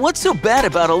 So what's so bad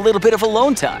about a little bit of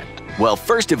alone time? Well,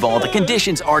 first of all, the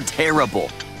conditions are terrible.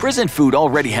 Prison food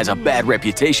already has a bad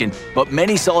reputation, but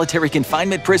many solitary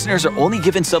confinement prisoners are only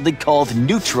given something called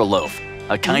Nutriloaf,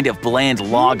 a kind of bland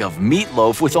log of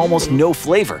meatloaf with almost no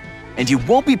flavor. And you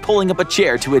won't be pulling up a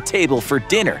chair to a table for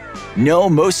dinner. No,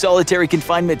 most solitary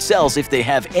confinement cells, if they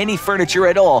have any furniture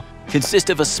at all, consist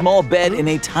of a small bed and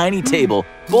a tiny table,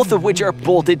 both of which are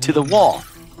bolted to the wall.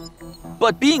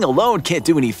 But being alone can't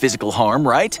do any physical harm,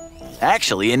 right?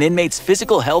 Actually, an inmate's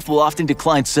physical health will often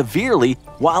decline severely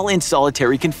while in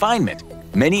solitary confinement.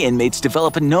 Many inmates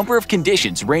develop a number of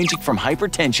conditions ranging from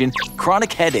hypertension,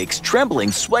 chronic headaches,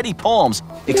 trembling, sweaty palms,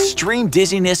 extreme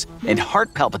dizziness, and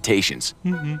heart palpitations.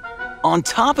 On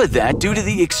top of that, due to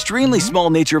the extremely small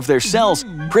nature of their cells,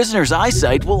 prisoners'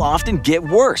 eyesight will often get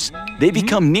worse. They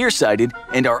become nearsighted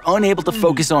and are unable to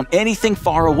focus on anything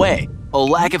far away. A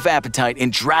lack of appetite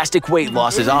and drastic weight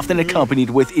loss is often accompanied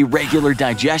with irregular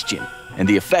digestion, and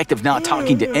the effect of not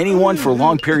talking to anyone for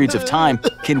long periods of time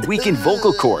can weaken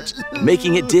vocal cords,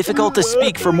 making it difficult to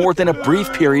speak for more than a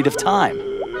brief period of time.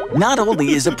 Not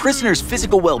only is a prisoner's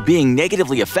physical well-being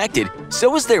negatively affected,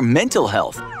 so is their mental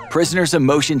health. Prisoners'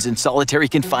 emotions in solitary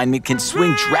confinement can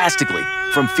swing drastically,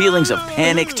 from feelings of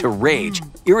panic to rage,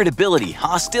 irritability,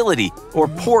 hostility, or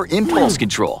poor impulse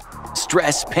control.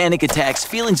 Stress, panic attacks,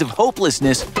 feelings of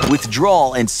hopelessness,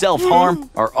 withdrawal, and self-harm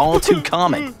are all too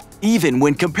common. Even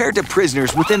when compared to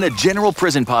prisoners within the general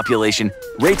prison population,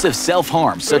 rates of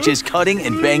self-harm, such as cutting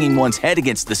and banging one's head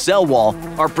against the cell wall,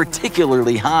 are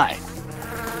particularly high.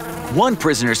 One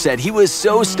prisoner said he was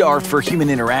so starved for human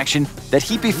interaction that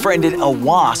he befriended a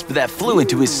wasp that flew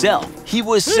into his cell. He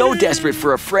was so desperate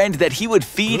for a friend that he would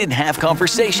feed and have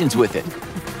conversations with it.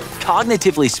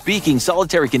 Cognitively speaking,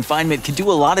 solitary confinement can do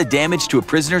a lot of damage to a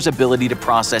prisoner's ability to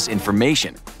process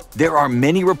information. There are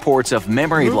many reports of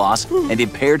memory loss and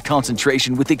impaired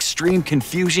concentration with extreme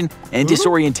confusion and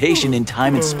disorientation in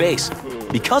time and space.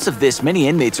 Because of this, many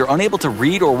inmates are unable to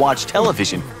read or watch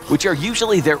television, which are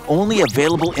usually their only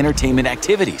available entertainment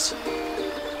activities.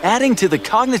 Adding to the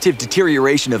cognitive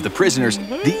deterioration of the prisoners,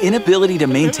 the inability to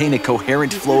maintain a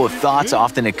coherent flow of thoughts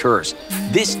often occurs.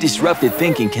 This disrupted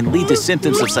thinking can lead to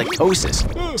symptoms of psychosis.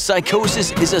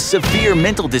 Psychosis is a severe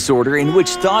mental disorder in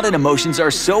which thought and emotions are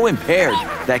so impaired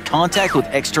that contact with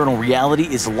external reality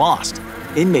is lost.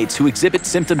 Inmates who exhibit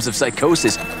symptoms of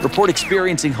psychosis report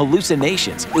experiencing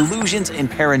hallucinations, illusions,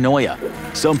 and paranoia.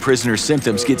 Some prisoners'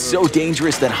 symptoms get so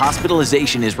dangerous that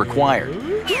hospitalization is required.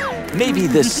 Maybe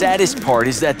the saddest part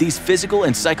is that these physical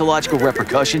and psychological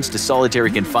repercussions to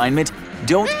solitary confinement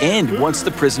don't end once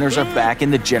the prisoners are back in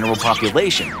the general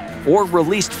population or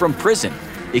released from prison.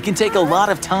 It can take a lot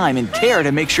of time and care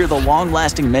to make sure the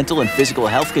long-lasting mental and physical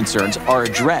health concerns are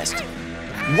addressed.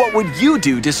 What would you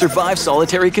do to survive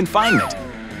solitary confinement?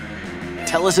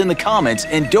 Tell us in the comments,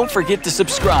 and don't forget to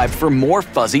subscribe for more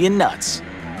Fuzzy and Nutz.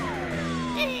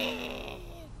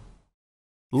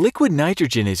 Liquid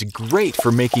nitrogen is great for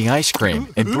making ice cream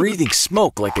and breathing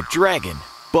smoke like a dragon.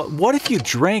 But what if you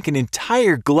drank an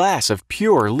entire glass of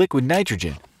pure liquid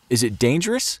nitrogen? Is it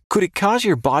dangerous? Could it cause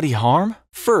your body harm?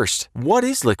 First, what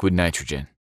is liquid nitrogen?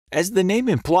 As the name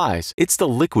implies, it's the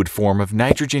liquid form of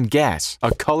nitrogen gas,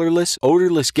 a colorless,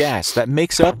 odorless gas that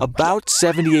makes up about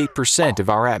 78% of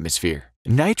our atmosphere.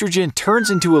 Nitrogen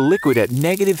turns into a liquid at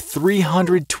negative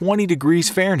 320 degrees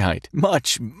Fahrenheit,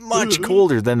 much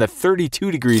colder than the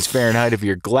 32 degrees Fahrenheit of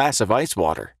your glass of ice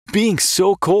water. Being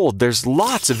so cold, there's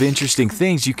lots of interesting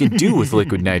things you can do with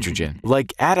liquid nitrogen,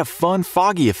 like add a fun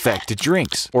foggy effect to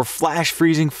drinks or flash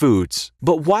freezing foods.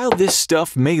 But while this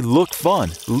stuff may look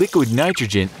fun, liquid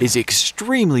nitrogen is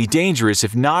extremely dangerous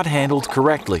if not handled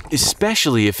correctly,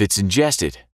 especially if it's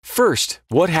ingested. First,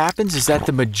 what happens is that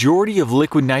the majority of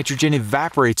liquid nitrogen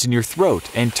evaporates in your throat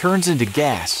and turns into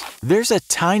gas. There's a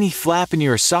tiny flap in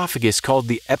your esophagus called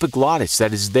the epiglottis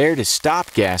that is there to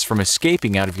stop gas from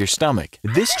escaping out of your stomach.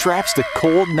 This traps the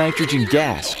cold nitrogen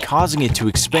gas, causing it to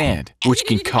expand, which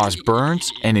can cause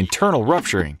burns and internal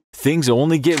rupturing. Things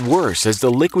only get worse as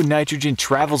the liquid nitrogen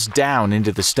travels down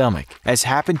into the stomach, as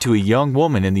happened to a young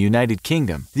woman in the United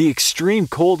Kingdom. The extreme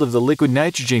cold of the liquid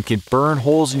nitrogen can burn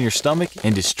holes in your stomach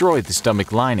and destroy the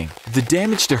stomach lining. The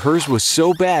damage to hers was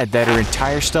so bad that her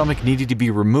entire stomach needed to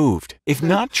be removed. If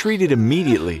not treated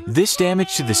immediately, this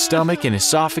damage to the stomach and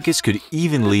esophagus could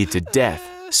even lead to death.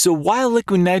 So while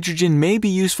liquid nitrogen may be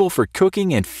useful for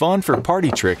cooking and fun for party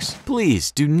tricks,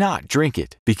 please do not drink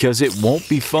it, because it won't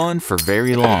be fun for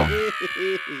very long.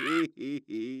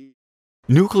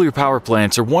 Nuclear power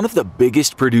plants are one of the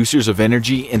biggest producers of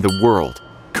energy in the world,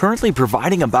 currently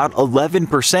providing about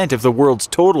 11% of the world's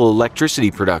total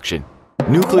electricity production.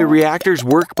 Nuclear reactors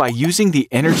work by using the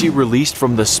energy released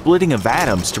from the splitting of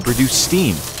atoms to produce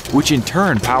steam, which in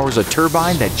turn powers a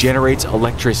turbine that generates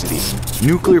electricity.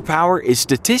 Nuclear power is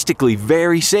statistically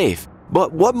very safe.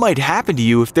 But what might happen to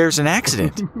you if there's an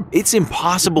accident? It's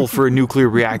impossible for a nuclear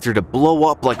reactor to blow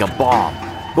up like a bomb.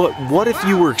 But what if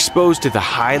you were exposed to the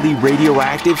highly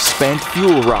radioactive spent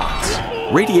fuel rods?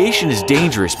 Radiation is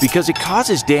dangerous because it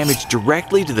causes damage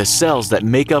directly to the cells that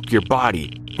make up your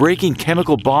body, breaking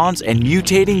chemical bonds and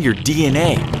mutating your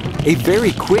DNA. A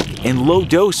very quick and low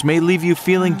dose may leave you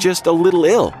feeling just a little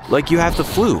ill, like you have the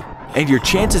flu, and your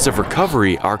chances of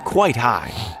recovery are quite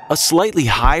high. A slightly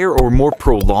higher or more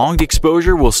prolonged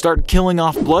exposure will start killing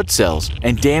off blood cells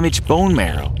and damage bone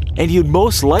marrow, and you'd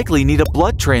most likely need a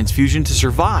blood transfusion to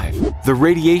survive. The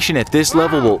radiation at this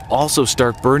level will also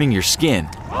start burning your skin,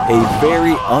 a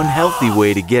very unhealthy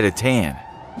way to get a tan.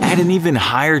 At an even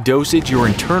higher dosage, your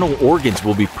internal organs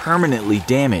will be permanently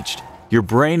damaged. Your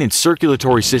brain and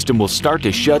circulatory system will start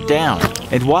to shut down,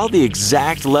 and while the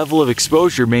exact level of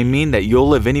exposure may mean that you'll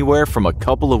live anywhere from a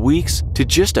couple of weeks to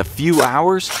just a few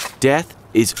hours, death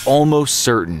is almost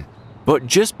certain. But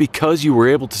just because you were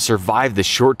able to survive the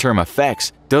short-term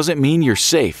effects doesn't mean you're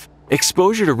safe.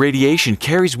 Exposure to radiation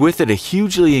carries with it a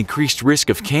hugely increased risk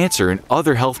of cancer and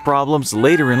other health problems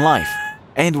later in life.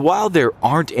 And while there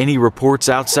aren't any reports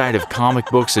outside of comic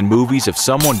books and movies of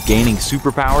someone gaining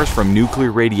superpowers from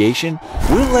nuclear radiation,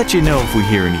 we'll let you know if we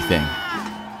hear anything.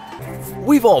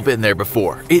 We've all been there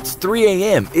before. It's 3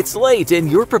 a.m., it's late, and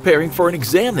you're preparing for an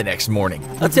exam the next morning,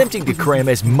 attempting to cram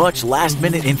as much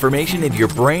last-minute information into your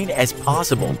brain as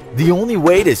possible. The only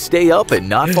way to stay up and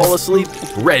not fall asleep?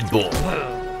 Red Bull.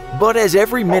 But as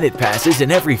every minute passes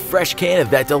and every fresh can of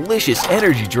that delicious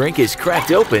energy drink is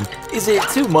cracked open, is it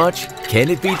too much? Can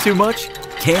it be too much?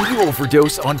 Can you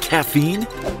overdose on caffeine?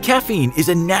 Caffeine is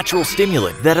a natural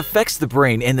stimulant that affects the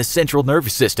brain and the central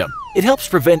nervous system. It helps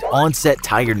prevent onset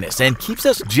tiredness and keeps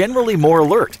us generally more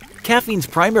alert. Caffeine's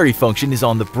primary function is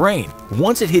on the brain.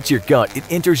 Once it hits your gut, it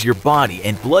enters your body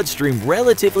and bloodstream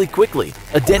relatively quickly.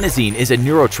 Adenosine is a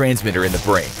neurotransmitter in the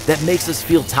brain that makes us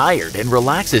feel tired and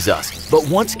relaxes us. But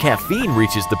once caffeine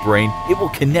reaches the brain, it will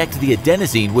connect the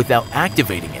adenosine without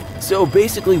activating it. So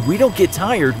basically, we don't get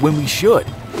tired when we should.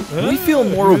 We feel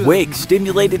more awake,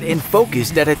 stimulated, and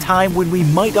focused at a time when we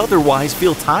might otherwise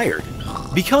feel tired.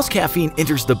 Because caffeine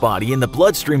enters the body and the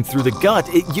bloodstream through the gut,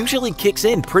 it usually kicks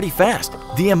in pretty fast.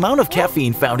 The amount of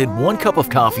caffeine found in 1 cup of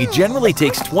coffee generally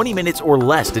takes 20 minutes or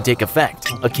less to take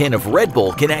effect. A can of Red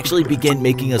Bull can actually begin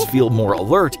making us feel more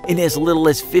alert in as little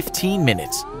as 15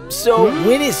 minutes. So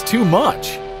when is too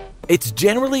much? It's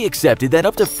generally accepted that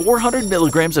up to 400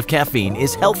 milligrams of caffeine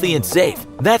is healthy and safe.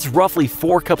 That's roughly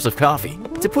 4 cups of coffee.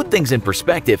 To put things in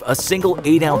perspective, a single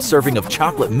 8-ounce serving of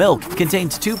chocolate milk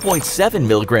contains 2.7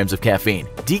 milligrams of caffeine.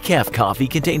 Decaf coffee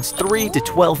contains 3 to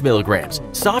 12 milligrams.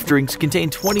 Soft drinks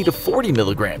contain 20 to 40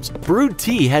 milligrams. Brewed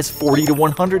tea has 40 to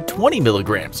 120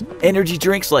 milligrams. Energy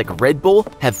drinks like Red Bull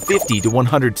have 50 to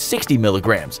 160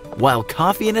 milligrams, while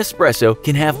coffee and espresso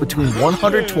can have between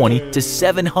 120 to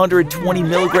 720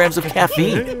 milligrams of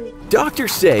caffeine.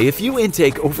 Doctors say if you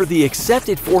intake over the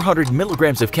accepted 400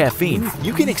 milligrams of caffeine,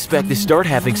 you can expect to start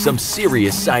having some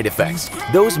serious side effects.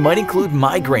 Those might include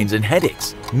migraines and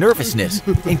headaches, nervousness,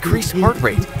 increased heart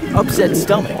rate, upset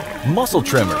stomach, muscle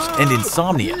tremors, and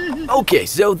insomnia. Okay,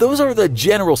 so those are the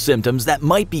general symptoms that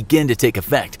might begin to take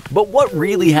effect. But what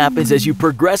really happens as you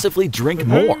progressively drink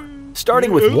more?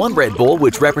 Starting with 1 Red Bull,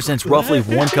 which represents roughly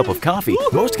 1 cup of coffee,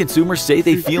 most consumers say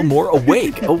they feel more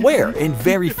awake, aware, and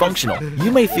very functional. You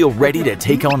may feel ready to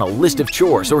take on a list of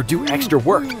chores or do extra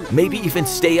work, maybe even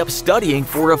stay up studying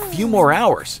for a few more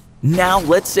hours. Now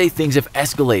let's say things have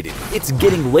escalated. It's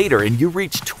getting later and you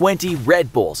reach 20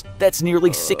 Red Bulls. That's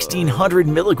nearly 1,600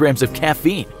 milligrams of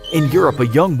caffeine. In Europe, a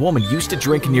young woman used to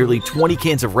drink nearly 20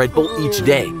 cans of Red Bull each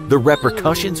day. The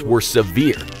repercussions were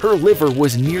severe. Her liver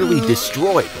was nearly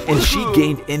destroyed, and she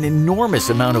gained an enormous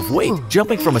amount of weight,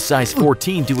 jumping from a size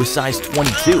 14 to a size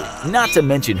 22. Not to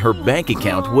mention her bank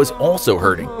account was also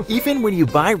hurting. Even when you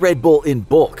buy Red Bull in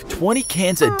bulk, 20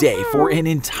 cans a day for an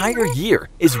entire year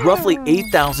is roughly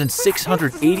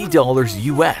 $8,680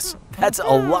 US. That's a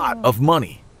lot of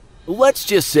money. Let's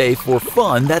just say for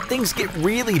fun that things get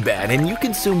really bad and you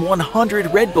consume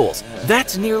 100 Red Bulls.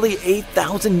 That's nearly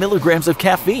 8,000 milligrams of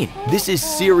caffeine. This is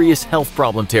serious health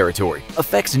problem territory.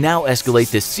 Effects now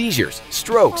escalate to seizures,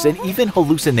 strokes, and even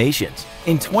hallucinations.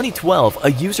 In 2012,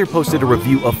 a user posted a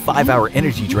review of 5-hour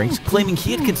energy drinks claiming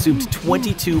he had consumed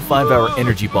 22 5-hour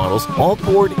energy bottles all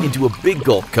poured into a big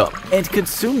gulp cup and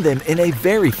consumed them in a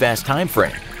very fast time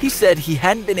frame. He said he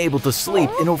hadn't been able to sleep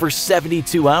in over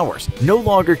 72 hours, no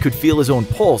longer could feel his own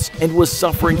pulse, and was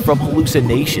suffering from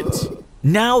hallucinations.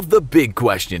 Now the big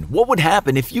question, what would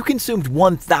happen if you consumed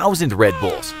 1,000 Red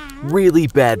Bulls? Really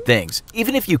bad things,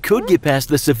 even if you could get past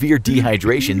the severe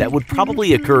dehydration that would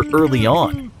probably occur early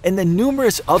on, and the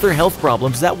numerous other health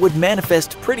problems that would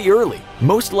manifest pretty early.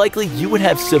 Most likely you would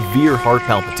have severe heart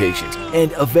palpitations,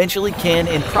 and eventually can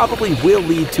and probably will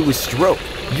lead to a stroke.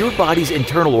 Your body's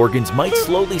internal organs might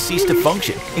slowly cease to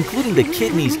function, including the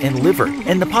kidneys and liver,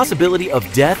 and the possibility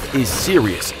of death is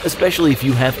serious, especially if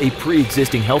you have a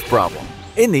pre-existing health problem.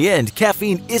 In the end,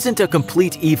 caffeine isn't a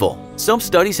complete evil. Some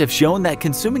studies have shown that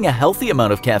consuming a healthy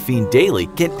amount of caffeine daily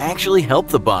can actually help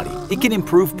the body. It can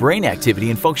improve brain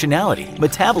activity and functionality,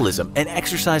 metabolism, and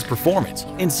exercise performance.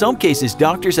 In some cases,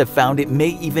 doctors have found it may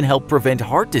even help prevent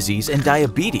heart disease and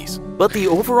diabetes. But the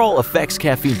overall effects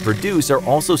caffeine produce are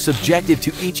also subjective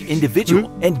to each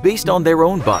individual and based on their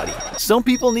own body. Some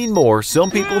people need more, some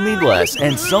people need less,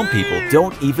 and some people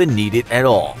don't even need it at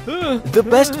all. The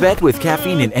best bet with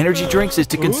caffeine and energy drinks is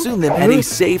to consume them at a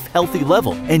safe, healthy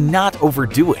level and not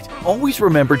overdo it. Always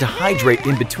remember to hydrate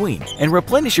in between and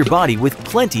replenish your body with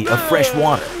plenty of fresh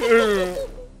water.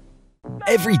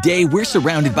 Every day, we're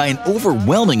surrounded by an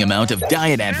overwhelming amount of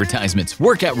diet advertisements,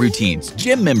 workout routines,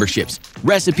 gym memberships,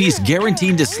 recipes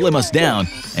guaranteed to slim us down,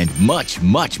 and much,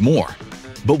 much more.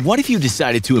 But what if you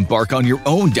decided to embark on your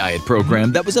own diet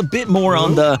program that was a bit more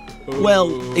on the,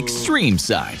 well, extreme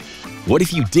side? What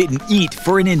if you didn't eat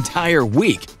for an entire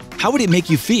week? How would it make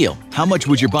you feel? How much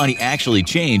would your body actually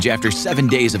change after 7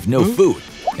 days of no food?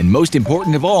 And most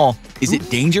important of all, is it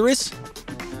dangerous?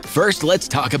 First, let's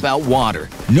talk about water.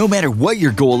 No matter what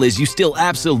your goal is, you still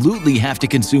absolutely have to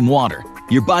consume water.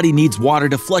 Your body needs water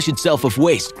to flush itself of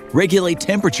waste, regulate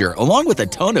temperature, along with a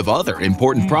ton of other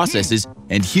important processes,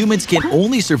 and humans can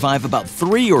only survive about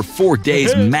 3 or 4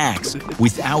 days max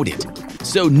without it.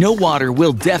 So no water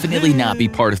will definitely not be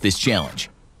part of this challenge.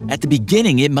 At the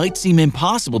beginning, it might seem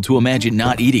impossible to imagine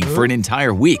not eating for an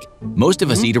entire week. Most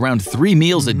of us eat around 3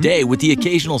 meals a day with the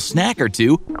occasional snack or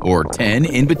 2, or 10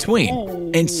 in between.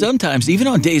 And sometimes, even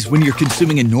on days when you're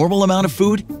consuming a normal amount of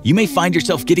food, you may find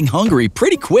yourself getting hungry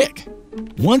pretty quick.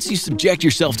 Once you subject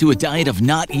yourself to a diet of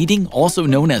not eating, also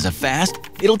known as a fast,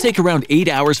 it'll take around 8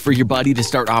 hours for your body to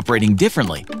start operating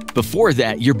differently. Before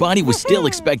that, your body was still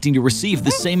expecting to receive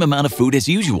the same amount of food as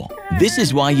usual. This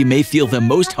is why you may feel the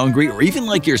most hungry or even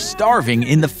like you're starving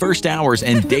in the first hours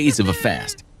and days of a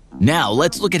fast. Now,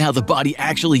 let's look at how the body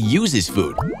actually uses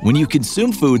food. When you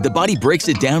consume food, the body breaks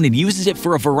it down and uses it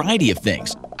for a variety of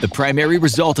things. The primary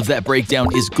result of that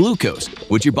breakdown is glucose,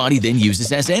 which your body then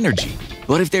uses as energy.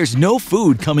 But if there's no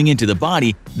food coming into the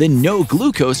body, then no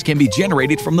glucose can be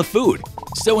generated from the food.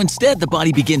 So instead, the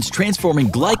body begins transforming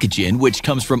glycogen, which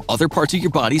comes from other parts of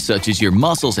your body such as your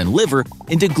muscles and liver,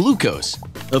 into glucose.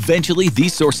 Eventually,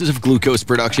 these sources of glucose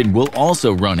production will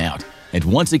also run out. And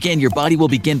once again, your body will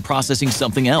begin processing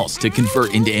something else to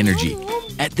convert into energy.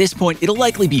 At this point, it'll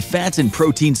likely be fats and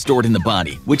proteins stored in the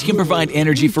body, which can provide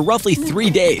energy for roughly 3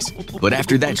 days. But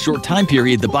after that short time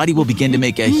period, the body will begin to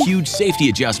make a huge safety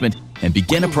adjustment and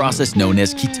begin a process known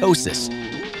as ketosis.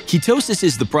 Ketosis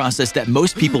is the process that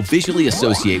most people visually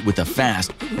associate with a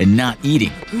fast and not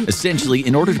eating. Essentially,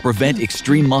 in order to prevent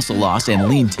extreme muscle loss and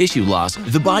lean tissue loss,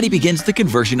 the body begins the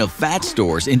conversion of fat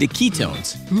stores into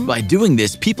ketones. By doing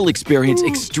this, people experience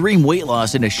extreme weight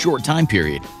loss in a short time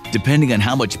period. Depending on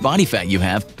how much body fat you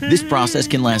have, this process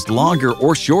can last longer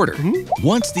or shorter.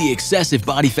 Once the excessive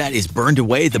body fat is burned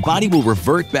away, the body will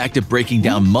revert back to breaking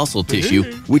down muscle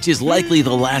tissue, which is likely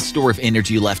the last store of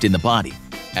energy left in the body.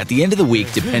 At the end of the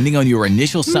week, depending on your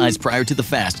initial size prior to the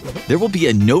fast, there will be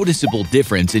a noticeable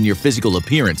difference in your physical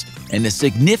appearance and a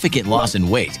significant loss in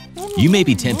weight. You may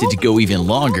be tempted to go even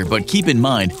longer, but keep in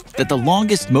mind that the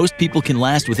longest most people can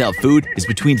last without food is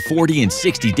between 40 and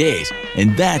 60 days,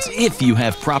 and that's if you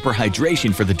have proper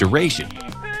hydration for the duration.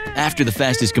 After the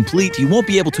fast is complete, you won't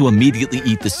be able to immediately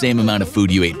eat the same amount of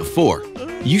food you ate before.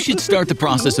 You should start the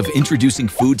process of introducing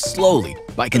food slowly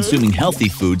by consuming healthy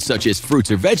foods such as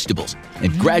fruits or vegetables,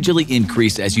 and gradually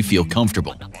increase as you feel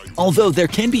comfortable. Although there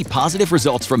can be positive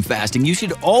results from fasting, you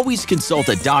should always consult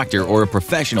a doctor or a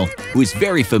professional who is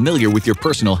very familiar with your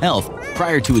personal health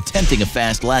prior to attempting a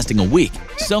fast lasting a week.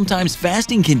 Sometimes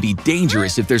fasting can be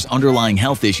dangerous if there's underlying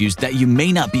health issues that you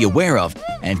may not be aware of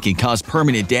and can cause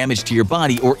permanent damage to your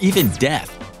body or even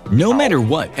death. No matter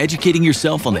what, educating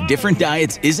yourself on the different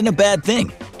diets isn't a bad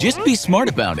thing. Just be smart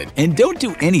about it and don't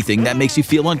do anything that makes you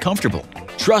feel uncomfortable.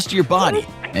 Trust your body,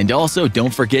 and also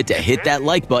don't forget to hit that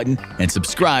like button and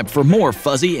subscribe for more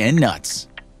Fuzzy and Nutz.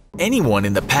 Anyone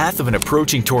in the path of an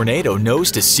approaching tornado knows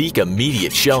to seek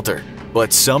immediate shelter.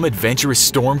 But some adventurous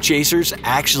storm chasers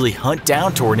actually hunt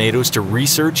down tornadoes to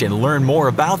research and learn more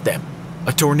about them.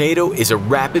 A tornado is a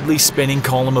rapidly spinning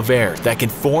column of air that can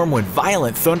form when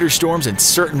violent thunderstorms and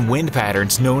certain wind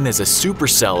patterns known as a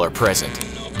supercell are present.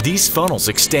 These funnels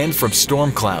extend from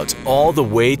storm clouds all the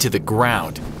way to the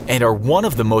ground and are one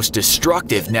of the most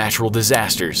destructive natural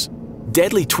disasters.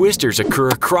 Deadly twisters occur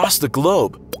across the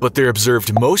globe, but they're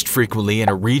observed most frequently in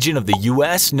a region of the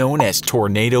US known as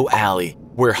Tornado Alley,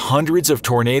 where hundreds of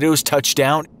tornadoes touch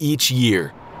down each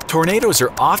year. Tornadoes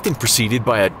are often preceded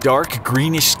by a dark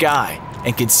greenish sky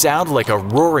and can sound like a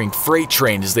roaring freight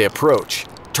train as they approach.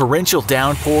 Torrential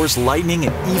downpours, lightning,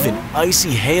 and even icy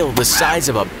hail the size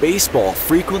of a baseball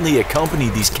frequently accompany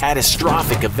these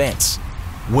catastrophic events.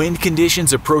 Wind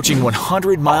conditions approaching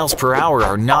 100 miles per hour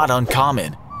are not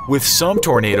uncommon, with some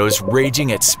tornadoes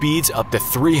raging at speeds up to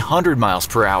 300 miles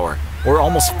per hour or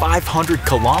almost 500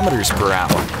 kilometers per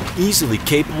hour, easily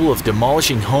capable of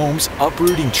demolishing homes,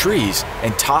 uprooting trees,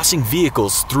 and tossing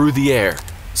vehicles through the air.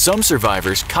 Some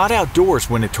survivors caught outdoors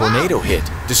when a tornado hit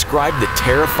described the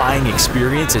terrifying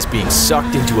experience as being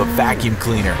sucked into a vacuum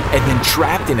cleaner and then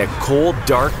trapped in a cold,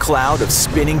 dark cloud of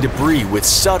spinning debris with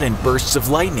sudden bursts of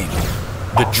lightning.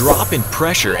 The drop in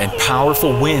pressure and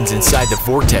powerful winds inside the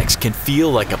vortex can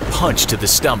feel like a punch to the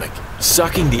stomach,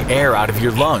 sucking the air out of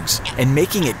your lungs and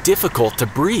making it difficult to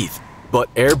breathe. But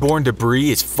airborne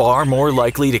debris is far more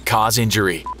likely to cause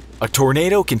injury. A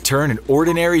tornado can turn an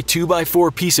ordinary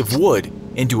 2x4 piece of wood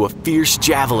into a fierce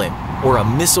javelin or a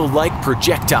missile-like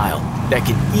projectile that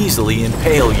can easily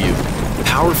impale you.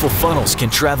 Powerful funnels can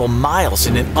travel miles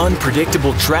in an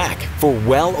unpredictable track for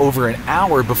well over an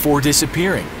hour before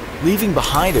disappearing, leaving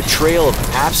behind a trail of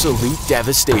absolute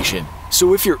devastation.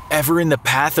 So if you're ever in the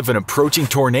path of an approaching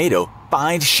tornado,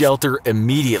 find shelter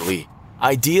immediately,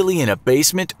 ideally in a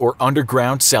basement or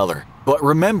underground cellar. But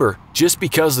remember, just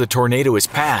because the tornado is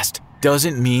past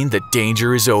doesn't mean the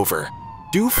danger is over.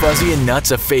 Do Fuzzy and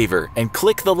Nutz a favor and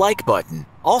click the like button.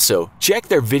 Also, check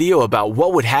their video about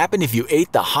what would happen if you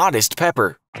ate the hottest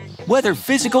pepper. Whether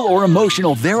physical or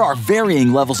emotional, there are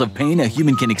varying levels of pain a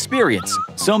human can experience.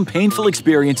 Some painful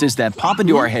experiences that pop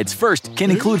into our heads first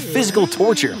can include physical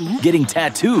torture, getting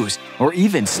tattoos, or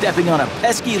even stepping on a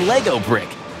pesky Lego brick.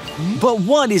 But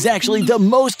what is actually the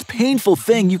most painful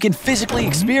thing you can physically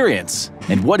experience?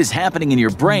 And what is happening in your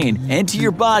brain and to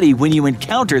your body when you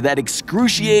encounter that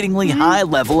excruciatingly high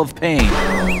level of pain?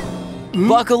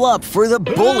 Buckle up for the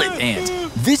bullet ant.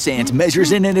 This ant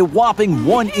measures in a whopping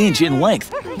 1 inch in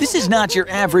length. This is not your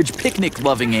average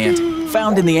picnic-loving ant.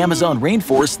 Found in the Amazon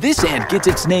rainforest, this ant gets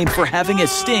its name for having a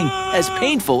sting as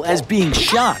painful as being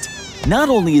shot. Not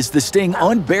only is the sting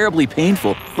unbearably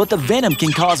painful, but the venom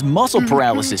can cause muscle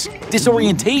paralysis,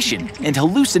 disorientation, and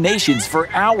hallucinations for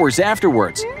hours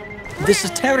afterwards. The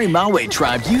Satarimawe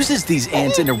tribe uses these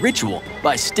ants in a ritual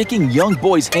by sticking young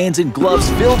boys' hands in gloves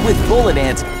filled with bullet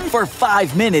ants for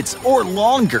 5 minutes or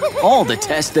longer, all to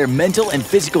test their mental and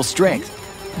physical strength.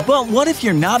 But what if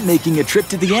you're not making a trip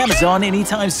to the Amazon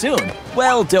anytime soon?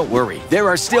 Well, don't worry, there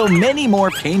are still many more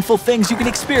painful things you can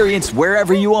experience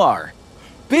wherever you are.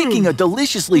 Baking a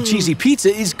deliciously cheesy pizza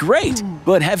is great,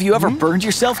 but have you ever burned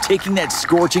yourself taking that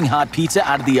scorching hot pizza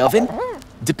out of the oven?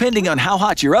 Depending on how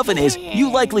hot your oven is,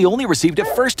 you likely only received a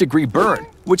first-degree burn,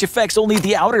 which affects only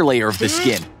the outer layer of the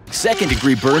skin.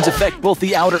 Second-degree burns affect both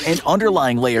the outer and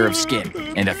underlying layer of skin,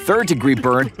 and a third-degree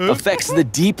burn affects the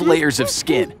deep layers of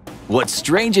skin. What's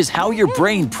strange is how your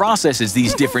brain processes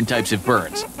these different types of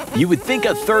burns. You would think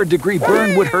a third-degree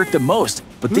burn would hurt the most,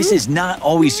 but this is not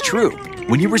always true.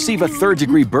 When you receive a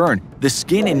third-degree burn, the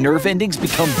skin and nerve endings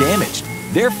become damaged.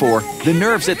 Therefore, the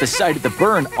nerves at the site of the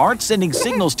burn aren't sending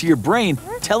signals to your brain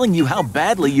telling you how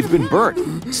badly you've been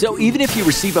burnt. So even if you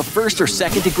receive a first or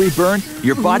second-degree burn,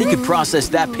 your body could process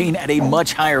that pain at a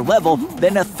much higher level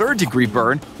than a third-degree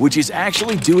burn, which is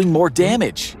actually doing more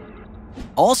damage.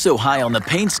 Also high on the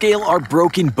pain scale are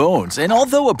broken bones, and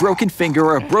although a broken finger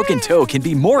or a broken toe can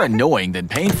be more annoying than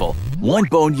painful, one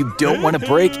bone you don't want to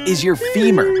break is your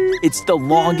femur. It's the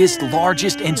longest,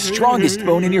 largest, and strongest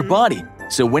bone in your body.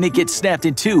 So when it gets snapped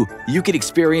in two, you can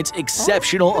experience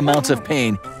exceptional amounts of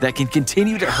pain that can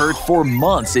continue to hurt for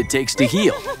months it takes to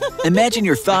heal. Imagine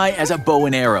your thigh as a bow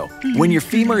and arrow. When your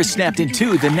femur is snapped in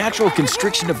two, the natural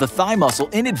constriction of the thigh muscle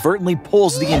inadvertently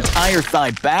pulls the entire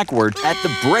thigh backward at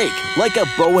the break, like a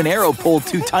bow and arrow pulled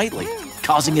too tightly,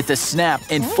 causing it to snap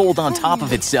and fold on top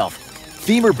of itself.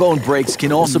 Femur bone breaks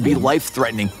can also be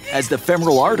life-threatening, as the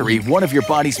femoral artery, one of your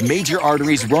body's major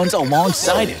arteries, runs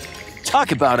alongside it.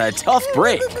 Talk about a tough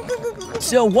break.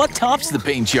 So what tops the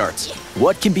pain charts?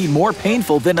 What can be more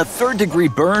painful than a third-degree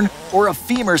burn or a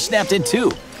femur snapped in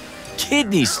two?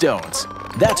 Kidney stones.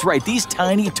 That's right, these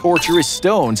tiny, torturous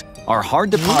stones are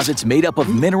hard deposits made up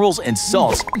of minerals and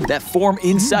salts that form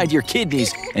inside your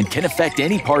kidneys and can affect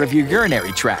any part of your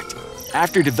urinary tract.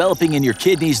 After developing in your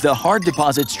kidneys, the hard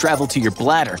deposits travel to your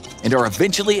bladder and are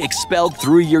eventually expelled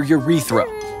through your urethra.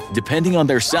 Depending on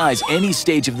their size, any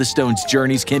stage of the stone's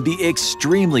journeys can be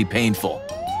extremely painful.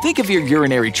 Think of your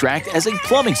urinary tract as a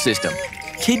plumbing system.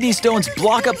 Kidney stones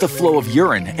block up the flow of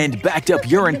urine, and backed up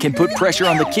urine can put pressure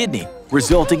on the kidney,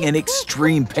 resulting in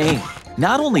extreme pain.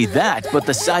 Not only that, but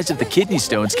the size of the kidney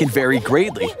stones can vary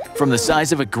greatly, from the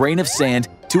size of a grain of sand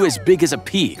to as big as a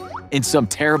pea. In some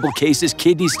terrible cases,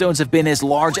 kidney stones have been as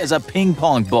large as a ping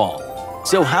pong ball.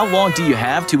 So how long do you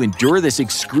have to endure this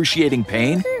excruciating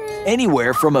pain?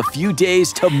 Anywhere from a few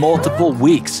days to multiple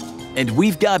weeks. And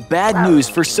we've got bad news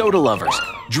for soda lovers.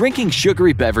 Drinking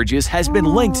sugary beverages has been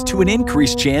linked to an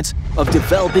increased chance of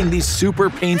developing these super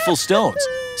painful stones.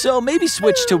 So maybe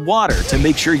switch to water to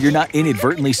make sure you're not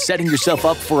inadvertently setting yourself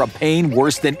up for a pain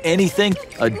worse than anything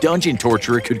a dungeon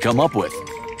torturer could come up with.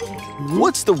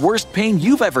 What's the worst pain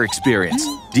you've ever experienced?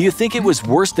 Do you think it was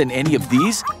worse than any of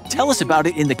these? Tell us about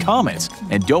it in the comments,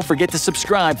 and don't forget to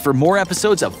subscribe for more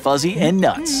episodes of Fuzzy and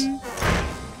Nutz.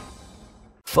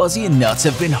 Fuzzy and Nutz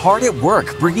have been hard at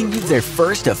work bringing you their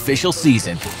first official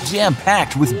season,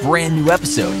 jam-packed with brand new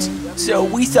episodes. So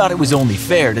we thought it was only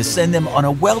fair to send them on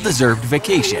a well-deserved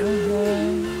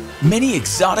vacation. Many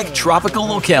exotic tropical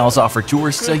locales offer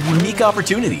tourists a unique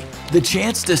opportunity, the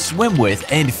chance to swim with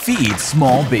and feed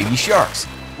small baby sharks.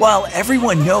 While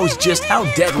everyone knows just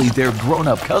how deadly their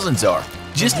grown-up cousins are,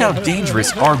 just how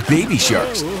dangerous are baby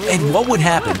sharks, and what would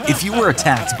happen if you were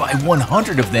attacked by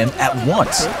 100 of them at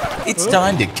once? It's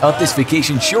time to cut this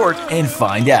vacation short and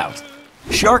find out.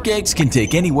 Shark eggs can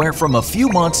take anywhere from a few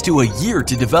months to a year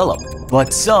to develop,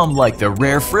 but some, like the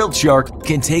rare frilled shark,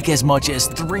 can take as much as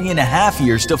 3.5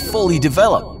 years to fully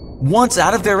develop. Once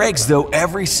out of their eggs though,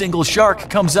 every single shark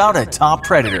comes out a top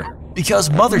predator.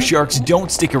 Because mother sharks don't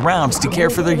stick around to care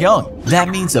for their young. That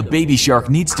means a baby shark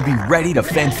needs to be ready to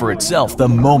fend for itself the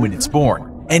moment it's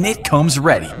born. And it comes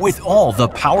ready, with all the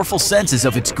powerful senses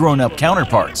of its grown-up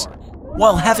counterparts.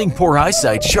 While having poor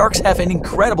eyesight, sharks have an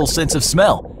incredible sense of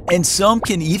smell, and some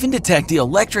can even detect the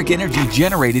electric energy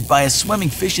generated by a swimming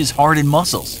fish's heart and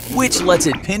muscles, which lets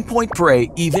it pinpoint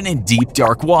prey even in deep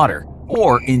dark water,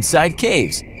 or inside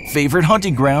caves, favorite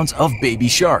hunting grounds of baby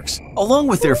sharks. Along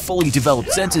with their fully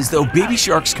developed senses though, baby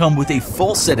sharks come with a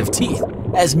full set of teeth,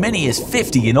 as many as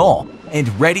 50 in all, and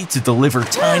ready to deliver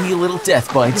tiny little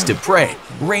death bites to prey,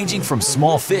 ranging from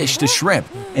small fish to shrimp,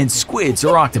 and squids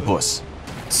or octopus.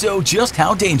 So just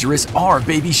how dangerous are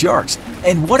baby sharks?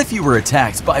 And what if you were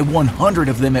attacked by 100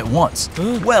 of them at once?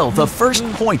 Well, the first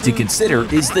point to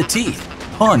consider is the teeth,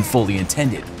 pun fully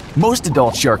intended. Most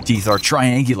adult shark teeth are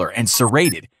triangular and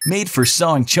serrated, made for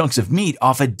sawing chunks of meat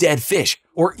off a dead fish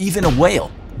or even a whale.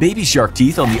 Baby shark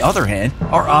teeth, on the other hand,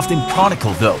 are often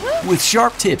conical though, with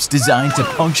sharp tips designed to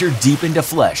puncture deep into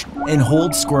flesh and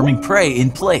hold squirming prey in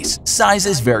place.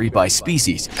 Sizes vary by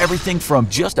species, everything from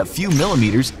just a few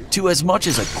millimeters to as much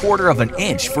as 1/4 of an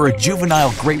inch for a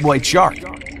juvenile great white shark,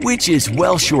 which is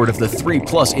well short of the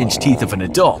 3+ inch teeth of an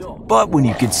adult. But when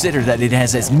you consider that it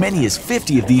has as many as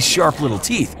 50 of these sharp little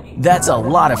teeth, that's a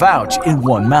lot of ouch in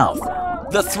one mouth.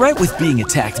 The threat with being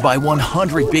attacked by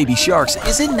 100 baby sharks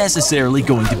isn't necessarily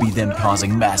going to be them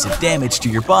causing massive damage to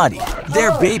your body.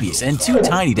 They're babies and too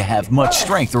tiny to have much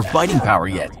strength or biting power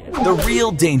yet. The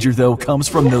real danger though comes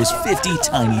from those 50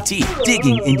 tiny teeth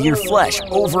digging into your flesh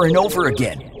over and over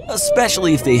again,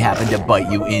 especially if they happen to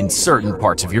bite you in certain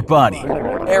parts of your body.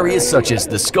 Areas such as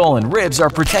the skull and ribs are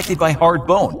protected by hard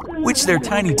bone, which their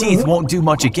tiny teeth won't do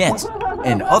much against.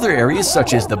 And other areas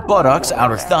such as the buttocks,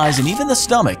 outer thighs, and even the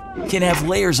stomach can have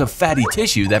layers of fatty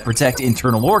tissue that protect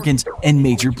internal organs and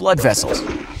major blood vessels.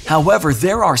 However,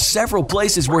 there are several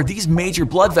places where these major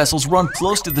blood vessels run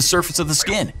close to the surface of the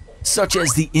skin, such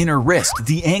as the inner wrist,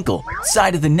 the ankle,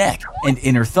 side of the neck, and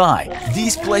inner thigh.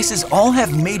 These places all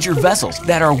have major vessels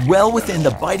that are well within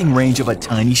the biting range of a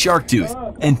tiny shark tooth,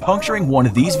 and puncturing one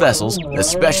of these vessels,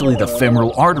 especially the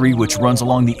femoral artery which runs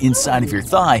along the inside of your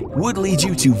thigh, would lead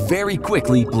you to very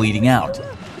quickly bleeding out.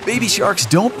 Baby sharks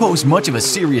don't pose much of a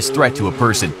serious threat to a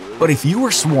person, but if you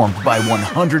were swarmed by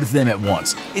 100 of them at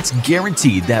once, it's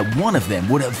guaranteed that one of them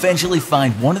would eventually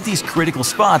find one of these critical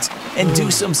spots and do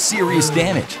some serious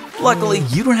damage. Luckily,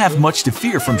 you don't have much to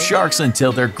fear from sharks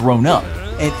until they're grown up,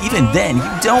 and even then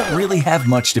you don't really have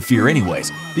much to fear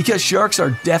anyways, because sharks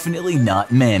are definitely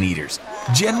not man-eaters.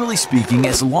 Generally speaking,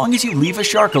 as long as you leave a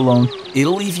shark alone,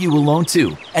 it'll leave you alone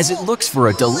too, as it looks for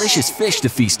a delicious fish to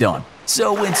feast on.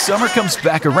 So when summer comes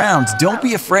back around, don't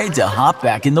be afraid to hop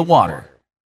back in the water.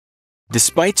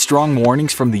 Despite strong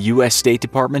warnings from the US State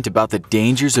Department about the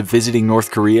dangers of visiting North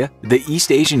Korea, the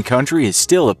East Asian country is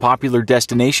still a popular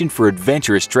destination for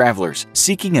adventurous travelers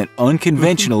seeking an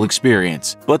unconventional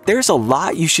experience. But there's a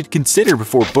lot you should consider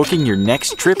before booking your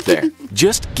next trip there.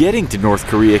 Just getting to North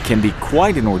Korea can be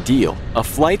quite an ordeal. A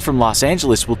flight from Los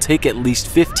Angeles will take at least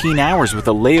 15 hours with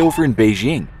a layover in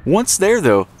Beijing. Once there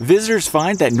though, visitors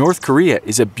find that North Korea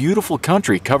is a beautiful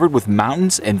country covered with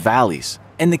mountains and valleys.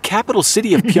 And the capital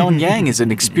city of Pyongyang is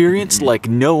an experience like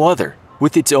no other,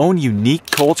 with its own unique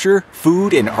culture,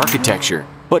 food, and architecture.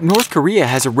 But North Korea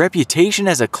has a reputation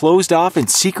as a closed-off and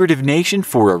secretive nation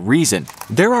for a reason.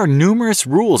 There are numerous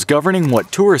rules governing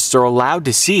what tourists are allowed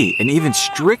to see, and even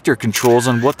stricter controls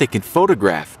on what they can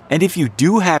photograph. And if you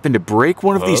do happen to break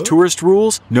one of these tourist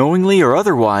rules, knowingly or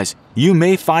otherwise, you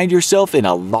may find yourself in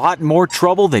a lot more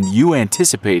trouble than you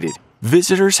anticipated.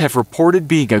 Visitors have reported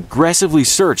being aggressively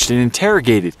searched and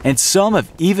interrogated, and some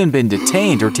have even been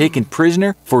detained or taken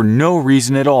prisoner for no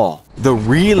reason at all. The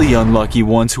really unlucky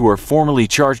ones who are formally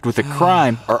charged with a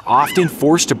crime are often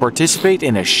forced to participate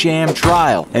in a sham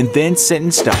trial and then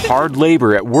sentenced to hard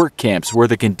labor at work camps where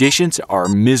the conditions are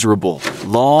miserable.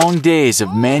 Long days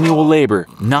of manual labor,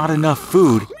 not enough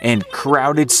food, and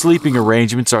crowded sleeping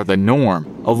arrangements are the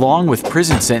norm, along with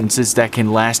prison sentences that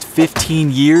can last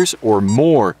 15 years or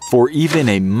more for even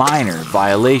a minor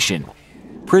violation.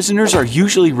 Prisoners are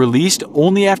usually released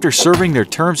only after serving their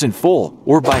terms in full,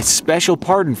 or by special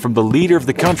pardon from the leader of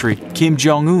the country, Kim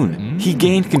Jong-un. He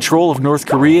gained control of North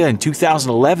Korea in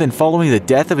 2011 following the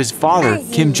death of his father,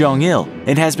 Kim Jong-il,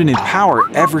 and has been in power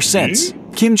ever since.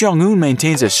 Kim Jong-un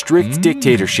maintains a strict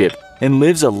dictatorship and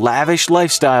lives a lavish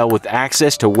lifestyle with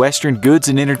access to Western goods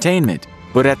and entertainment,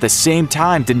 but at the same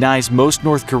time denies most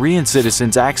North Korean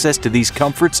citizens access to these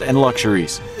comforts and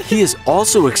luxuries. He has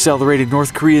also accelerated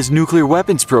North Korea's nuclear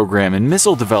weapons program and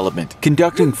missile development,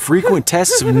 conducting frequent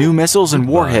tests of new missiles and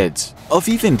warheads. Of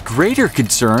even greater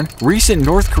concern, recent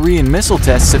North Korean missile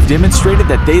tests have demonstrated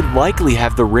that they likely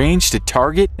have the range to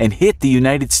target and hit the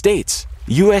United States.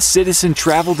 U.S. citizen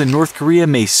travel to North Korea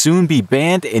may soon be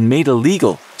banned and made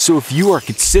illegal, so if you are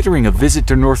considering a visit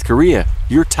to North Korea,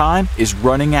 your time is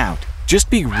running out. Just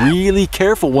be really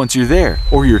careful once you're there,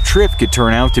 or your trip could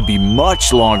turn out to be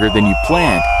much longer than you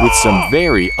planned, with some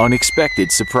very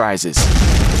unexpected surprises.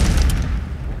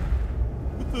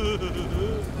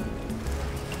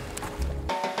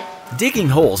 Digging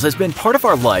holes has been part of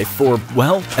our life for,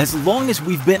 well, as long as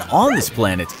we've been on this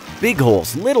planet. Big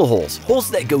holes, little holes, holes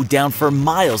that go down for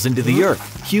miles into the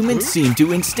earth. Humans seem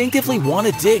to instinctively want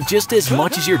to dig just as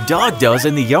much as your dog does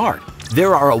in the yard.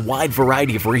 There are a wide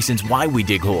variety of reasons why we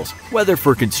dig holes, whether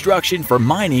for construction, for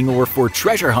mining, or for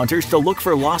treasure hunters to look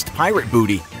for lost pirate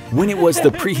booty. When it was the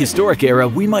prehistoric era,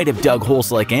 we might have dug holes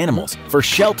like animals, for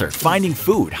shelter, finding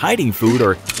food, hiding food,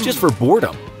 or just for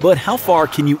boredom. But how far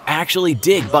can you actually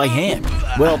dig by hand?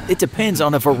 Well, it depends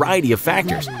on a variety of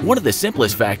factors. One of the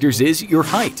simplest factors is your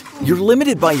height. You're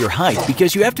limited by your height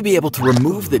because you have to be able to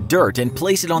remove the dirt and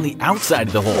place it on the outside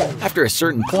of the hole. After a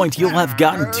certain point, you'll have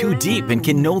gotten too deep and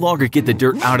can no longer get the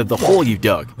dirt out of the hole you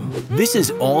dug. This is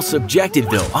all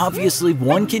subjective though. Obviously,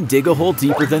 one can dig a hole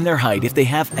deeper than their height if they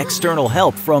have external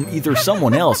help from either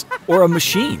someone else or a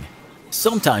machine.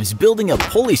 Sometimes building a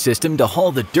pulley system to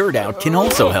haul the dirt out can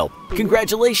also help.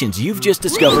 Congratulations, you've just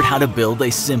discovered how to build a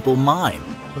simple mine.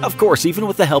 Of course, even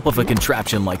with the help of a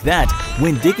contraption like that,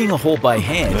 when digging a hole by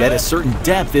hand at a certain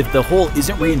depth, if the hole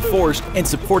isn't reinforced and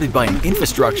supported by an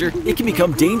infrastructure, it can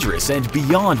become dangerous and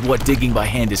beyond what digging by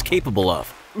hand is capable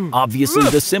of. Obviously,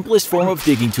 the simplest form of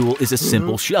digging tool is a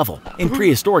simple shovel. In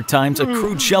prehistoric times, a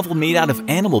crude shovel made out of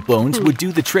animal bones would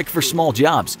do the trick for small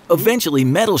jobs. Eventually,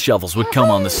 metal shovels would come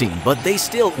on the scene, but they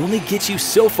still only get you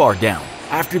so far down.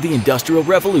 After the Industrial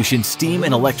Revolution, steam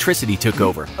and electricity took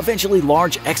over. Eventually,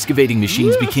 large excavating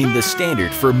machines became the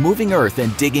standard for moving earth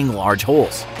and digging large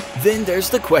holes. Then there's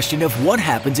the question of what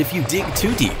happens if you dig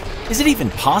too deep. Is it even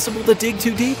possible to dig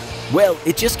too deep? Well,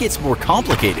 it just gets more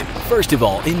complicated. First of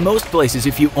all, in most places,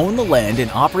 if you own the land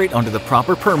and operate under the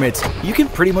proper permits, you can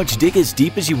pretty much dig as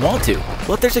deep as you want to.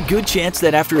 But there's a good chance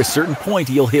that after a certain point,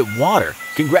 you'll hit water.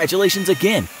 Congratulations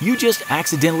again, you just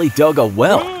accidentally dug a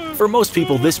well. For most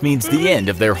people, this means the end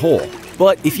of their hole.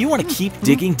 But if you want to keep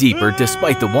digging deeper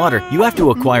despite the water, you have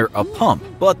to acquire a pump.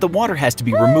 But the water has to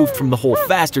be removed from the hole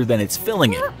faster than it's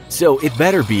filling it. So it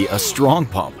better be a strong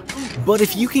pump. But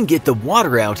if you can get the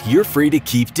water out, you're free to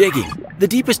keep digging. The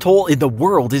deepest hole in the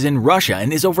world is in Russia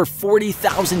and is over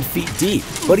 40,000 feet deep.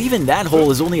 But even that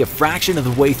hole is only a fraction of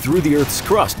the way through the Earth's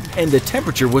crust, and the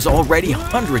temperature was already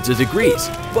hundreds of degrees.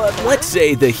 But let's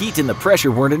say the heat and the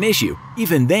pressure weren't an issue.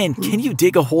 Even then, can you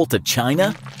dig a hole to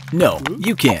China? No,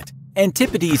 you can't.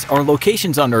 Antipodes are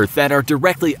locations on Earth that are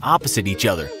directly opposite each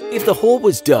other. If the hole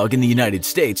was dug in the United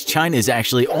States, China is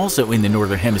actually also in the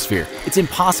northern hemisphere. It's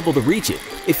impossible to reach it.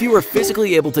 If you were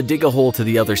physically able to dig a hole to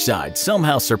the other side,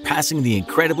 somehow surpassing the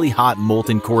incredibly hot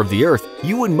molten core of the Earth,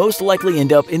 you would most likely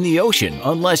end up in the ocean,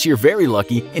 unless you're very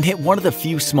lucky and hit one of the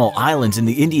few small islands in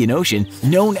the Indian Ocean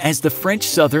known as the French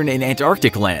Southern and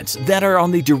Antarctic lands that are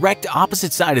on the direct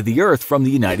opposite side of the Earth from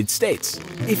the United States.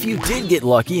 If you did get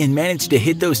lucky and managed to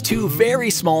hit those two very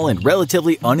small and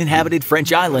relatively uninhabited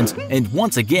French islands, and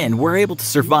once again were able to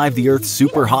survive the Earth's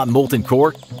super hot molten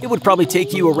core, it would probably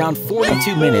take you around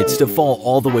 42 minutes to fall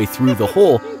all the way through the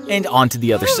hole and onto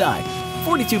the other side.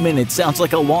 42 minutes sounds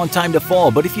like a long time to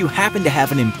fall, but if you happen to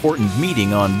have an important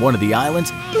meeting on one of the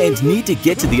islands and need to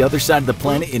get to the other side of the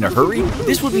planet in a hurry,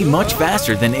 this would be much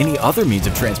faster than any other means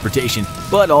of transportation,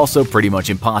 but also pretty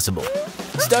much impossible.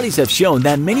 Studies have shown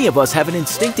that many of us have an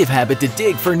instinctive habit to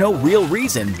dig for no real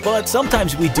reason, but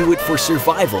sometimes we do it for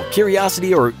survival,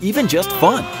 curiosity, or even just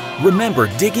fun. Remember,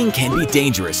 digging can be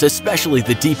dangerous, especially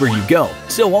the deeper you go.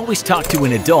 So always talk to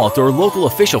an adult or local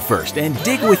official first and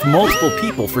dig with multiple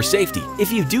people for safety.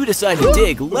 If you do decide to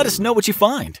dig, let us know what you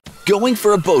find. Going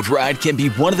for a boat ride can be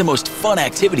one of the most fun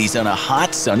activities on a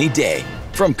hot, sunny day.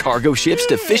 From cargo ships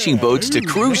to fishing boats to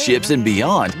cruise ships and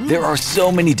beyond, there are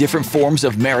so many different forms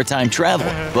of maritime travel.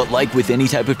 But like with any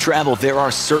type of travel, there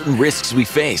are certain risks we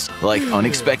face, like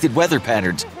unexpected weather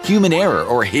patterns, human error,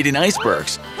 or hidden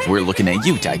icebergs. We're looking at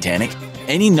you, Titanic.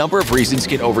 Any number of reasons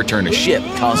can overturn a ship,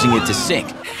 causing it to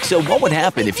sink. So what would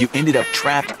happen if you ended up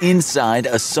trapped inside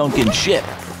a sunken ship?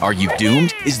 Are you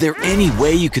doomed? Is there any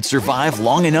way you could survive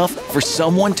long enough for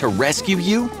someone to rescue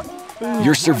you?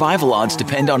 Your survival odds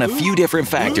depend on a few different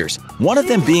factors, one of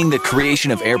them being the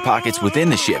creation of air pockets within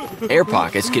the ship. Air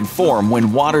pockets can form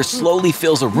when water slowly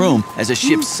fills a room as a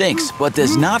ship sinks, but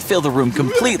does not fill the room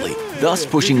completely, thus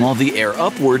pushing all the air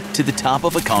upward to the top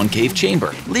of a concave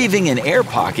chamber, leaving an air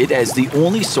pocket as the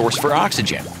only source for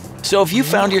oxygen. So if you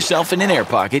found yourself in an air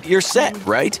pocket, you're set,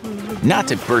 right? Not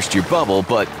to burst your bubble,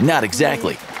 but not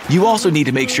exactly. You also need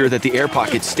to make sure that the air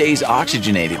pocket stays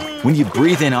oxygenated. When you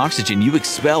breathe in oxygen, you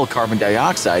expel carbon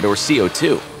dioxide or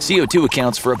CO2. CO2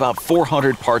 accounts for about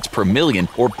 400 parts per million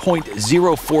or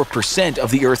 0.04%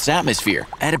 of the Earth's atmosphere.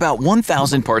 At about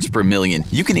 1,000 parts per million,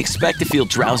 you can expect to feel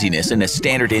drowsiness in a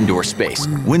standard indoor space.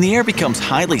 When the air becomes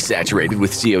highly saturated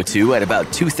with CO2 at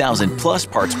about 2,000 plus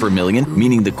parts per million,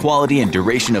 meaning the quality and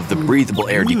duration of the breathable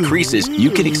air decreases,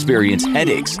 you can experience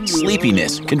headaches,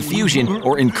 sleepiness, confusion,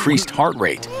 or increased heart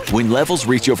rate. When levels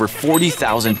reach over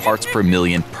 40,000 parts per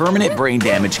million, permanent brain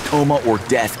damage, coma, or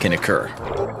death can occur.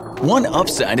 One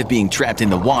upside of being trapped in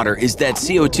the water is that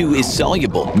CO2 is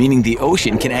soluble, meaning the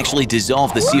ocean can actually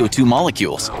dissolve the CO2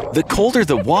 molecules. The colder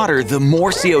the water, the more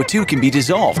CO2 can be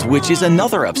dissolved, which is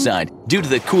another upside, due to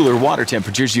the cooler water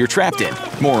temperatures you're trapped in.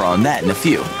 More on that in a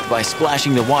few. By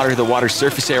splashing the water's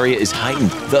surface area is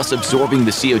heightened, thus absorbing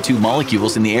the CO2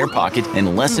 molecules in the air pocket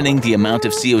and lessening the amount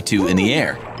of CO2 in the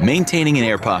air. Maintaining an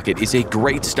air pocket is a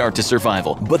great start to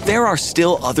survival, but there are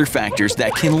still other factors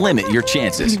that can limit your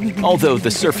chances. Although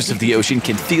the surface of the ocean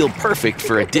can feel perfect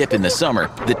for a dip in the summer,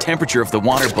 the temperature of the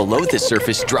water below the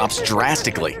surface drops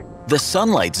drastically. The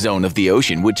sunlight zone of the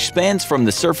ocean, which spans from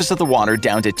the surface of the water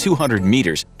down to 200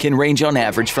 meters, can range on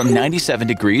average from 97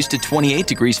 degrees to 28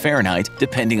 degrees Fahrenheit,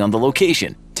 depending on the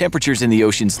location. Temperatures in the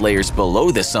ocean's layers below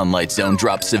the sunlight zone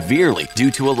drop severely due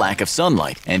to a lack of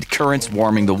sunlight and currents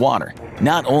warming the water.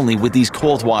 Not only would these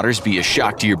cold waters be a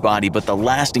shock to your body, but the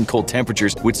lasting cold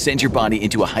temperatures would send your body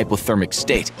into a hypothermic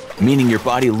state, meaning your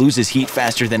body loses heat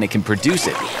faster than it can produce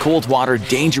it. Cold water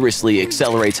dangerously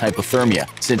accelerates hypothermia,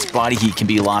 since body heat can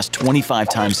be lost 25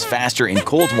 times faster in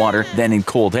cold water than in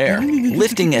cold air.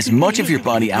 Lifting as much of your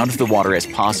body out of the water as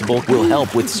possible will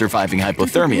help with surviving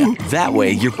hypothermia. That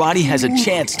way, your body has a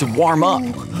chance to warm up.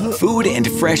 Food and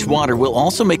fresh water will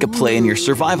also make a play in your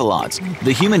survival odds.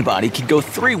 The human body can go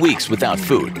 3 weeks without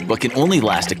food, but can only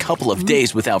last a couple of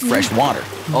days without fresh water.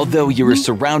 Although you are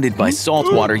surrounded by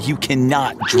salt water, you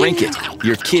cannot drink it.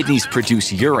 Your kidneys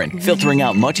produce urine, filtering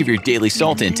out much of your daily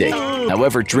salt intake.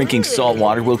 However, drinking salt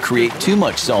water will create too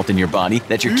much salt in your body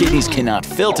that your kidneys cannot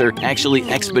filter, actually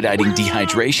expediting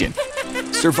dehydration.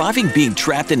 Surviving being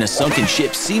trapped in a sunken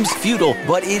ship seems futile,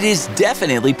 but it is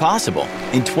definitely possible.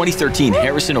 In 2013,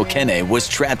 Harrison Okene was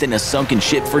trapped in a sunken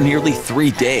ship for nearly 3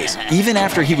 days. Even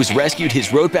after he was rescued,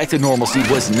 his road back to normalcy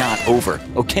was not over.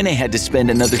 Okene had to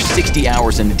spend another 60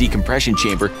 hours in the decompression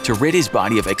chamber to rid his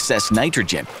body of excess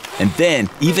nitrogen. And then,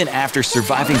 even after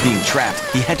surviving being trapped,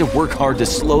 he had to work hard to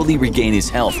slowly regain his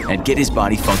health and get his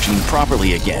body functioning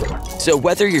properly again. So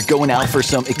whether you're going out for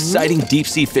some exciting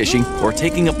deep-sea fishing or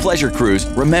taking a pleasure cruise,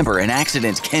 remember an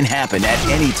accident can happen at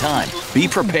any time. Be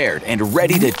prepared and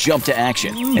ready to jump to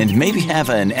action, and maybe have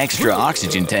an extra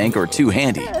oxygen tank or 2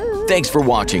 handy. Thanks for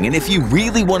watching, and if you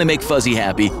really want to make Fuzzy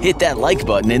happy, hit that like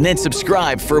button and then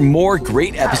subscribe for more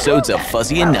great episodes of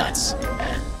Fuzzy and Nutz.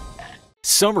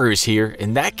 Summer is here,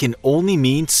 and that can only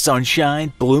mean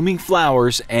sunshine, blooming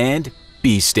flowers, and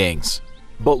bee stings.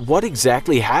 But what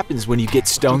exactly happens when you get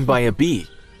stung by a bee?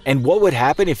 And what would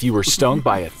happen if you were stung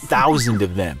by 1,000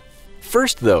 of them?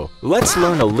 First though, let's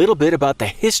learn a little bit about the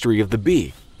history of the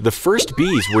bee. The first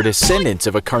bees were descendants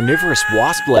of a carnivorous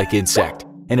wasp-like insect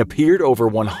and appeared over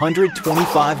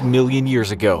 125 million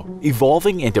years ago,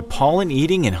 evolving into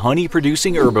pollen-eating and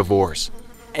honey-producing herbivores.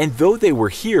 And though they were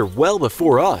here well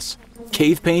before us,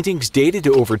 cave paintings dated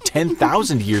to over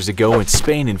 10,000 years ago in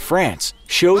Spain and France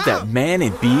showed that man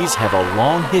and bees have a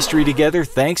long history together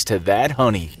thanks to that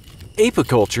honey.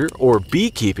 Apiculture, or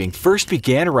beekeeping, first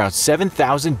began around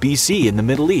 7000 BC in the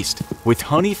Middle East, with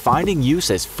honey finding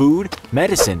use as food,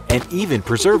 medicine, and even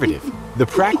preservative. The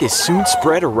practice soon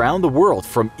spread around the world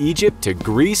from Egypt to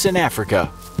Greece and Africa.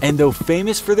 And though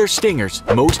famous for their stingers,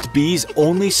 most bees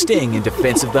only sting in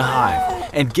defense of the hive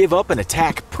and give up an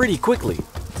attack pretty quickly.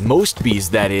 Most bees,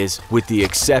 that is, with the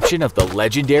exception of the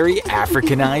legendary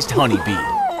Africanized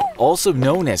honeybee. Also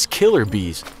known as killer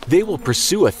bees, they will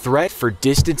pursue a threat for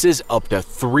distances up to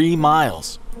 3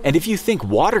 miles. And if you think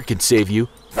water can save you,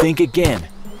 think again.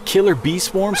 Killer bee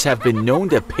swarms have been known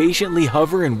to patiently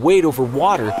hover and wait over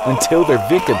water until their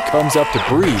victim comes up to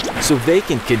breathe so they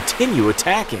can continue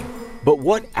attacking. But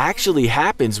what actually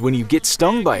happens when you get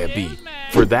stung by a bee?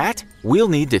 For that, we'll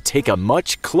need to take a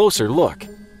much closer look.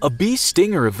 A bee's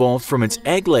stinger evolved from its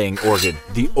egg-laying organ,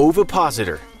 the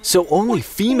ovipositor, so only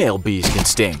female bees can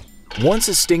sting. Once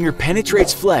a stinger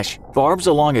penetrates flesh, barbs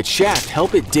along its shaft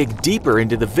help it dig deeper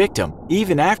into the victim,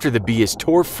 even after the bee has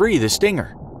tore free the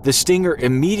stinger. The stinger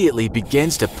immediately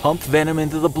begins to pump venom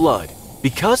into the blood.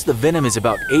 Because the venom is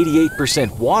about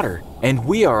 88% water, and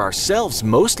we are ourselves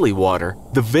mostly water,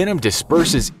 the venom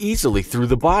disperses easily through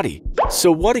the body. So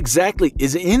what exactly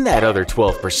is in that other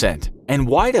 12%? And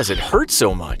why does it hurt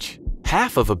so much?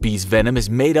 Half of a bee's venom is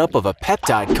made up of a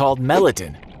peptide called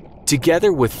melittin.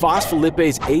 Together with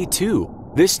phospholipase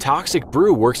A2, this toxic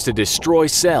brew works to destroy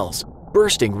cells,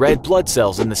 bursting red blood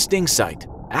cells in the sting site.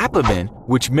 Apomin,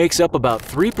 which makes up about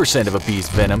 3% of a bee's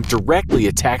venom, directly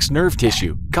attacks nerve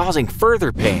tissue, causing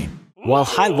further pain. While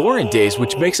hyaluronidase,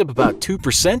 which makes up about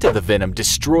 2% of the venom,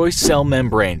 destroys cell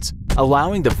membranes,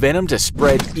 allowing the venom to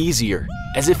spread easier.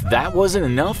 As if that wasn't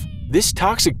enough, this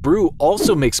toxic brew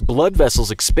also makes blood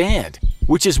vessels expand,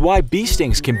 which is why bee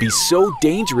stings can be so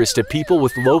dangerous to people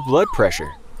with low blood pressure.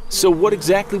 So what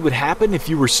exactly would happen if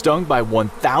you were stung by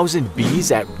 1,000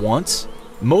 bees at once?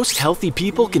 Most healthy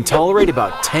people can tolerate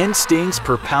about 10 stings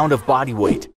per pound of body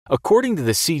weight. According to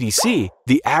the CDC,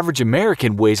 the average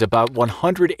American weighs about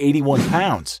 181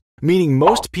 pounds, meaning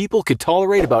most people could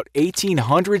tolerate about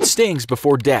 1,800 stings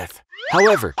before death.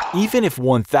 However, even if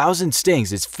 1,000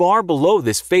 stings is far below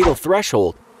this fatal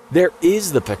threshold, there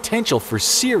is the potential for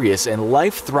serious and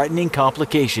life-threatening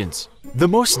complications. The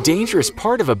most dangerous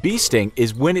part of a bee sting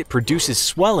is when it produces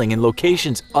swelling in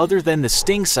locations other than the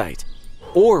sting site,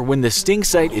 or when the sting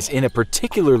site is in a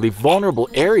particularly vulnerable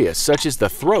area such as the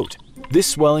throat. This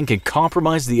swelling can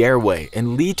compromise the airway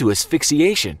and lead to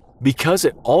asphyxiation. Because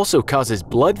it also causes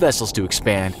blood vessels to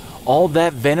expand, all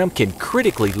that venom can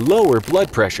critically lower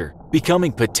blood pressure,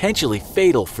 becoming potentially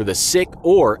fatal for the sick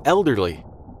or elderly.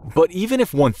 But even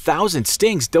if 1,000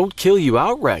 stings don't kill you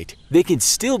outright, they can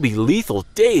still be lethal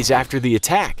days after the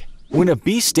attack. When a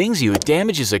bee stings you, it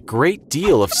damages a great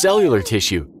deal of cellular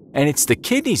tissue, and it's the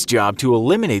kidney's job to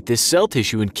eliminate this cell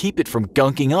tissue and keep it from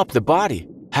gunking up the body.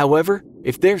 However,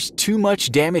 if there's too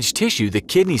much damaged tissue, the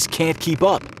kidneys can't keep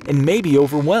up and may be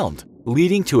overwhelmed,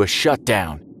 leading to a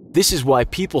shutdown. This is why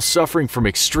people suffering from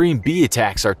extreme bee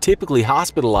attacks are typically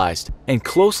hospitalized and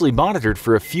closely monitored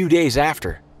for a few days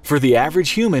after. For the average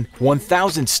human,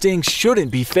 1,000 stings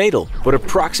shouldn't be fatal, but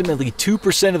approximately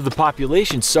 2% of the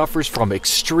population suffers from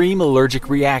extreme allergic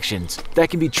reactions that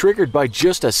can be triggered by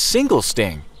just a single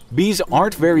sting. Bees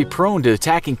aren't very prone to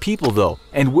attacking people though,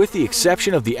 and with the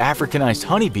exception of the Africanized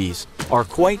honeybees, are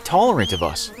quite tolerant of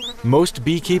us. Most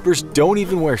beekeepers don't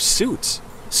even wear suits.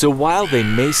 So while they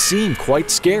may seem quite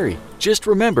scary, just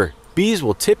remember, bees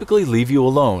will typically leave you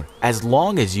alone as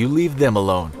long as you leave them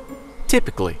alone.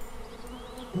 Typically.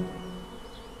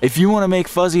 If you want to make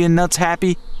Fuzzy and Nutz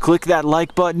happy, click that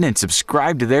like button and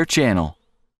subscribe to their channel.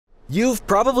 You've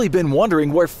probably been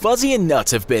wondering where Fuzzy and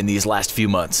Nutz have been these last few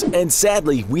months, and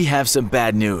sadly, we have some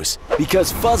bad news.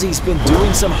 Because Fuzzy's been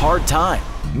doing some hard time.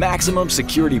 Maximum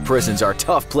security prisons are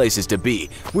tough places to be,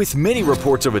 with many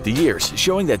reports over the years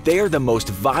showing that they are the most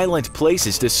violent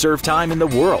places to serve time in the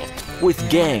world. With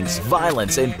gangs,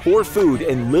 violence, and poor food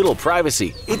and little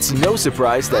privacy, it's no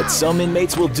surprise that some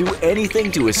inmates will do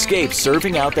anything to escape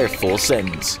serving out their full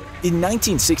sentence. In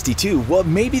 1962, what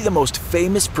may be the most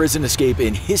famous prison escape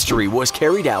in history was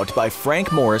carried out by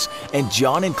Frank Morris and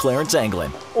John and Clarence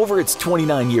Anglin. Over its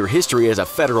 29-year history as a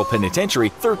federal penitentiary,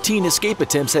 13 escape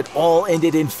attempts had all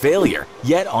ended in failure.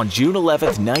 Yet on June 11,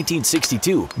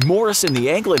 1962, Morris and the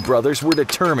Anglin brothers were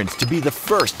determined to be the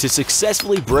first to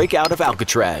successfully break out of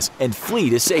Alcatraz and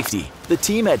flee to safety. The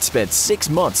team had spent 6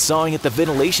 months sawing at the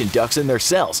ventilation ducts in their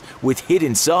cells with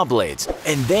hidden saw blades,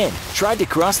 and then tried to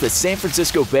cross the San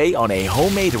Francisco Bay on a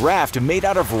homemade raft made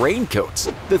out of raincoats.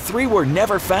 The three were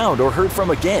never found or heard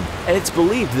from again, and it's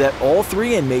believed that all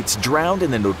 3 inmates drowned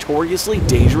in the notoriously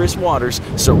dangerous waters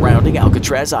surrounding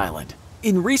Alcatraz Island.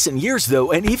 In recent years,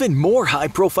 though, an even more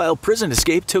high-profile prison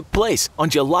escape took place on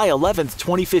July 11,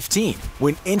 2015,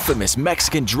 when infamous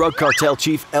Mexican drug cartel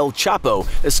chief El Chapo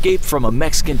escaped from a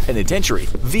Mexican penitentiary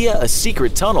via a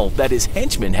secret tunnel that his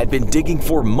henchmen had been digging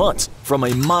for months from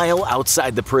a mile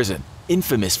outside the prison.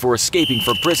 Infamous for escaping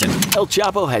from prison, El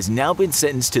Chapo has now been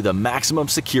sentenced to the maximum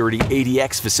security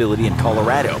ADX facility in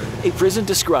Colorado, a prison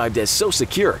described as so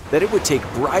secure that it would take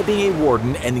bribing a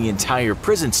warden and the entire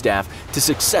prison staff to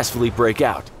successfully break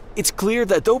out. It's clear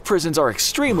that though prisons are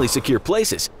extremely secure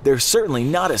places, they're certainly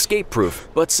not escape-proof.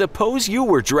 But suppose you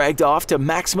were dragged off to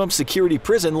maximum security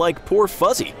prison like poor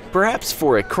Fuzzy, perhaps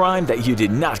for a crime that you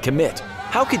did not commit.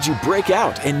 How could you break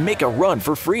out and make a run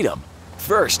for freedom?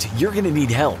 First, you're going to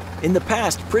need help. In the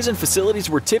past, prison facilities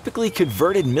were typically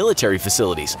converted military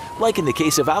facilities, like in the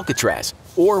case of Alcatraz,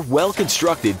 or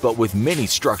well-constructed but with many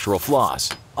structural flaws.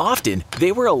 Often,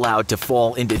 they were allowed to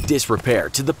fall into disrepair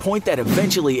to the point that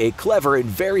eventually a clever and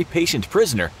very patient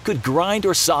prisoner could grind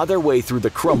or saw their way through the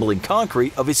crumbling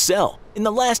concrete of his cell. In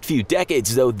the last few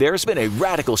decades, though, there's been a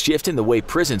radical shift in the way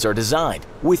prisons are designed,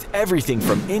 with everything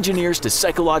from engineers to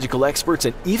psychological experts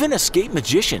and even escape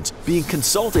magicians being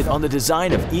consulted on the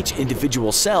design of each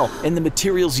individual cell and the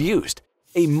materials used.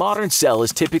 A modern cell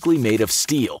is typically made of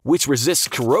steel, which resists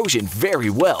corrosion very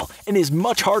well and is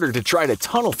much harder to try to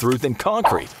tunnel through than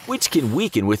concrete, which can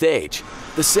weaken with age.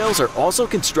 The cells are also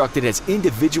constructed as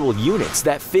individual units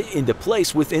that fit into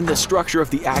place within the structure of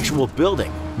the actual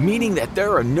building, meaning that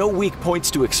there are no weak points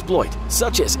to exploit,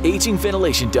 such as aging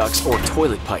ventilation ducts or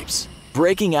toilet pipes.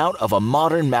 Breaking out of a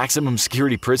modern maximum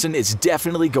security prison is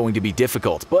definitely going to be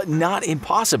difficult, but not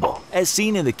impossible, as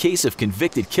seen in the case of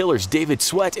convicted killers David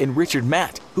Sweat and Richard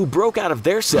Matt, who broke out of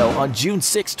their cell on June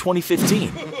 6,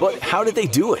 2015. But how did they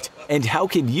do it? And how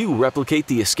can you replicate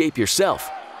the escape yourself?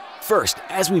 First,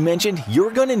 as we mentioned,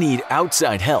 you're going to need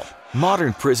outside help.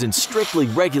 Modern prisons strictly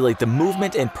regulate the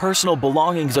movement and personal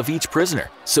belongings of each prisoner,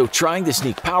 so trying to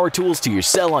sneak power tools to your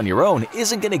cell on your own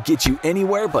isn't going to get you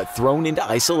anywhere but thrown into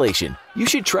isolation. You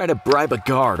should try to bribe a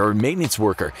guard or maintenance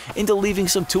worker into leaving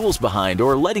some tools behind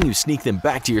or letting you sneak them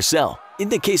back to your cell. In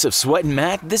the case of Sweat and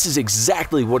Matt, this is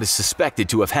exactly what is suspected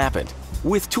to have happened.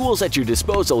 With tools at your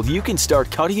disposal, you can start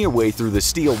cutting your way through the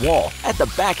steel wall at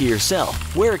the back of your cell,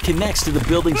 where it connects to the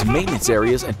building's maintenance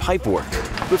areas and pipework.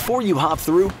 Before you hop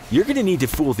through, you're going to need to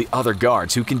fool the other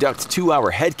guards who conduct 2-hour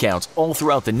head counts all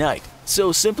throughout the night.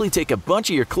 So simply take a bunch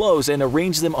of your clothes and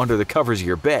arrange them under the covers of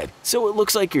your bed, so it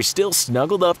looks like you're still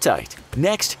snuggled up tight.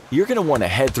 Next, you're going to want to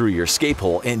head through your escape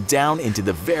hole and down into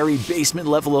the very basement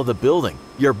level of the building.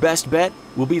 Your best bet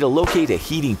will be to locate a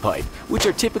heating pipe, which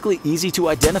are typically easy to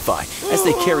identify as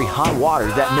they carry hot water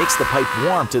that makes the pipe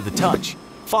warm to the touch.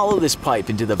 Follow this pipe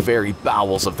into the very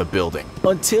bowels of the building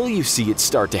until you see it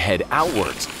start to head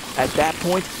outwards. At that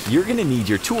point, you're going to need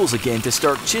your tools again to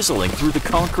start chiseling through the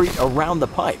concrete around the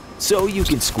pipe so you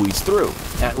can squeeze through.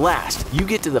 At last, you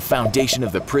get to the foundation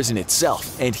of the prison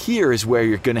itself, and here is where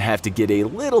you're going to have to get a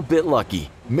little bit lucky.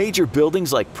 Major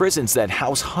buildings like prisons that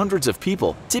house hundreds of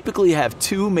people typically have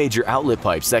 2 major outlet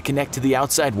pipes that connect to the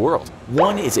outside world.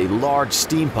 One is a large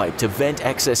steam pipe to vent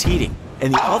excess heating,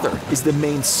 and the other is the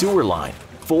main sewer line,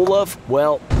 full of,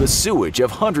 well, the sewage of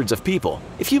hundreds of people.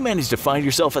 If you manage to find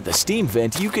yourself at the steam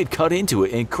vent, you could cut into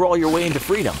it and crawl your way into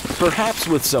freedom, perhaps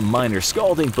with some minor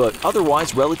scalding, but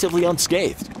otherwise relatively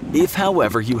unscathed. If,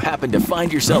 however, you happen to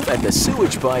find yourself at the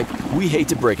sewage pipe, we hate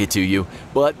to break it to you,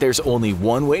 but there's only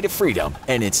one way to freedom,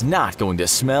 and it's not going to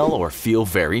smell or feel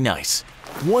very nice.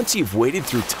 Once you've waded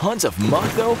through tons of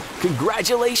muck though,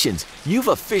 congratulations! You've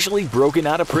officially broken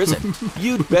out of prison.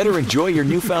 You'd better enjoy your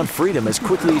newfound freedom as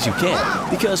quickly as you can,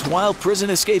 because while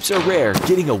prison escapes are rare,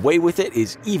 getting away with it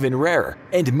is even rarer.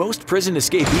 And most prison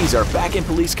escapees are back in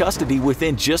police custody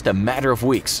within just a matter of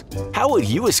weeks. How would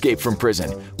you escape from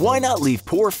prison? Why not leave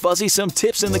poor Fuzzy some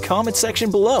tips in the comment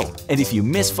section below? And if you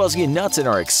miss Fuzzy and Nutz and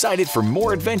are excited for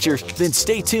more adventures, then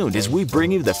stay tuned as we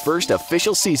bring you the first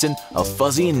official season of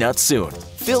Fuzzy and Nutz soon,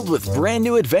 filled with brand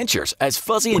new adventures as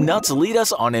Fuzzy and Nutz lead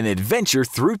us on an adventure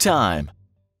through time.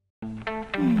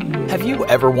 Have you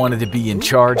ever wanted to be in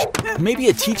charge? Maybe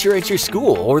a teacher at your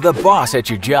school or the boss at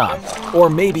your job. Or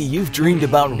maybe you've dreamed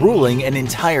about ruling an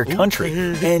entire country,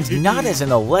 and not as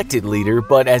an elected leader,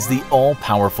 but as the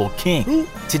all-powerful king.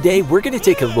 Today, we're going to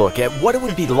take a look at what it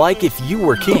would be like if you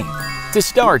were king. To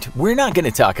start, we're not going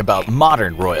to talk about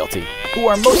modern royalty, who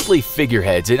are mostly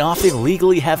figureheads and often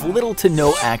legally have little to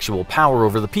no actual power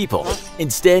over the people.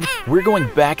 Instead, we're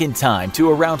going back in time to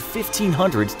around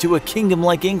 1500 to a kingdom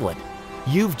like England.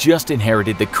 You've just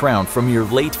inherited the crown from your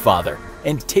late father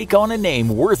and take on a name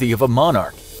worthy of a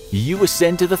monarch. You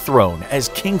ascend to the throne as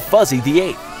King Fuzzy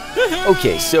VIII.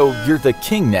 Okay, so you're the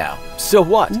king now. So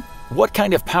what? What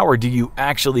kind of power do you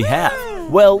actually have?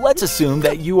 Well, let's assume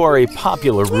that you are a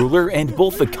popular ruler and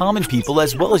both the common people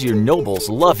as well as your nobles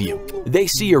love you. They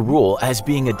see your rule as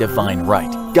being a divine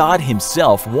right. God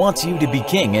himself wants you to be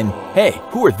king, and hey,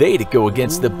 who are they to go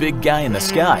against the big guy in the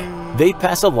sky? They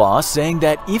pass a law saying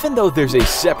that even though there's a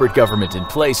separate government in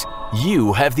place,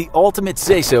 you have the ultimate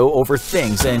say-so over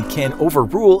things and can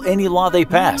overrule any law they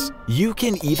pass. You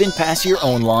can even pass your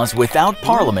own laws without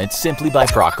parliament simply by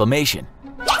proclamation.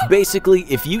 Basically,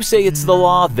 if you say it's the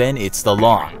law, then it's the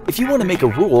law. If you want to make a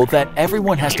rule that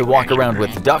everyone has to walk around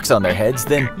with ducks on their heads,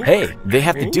 then hey, they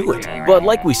have to do it. But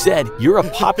like we said, you're a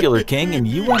popular king and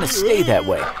you want to stay that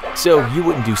way, so you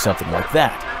wouldn't do something like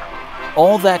that.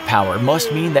 All that power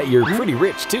must mean that you're pretty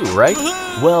rich too, right?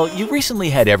 Well, you recently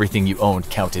had everything you owned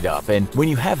counted up, and when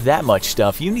you have that much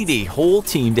stuff, you need a whole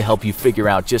team to help you figure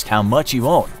out just how much you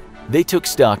own. They took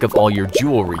stock of all your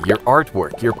jewelry, your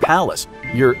artwork, your palace,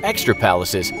 your extra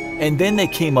palaces, and then they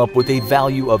came up with a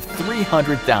value of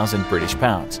 300,000 British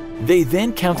pounds. They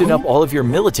then counted up all of your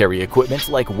military equipment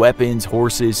like weapons,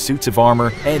 horses, suits of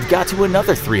armor, and got to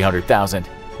another 300,000.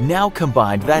 Now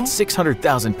combined, that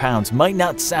 600,000 pounds might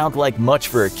not sound like much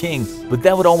for a king, but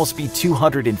that would almost be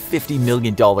 $250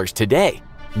 million today.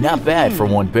 Not bad for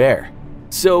one bear.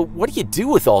 So what do you do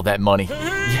with all that money?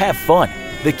 You have fun.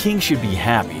 The king should be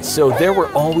happy, so there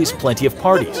were always plenty of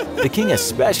parties. The king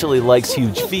especially likes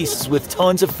huge feasts with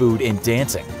tons of food and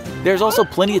dancing. There's also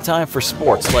plenty of time for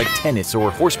sports like tennis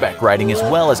or horseback riding, as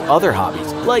well as other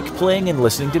hobbies, like playing and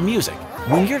listening to music.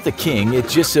 When you're the king, it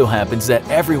just so happens that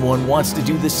everyone wants to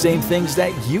do the same things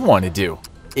that you want to do.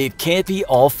 It can't be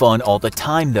all fun all the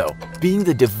time though. Being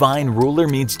the divine ruler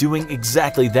means doing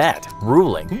exactly that,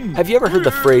 ruling. Have you ever heard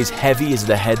the phrase, heavy is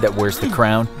the head that wears the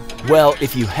crown? Well,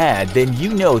 if you had, then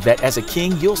you know that as a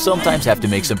king, you'll sometimes have to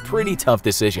make some pretty tough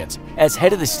decisions. As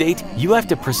head of the state, you have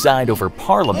to preside over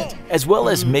parliament, as well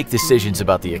as make decisions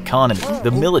about the economy, the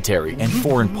military, and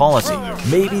foreign policy.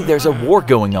 Maybe there's a war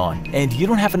going on, and you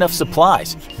don't have enough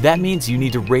supplies. That means you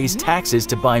need to raise taxes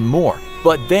to buy more.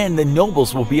 But then the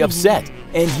nobles will be upset,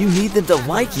 and you need them to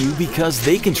like you because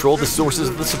they control the sources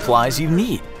of the supplies you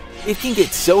need. It can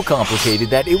get so complicated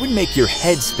that it would make your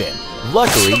head spin.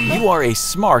 Luckily, you are a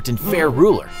smart and fair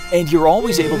ruler, and you're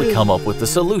always able to come up with the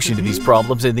solution to these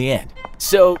problems in the end.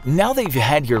 So, now that you've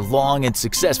had your long and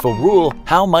successful rule,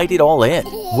 how might it all end?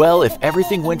 Well, if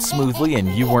everything went smoothly and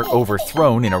you weren't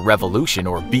overthrown in a revolution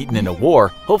or beaten in a war,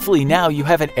 hopefully now you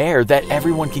have an heir that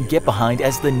everyone can get behind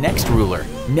as the next ruler.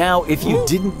 Now, if you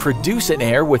didn't produce an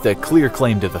heir with a clear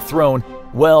claim to the throne,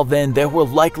 well, then there will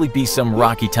likely be some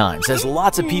rocky times, as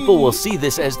lots of people will see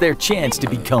this as their chance to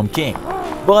become king.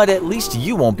 But at least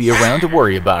you won't be around to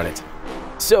worry about it.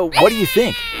 So what do you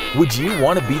think? Would you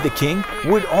want to be the king?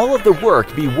 Would all of the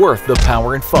work be worth the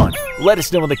power and fun? Let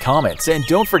us know in the comments, and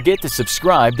don't forget to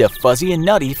subscribe to Fuzzy and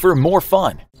Nutty for more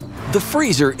fun. The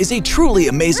freezer is a truly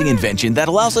amazing invention that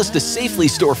allows us to safely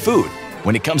store food.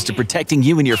 When it comes to protecting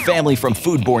you and your family from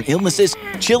foodborne illnesses,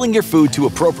 chilling your food to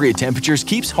appropriate temperatures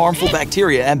keeps harmful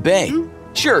bacteria at bay.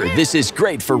 Sure, this is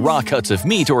great for raw cuts of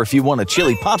meat or if you want a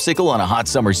chili popsicle on a hot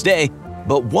summer's day,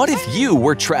 but what if you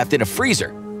were trapped in a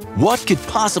freezer? What could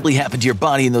possibly happen to your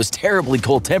body in those terribly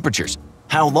cold temperatures?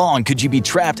 How long could you be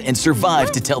trapped and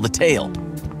survive to tell the tale?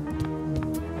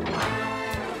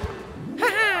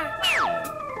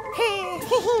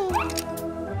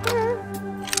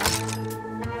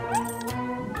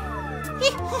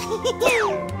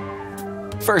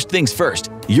 First things first,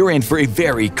 you're in for a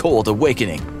very cold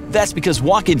awakening. That's because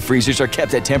walk-in freezers are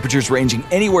kept at temperatures ranging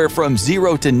anywhere from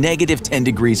 0 to -10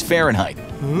 degrees Fahrenheit.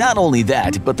 Not only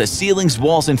that, but the ceilings,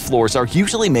 walls, and floors are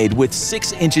usually made with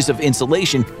 6 inches of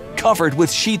insulation covered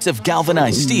with sheets of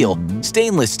galvanized steel,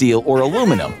 stainless steel, or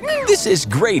aluminum. This is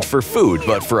great for food,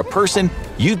 but for a person,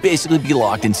 you'd basically be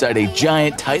locked inside a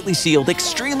giant, tightly sealed,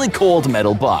 extremely cold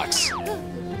metal box.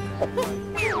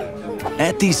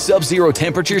 At these sub-zero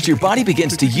temperatures, your body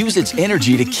begins to use its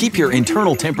energy to keep your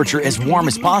internal temperature as warm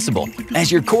as possible.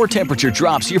 As your core temperature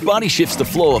drops, your body shifts the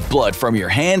flow of blood from your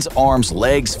hands, arms,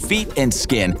 legs, feet, and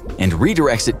skin and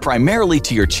redirects it primarily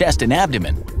to your chest and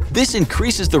abdomen. This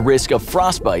increases the risk of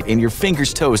frostbite in your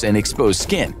fingers, toes, and exposed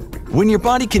skin. When your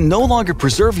body can no longer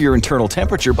preserve your internal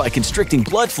temperature by constricting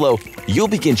blood flow, you'll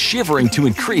begin shivering to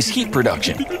increase heat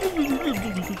production.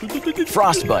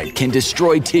 Frostbite can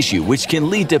destroy tissue, which can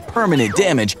lead to permanent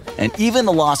damage and even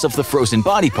the loss of the frozen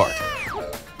body part.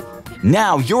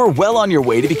 Now you're well on your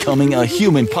way to becoming a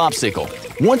human popsicle.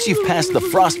 Once you've passed the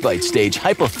frostbite stage,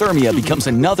 hypothermia becomes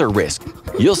another risk.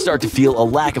 You'll start to feel a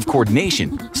lack of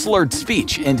coordination, slurred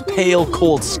speech, and pale,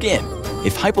 cold skin.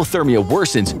 If hypothermia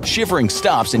worsens, shivering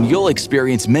stops and you'll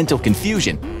experience mental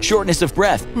confusion, shortness of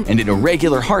breath, and an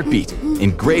irregular heartbeat.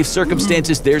 In grave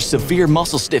circumstances, there's severe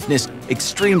muscle stiffness,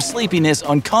 extreme sleepiness,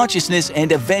 unconsciousness,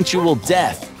 and eventual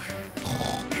death.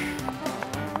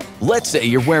 Let's say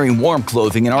you're wearing warm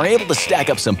clothing and are able to stack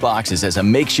up some boxes as a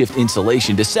makeshift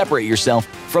insulation to separate yourself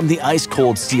from the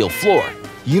ice-cold steel floor.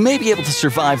 You may be able to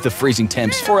survive the freezing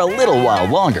temps for a little while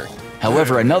longer.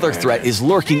 However, another threat is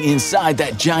lurking inside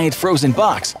that giant frozen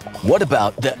box. What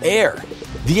about the air?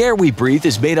 The air we breathe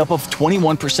is made up of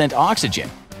 21%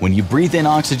 oxygen. When you breathe in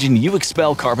oxygen, you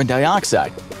expel carbon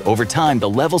dioxide. Over time, the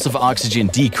levels of oxygen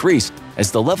decrease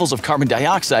as the levels of carbon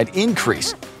dioxide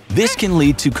increase. This can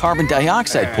lead to carbon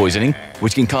dioxide poisoning,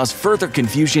 which can cause further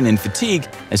confusion and fatigue,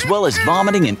 as well as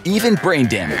vomiting and even brain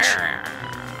damage.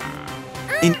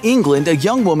 In England, a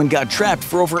young woman got trapped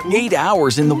for over 8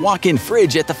 hours in the walk-in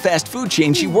fridge at the fast food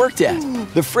chain she worked at.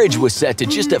 The fridge was set to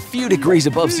just a few degrees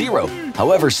above zero.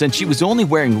 However, since she was only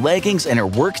wearing leggings and her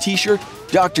work t-shirt,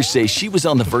 doctors say she was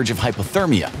on the verge of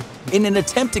hypothermia. In an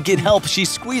attempt to get help, she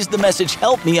squeezed the message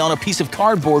 "Help me" on a piece of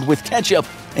cardboard with ketchup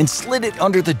and slid it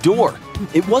under the door.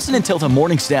 It wasn't until the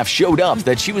morning staff showed up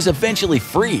that she was eventually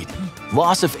freed.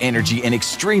 Loss of energy and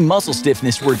extreme muscle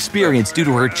stiffness were experienced due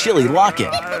to her chilly lock-in.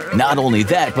 Not only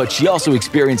that, but she also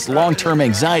experienced long-term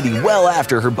anxiety well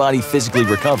after her body physically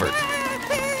recovered.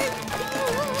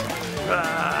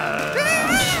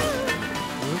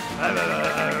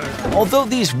 Although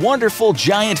these wonderful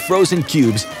giant frozen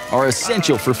cubes are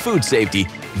essential for food safety,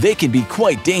 they can be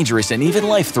quite dangerous and even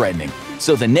life-threatening.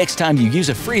 So the next time you use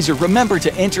a freezer, remember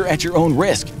to enter at your own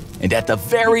risk. And at the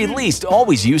very least,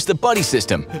 always use the buddy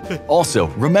system. Also,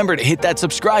 remember to hit that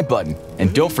subscribe button.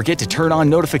 And don't forget to turn on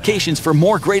notifications for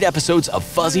more great episodes of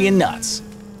Fuzzy and Nutz.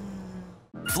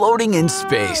 Floating in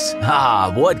space.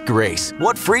 Ah, what grace,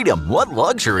 what freedom, what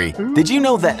luxury. Did you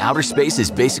know that outer space is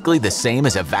basically the same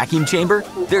as a vacuum chamber?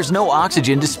 There's no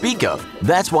oxygen to speak of.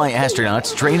 That's why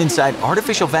astronauts train inside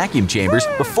artificial vacuum chambers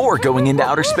before going into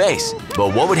outer space.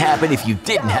 But what would happen if you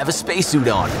didn't have a spacesuit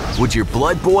on? Would your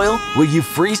blood boil? Will you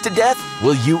freeze to death?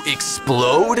 Will you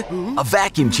explode? A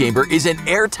vacuum chamber is an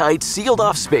airtight,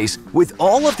 sealed-off space with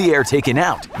all of the air taken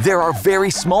out. There are very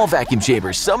small vacuum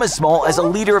chambers, some as small as a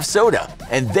liter of soda.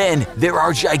 And then there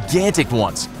are gigantic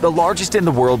ones. The largest in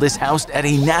the world is housed at a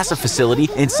NASA facility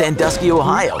in Sandusky,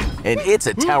 Ohio, and it's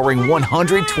a towering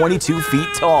 122 feet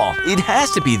tall. It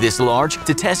has to be this large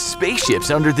to test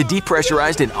spaceships under the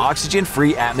depressurized and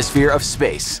oxygen-free atmosphere of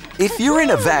space. If you're in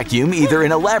a vacuum, either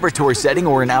in a laboratory setting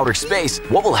or in outer space,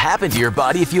 what will happen to your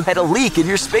body if you had a leak in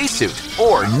your spacesuit?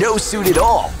 Or no suit at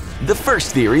all? The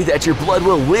first theory, that your blood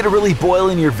will literally boil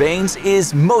in your veins,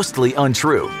 is mostly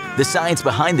untrue. The science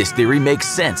behind this theory makes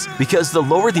sense, because the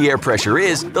lower the air pressure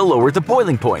is, the lower the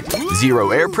boiling point. Zero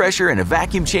air pressure in a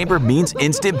vacuum chamber means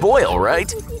instant boil,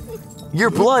 right? Your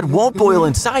blood won't boil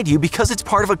inside you because it's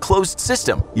part of a closed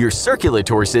system, your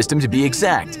circulatory system to be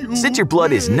exact. Since your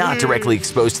blood is not directly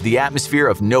exposed to the atmosphere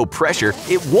of no pressure,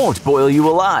 it won't boil you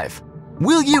alive.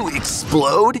 Will you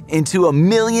explode into a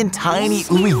million tiny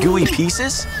ooey-gooey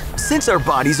pieces? Since our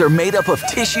bodies are made up of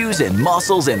tissues and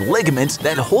muscles and ligaments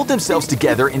that hold themselves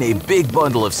together in a big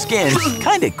bundle of skin,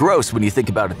 kinda gross when you think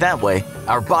about it that way,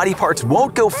 our body parts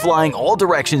won't go flying all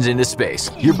directions into space.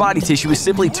 Your body tissue is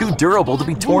simply too durable to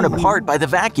be torn apart by the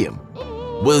vacuum.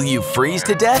 Will you freeze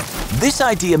to death? This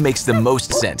idea makes the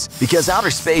most sense because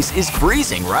outer space is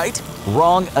freezing, right?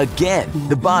 Wrong again.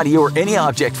 The body, or any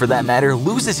object for that matter,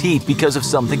 loses heat because of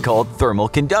something called thermal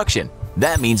conduction.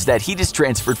 That means that heat is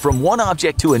transferred from one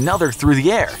object to another through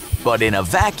the air. But in a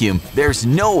vacuum, there's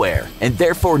no air, and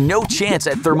therefore no chance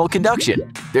at thermal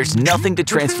conduction. There's nothing to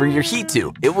transfer your heat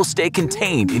to. It will stay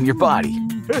contained in your body.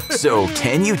 So,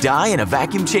 can you die in a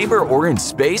vacuum chamber or in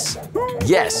space?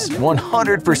 Yes,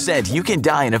 100% you can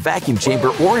die in a vacuum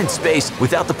chamber or in space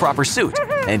without the proper suit.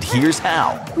 And here's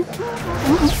how.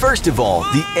 First of all,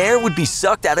 the air would be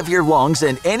sucked out of your lungs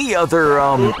and any other,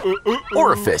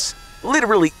 orifice.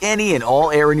 Literally any and all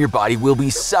air in your body will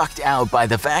be sucked out by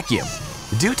the vacuum.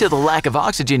 Due to the lack of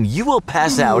oxygen, you will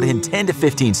pass out in 10 to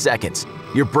 15 seconds.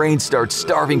 Your brain starts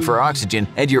starving for oxygen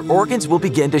and your organs will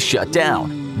begin to shut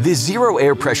down. The zero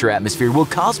air pressure atmosphere will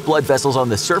cause blood vessels on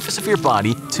the surface of your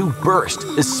body to burst,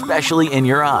 especially in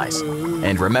your eyes.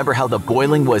 And remember how the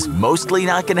boiling was mostly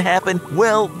not going to happen?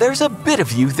 Well, there's a bit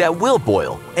of you that will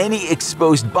boil. Any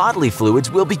exposed bodily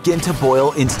fluids will begin to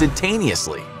boil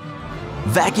instantaneously.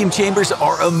 Vacuum chambers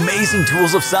are amazing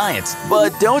tools of science,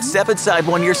 but don't step inside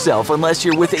one yourself unless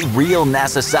you're with a real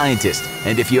NASA scientist.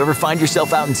 And if you ever find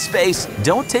yourself out in space,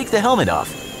 don't take the helmet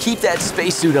off. Keep that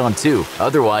spacesuit on too,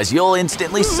 otherwise you'll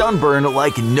instantly sunburn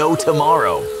like no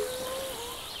tomorrow.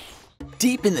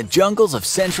 Deep in the jungles of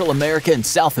Central America and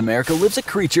South America lives a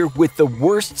creature with the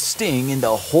worst sting in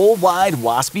the whole wide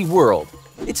waspy world.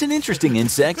 It's an interesting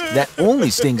insect that only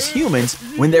stings humans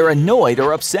when they're annoyed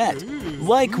or upset,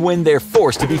 like when they're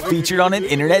forced to be featured on an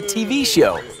internet TV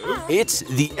show. It's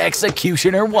the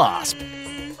executioner wasp.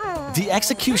 The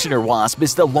executioner wasp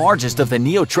is the largest of the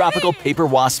neotropical paper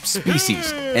wasp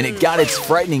species, and it got its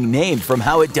frightening name from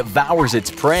how it devours its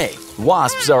prey.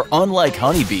 Wasps are unlike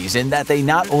honeybees in that they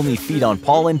not only feed on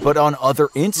pollen but on other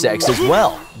insects as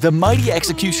well. The mighty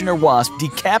executioner wasp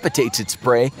decapitates its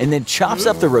prey and then chops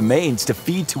up the remains to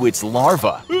feed to its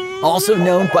larva. Also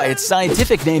known by its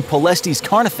scientific name Polestes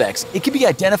carnifex, it can be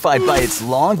identified by its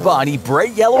long body,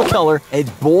 bright yellow color,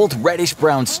 and bold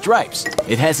reddish-brown stripes.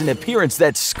 It has an appearance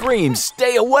that screams,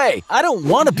 "Stay away! I don't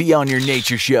want to be on your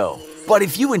nature show!" But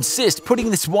if you insist putting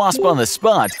this wasp on the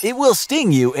spot, it will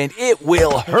sting you and it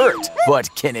will hurt.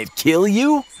 But can it kill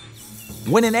you?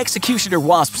 When an executioner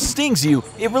wasp stings you,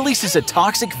 it releases a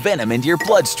toxic venom into your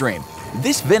bloodstream.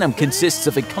 This venom consists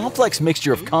of a complex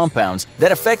mixture of compounds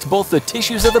that affect both the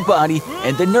tissues of the body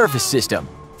and the nervous system.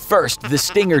 First, the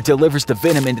stinger delivers the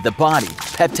venom into the body.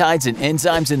 Peptides and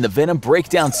enzymes in the venom break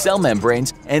down cell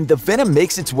membranes, and the venom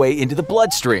makes its way into the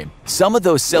bloodstream. Some of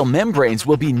those cell membranes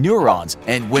will be neurons,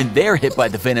 and when they're hit by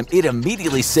the venom, it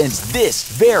immediately sends this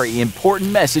very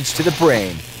important message to the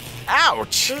brain.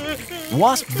 Ouch!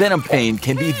 Wasp venom pain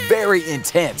can be very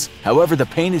intense. However, the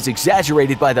pain is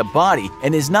exaggerated by the body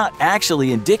and is not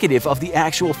actually indicative of the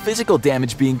actual physical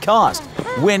damage being caused,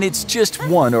 when it's just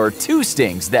one or two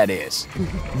stings, that is.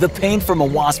 The pain from a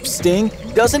wasp sting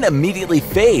doesn't immediately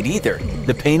fade either.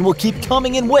 The pain will keep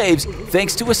coming in waves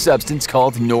thanks to a substance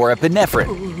called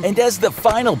norepinephrine. And as the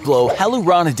final blow,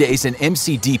 hyaluronidase and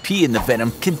MCDP in the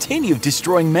venom continue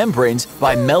destroying membranes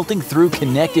by melting through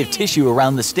connective tissue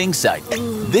around the sting site.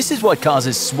 This is what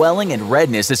causes swelling and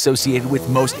redness associated with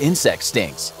most insect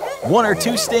stings. One or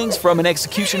two stings from an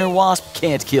executioner wasp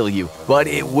can't kill you, but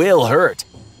it will hurt.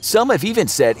 Some have even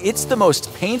said it's the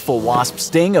most painful wasp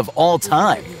sting of all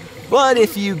time. But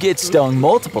if you get stung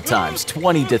multiple times,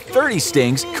 20 to 30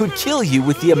 stings could kill you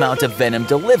with the amount of venom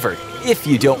delivered if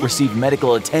you don't receive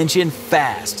medical attention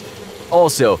fast.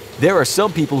 Also, there are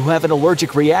some people who have an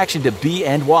allergic reaction to bee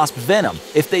and wasp venom.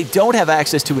 If they don't have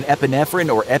access to an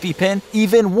epinephrine or EpiPen,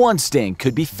 even one sting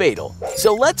could be fatal.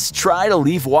 So let's try to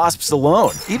leave wasps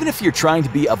alone. Even if you're trying to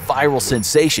be a viral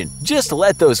sensation, just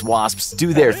let those wasps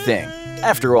do their thing.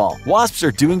 After all, wasps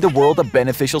are doing the world a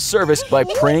beneficial service by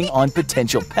preying on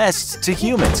potential pests to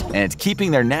humans and keeping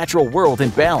their natural world in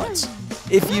balance.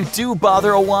 If you do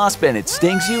bother a wasp and it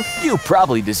stings you, you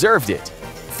probably deserved it.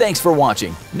 Thanks for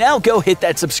watching. Now go hit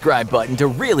that subscribe button to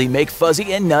really make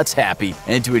Fuzzy and Nutz happy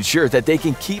and to ensure that they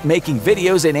can keep making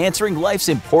videos and answering life's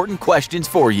important questions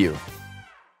for you.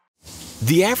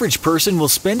 The average person will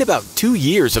spend about 2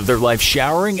 years of their life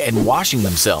showering and washing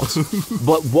themselves.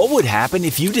 But what would happen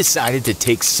if you decided to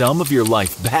take some of your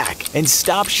life back and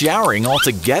stop showering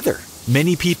altogether?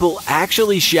 Many people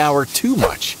actually shower too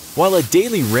much. While a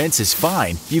daily rinse is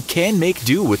fine, you can make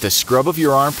do with a scrub of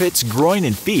your armpits, groin,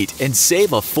 and feet and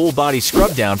save a full body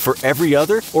scrub down for every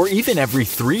other or even every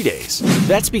 3 days.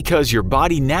 That's because your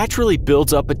body naturally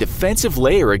builds up a defensive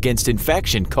layer against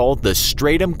infection called the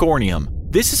stratum corneum.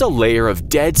 This is a layer of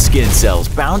dead skin cells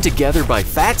bound together by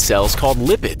fat cells called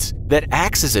lipids that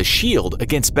acts as a shield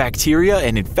against bacteria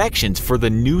and infections for the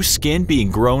new skin being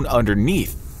grown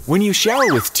underneath. When you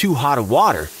shower with too hot of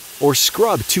water or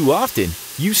scrub too often,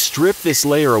 you strip this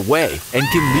layer away and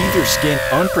can leave your skin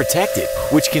unprotected,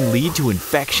 which can lead to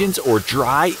infections or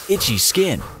dry, itchy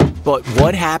skin. But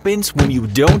what happens when you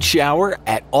don't shower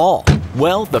at all?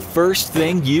 Well, the first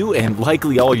thing you and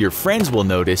likely all your friends will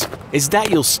notice is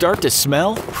that you'll start to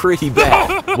smell pretty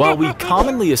bad. While we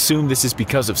commonly assume this is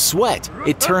because of sweat,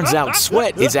 it turns out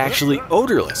sweat is actually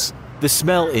odorless. The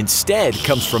smell instead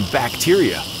comes from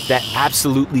bacteria that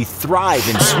absolutely thrive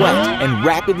in sweat and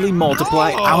rapidly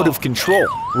multiply out of control,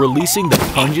 releasing the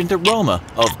pungent aroma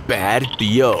of bad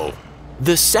BO.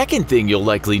 The second thing you'll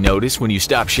likely notice when you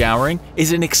stop showering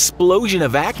is an explosion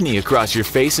of acne across your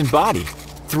face and body.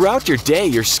 Throughout your day,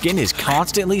 your skin is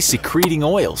constantly secreting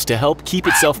oils to help keep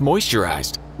itself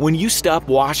moisturized. When you stop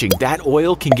washing, that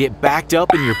oil can get backed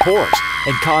up in your pores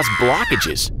and cause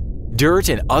blockages. Dirt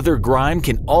and other grime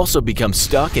can also become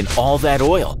stuck in all that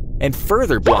oil and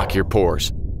further block your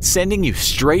pores, sending you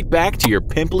straight back to your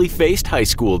pimply-faced high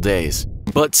school days.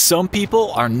 But some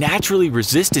people are naturally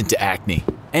resistant to acne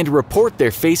and report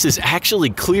their faces actually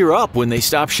clear up when they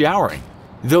stop showering.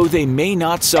 Though they may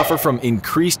not suffer from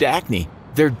increased acne,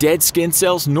 their dead skin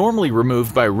cells normally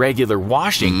removed by regular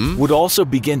washing would also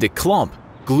begin to clump,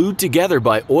 glued together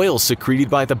by oils secreted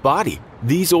by the body.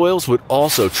 These oils would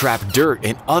also trap dirt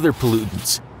and other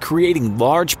pollutants, creating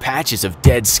large patches of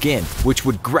dead skin, which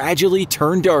would gradually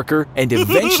turn darker and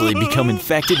eventually become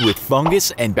infected with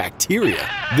fungus and bacteria.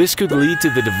 This could lead to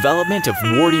the development of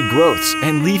warty growths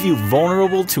and leave you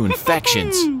vulnerable to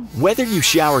infections. Whether you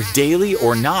shower daily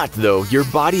or not, though, your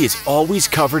body is always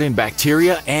covered in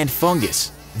bacteria and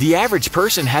fungus. The average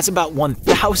person has about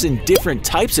 1,000 different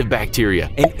types of bacteria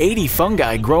and 80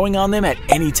 fungi growing on them at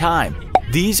any time.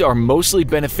 These are mostly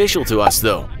beneficial to us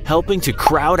though, helping to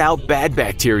crowd out bad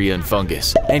bacteria and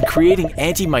fungus, and creating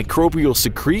antimicrobial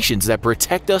secretions that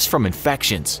protect us from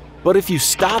infections. But if you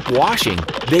stop washing,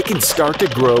 they can start to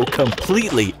grow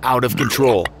completely out of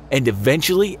control and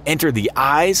eventually enter the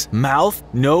eyes, mouth,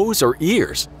 nose, or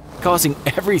ears, causing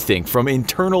everything from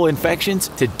internal infections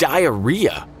to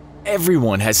diarrhea.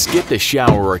 Everyone has skipped a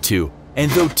shower or two, and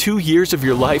though 2 years of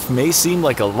your life may seem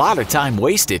like a lot of time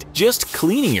wasted just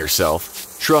cleaning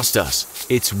yourself, trust us,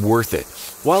 it's worth it.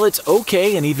 While it's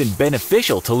okay and even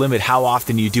beneficial to limit how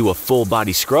often you do a full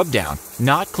body scrub down,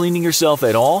 not cleaning yourself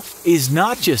at all is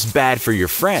not just bad for your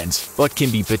friends, but can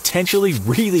be potentially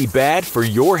really bad for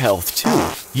your health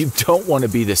too. You don't want to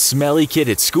be the smelly kid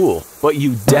at school, but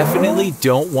you definitely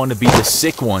don't want to be the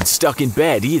sick one stuck in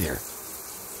bed either.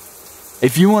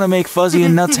 If you want to make Fuzzy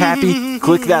and Nutz happy,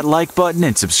 click that like button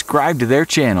and subscribe to their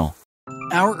channel.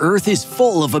 Our Earth is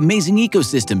full of amazing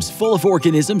ecosystems full of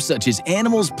organisms such as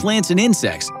animals, plants, and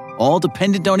insects, all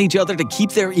dependent on each other to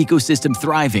keep their ecosystem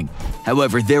thriving.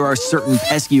 However, there are certain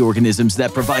pesky organisms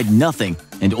that provide nothing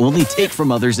and only take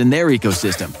from others in their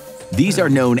ecosystem. These are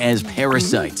known as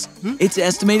parasites. It's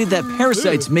estimated that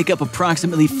parasites make up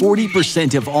approximately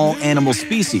 40% of all animal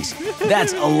species.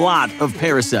 That's a lot of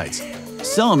parasites.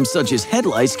 Some, such as head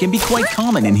lice, can be quite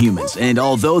common in humans, and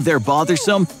although they're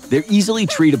bothersome, they're easily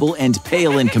treatable and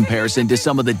pale in comparison to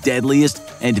some of the deadliest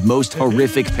and most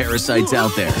horrific parasites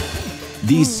out there.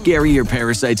 These scarier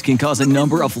parasites can cause a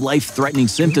number of life-threatening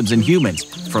symptoms in humans,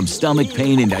 from stomach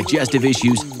pain and digestive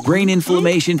issues, brain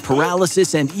inflammation,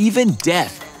 paralysis, and even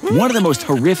death. One of the most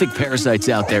horrific parasites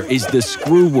out there is the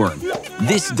screwworm.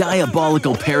 This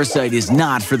diabolical parasite is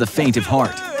not for the faint of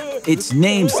heart. Its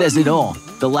name says it all.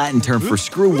 The Latin term for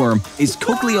screwworm is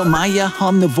Cochleomya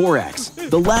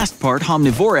homnivorax. The last part,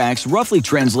 homnivorax, roughly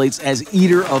translates as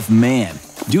eater of man,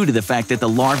 due to the fact that the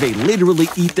larvae literally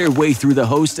eat their way through the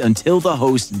host until the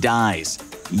host dies.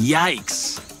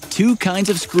 Yikes! 2 kinds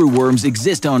of screwworms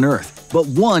exist on Earth, but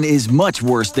one is much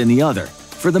worse than the other.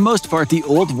 For the most part, the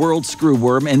Old World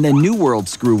screwworm and the New World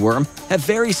screwworm have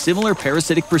very similar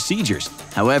parasitic procedures.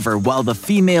 However, while the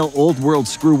female Old World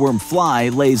screwworm fly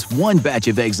lays 1 batch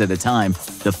of eggs at a time,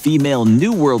 the female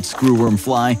New World screwworm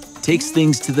fly takes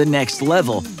things to the next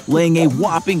level, laying a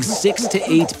whopping 6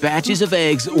 to 8 batches of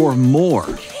eggs or more.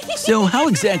 So how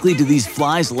exactly do these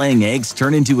flies laying eggs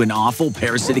turn into an awful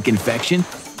parasitic infection?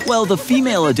 Well, the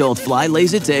female adult fly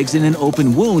lays its eggs in an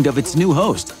open wound of its new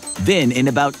host. Then, in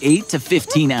about 8 to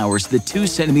 15 hours, the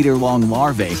 2-centimeter-long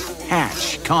larvae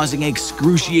hatch, causing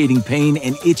excruciating pain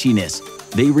and itchiness.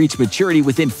 They reach maturity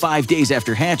within 5 days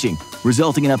after hatching,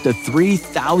 resulting in up to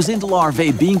 3,000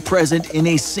 larvae being present in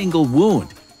a single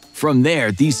wound. From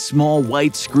there, these small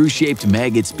white screw-shaped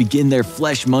maggots begin their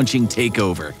flesh-munching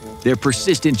takeover. Their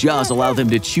persistent jaws allow them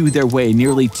to chew their way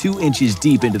nearly 2 inches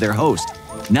deep into their host.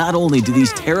 Not only do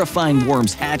these terrifying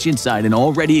worms hatch inside an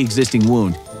already existing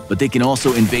wound, but they can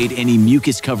also invade any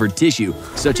mucus-covered tissue,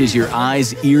 such as your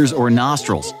eyes, ears, or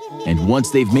nostrils. And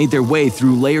once they've made their way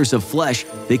through layers of flesh,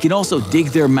 they can also dig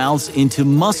their mouths into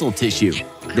muscle tissue.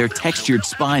 Their textured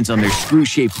spines on their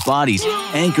screw-shaped bodies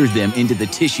anchor them into the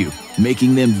tissue,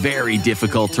 making them very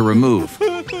difficult to remove.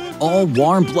 All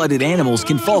warm-blooded animals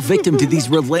can fall victim to these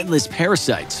relentless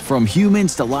parasites, from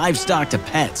humans to livestock to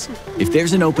pets. If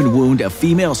there's an open wound, a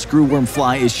female screwworm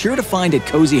fly is sure to find a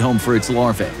cozy home for its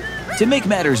larvae. To make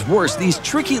matters worse, these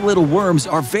tricky little worms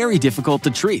are very difficult to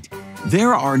treat.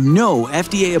 There are no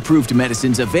FDA-approved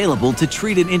medicines available to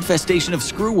treat an infestation of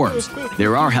screwworms.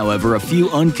 There are, however, a few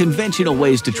unconventional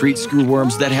ways to treat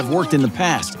screwworms that have worked in the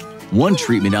past. One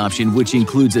treatment option, which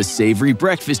includes a savory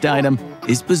breakfast item,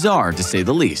 is bizarre to say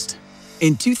the least.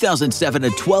 In 2007, a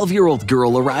 12-year-old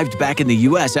girl arrived back in the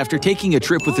US after taking a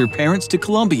trip with her parents to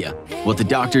Colombia. What the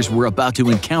doctors were about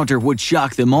to encounter would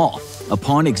shock them all.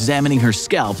 Upon examining her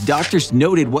scalp, doctors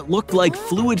noted what looked like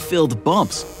fluid-filled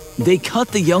bumps. They cut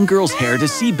the young girl's hair to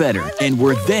see better and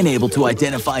were then able to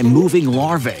identify moving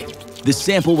larvae. The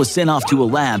sample was sent off to a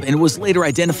lab and was later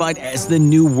identified as the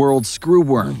New World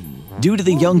screwworm. Due to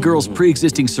the young girl's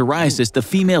pre-existing psoriasis, the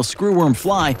female screwworm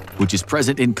fly, which is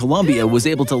present in Colombia, was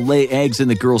able to lay eggs in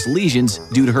the girl's lesions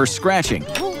due to her scratching.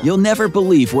 You'll never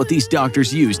believe what these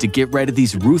doctors use to get rid of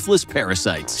these ruthless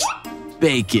parasites.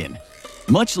 Bacon.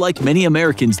 Much like many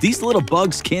Americans, these little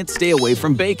bugs can't stay away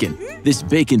from bacon. This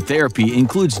bacon therapy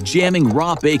includes jamming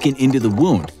raw bacon into the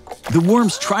wound. The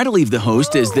worms try to leave the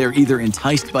host as they're either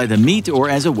enticed by the meat or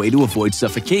as a way to avoid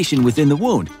suffocation within the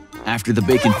wound. After the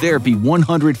bacon therapy,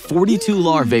 142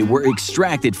 larvae were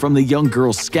extracted from the young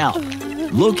girl's scalp.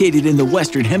 Located in the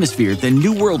Western Hemisphere, the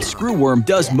New World screwworm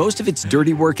does most of its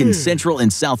dirty work in Central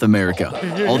and South America,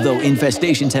 although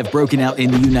infestations have broken out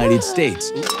in the United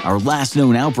States, our last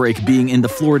known outbreak being in the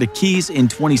Florida Keys in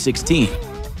 2016.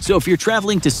 So if you're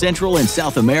traveling to Central and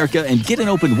South America and get an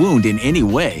open wound in any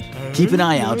way, keep an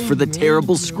eye out for the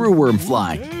terrible screwworm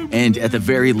fly, and at the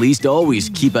very least always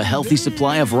keep a healthy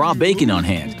supply of raw bacon on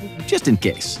hand, just in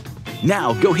case.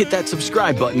 Now go hit that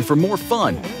subscribe button for more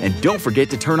fun, and don't forget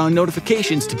to turn on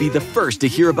notifications to be the first to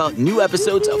hear about new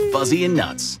episodes of Fuzzy and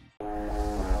Nutz.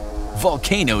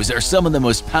 Volcanoes are some of the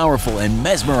most powerful and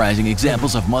mesmerizing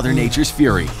examples of Mother Nature's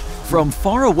fury. From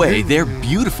far away, they're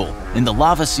beautiful, and the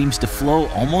lava seems to flow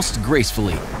almost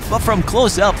gracefully. But from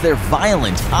close up, they're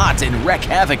violent, hot, and wreak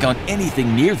havoc on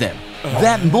anything near them.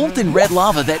 That molten red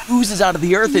lava that oozes out of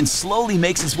the earth and slowly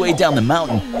makes its way down the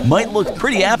mountain might look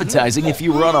pretty appetizing if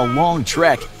you were on a long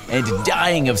trek and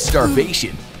dying of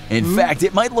starvation. In fact,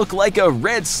 it might look like a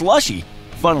red slushy.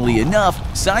 Funnily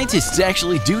enough, scientists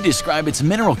actually do describe its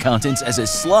mineral contents as a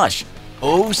slush.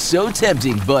 Oh, so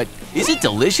tempting, but is it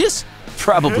delicious?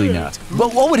 Probably not.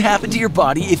 But what would happen to your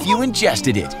body if you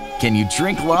ingested it? Can you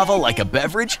drink lava like a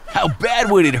beverage? How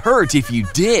bad would it hurt if you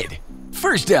did?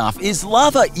 First off, is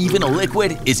lava even a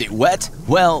liquid? Is it wet?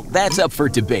 Well, that's up for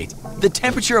debate. The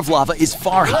temperature of lava is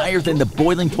far higher than the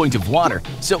boiling point of water,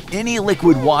 so any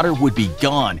liquid water would be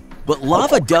gone. But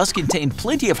lava does contain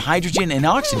plenty of hydrogen and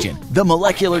oxygen, the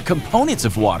molecular components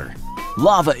of water.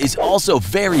 Lava is also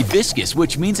very viscous,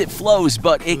 which means it flows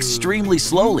but extremely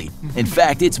slowly. In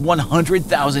fact, it's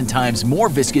 100,000 times more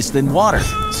viscous than water.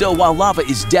 So while lava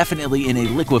is definitely in a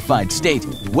liquefied state,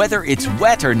 whether it's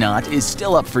wet or not is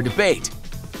still up for debate.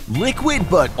 Liquid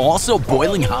but also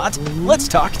boiling hot? Let's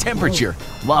talk temperature.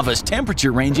 Lava's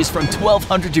temperature ranges from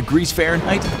 1200 degrees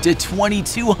Fahrenheit to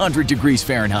 2200 degrees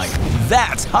Fahrenheit.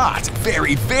 That's hot,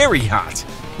 very, very hot.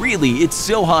 Really, it's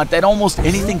so hot that almost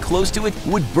anything close to it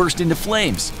would burst into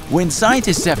flames. When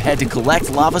scientists have had to collect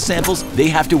lava samples, they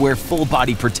have to wear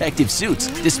full-body protective suits.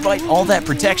 Despite all that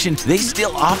protection, they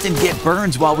still often get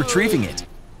burns while retrieving it.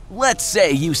 Let's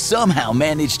say you somehow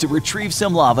manage to retrieve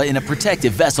some lava in a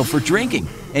protective vessel for drinking,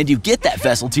 and you get that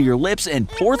vessel to your lips and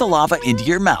pour the lava into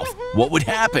your mouth. What would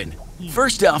happen?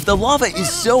 First off, the lava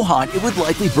is so hot it would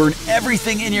likely burn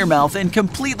everything in your mouth and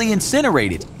completely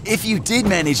incinerate it. If you did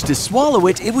manage to swallow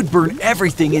it, it would burn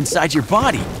everything inside your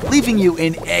body, leaving you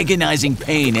in agonizing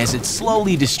pain as it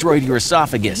slowly destroyed your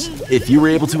esophagus. If you were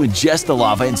able to ingest the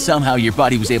lava and somehow your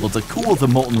body was able to cool the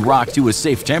molten rock to a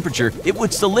safe temperature, it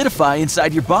would solidify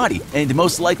inside your body and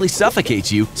most likely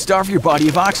suffocate you, starve your body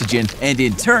of oxygen, and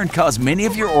in turn cause many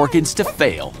of your organs to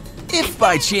fail. If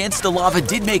by chance the lava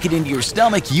did make it into your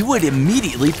stomach, you would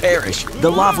immediately perish.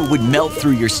 The lava would melt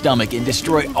through your stomach and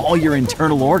destroy all your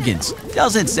internal organs.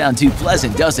 Doesn't sound too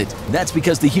pleasant, does it? That's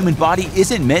because the human body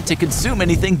isn't meant to consume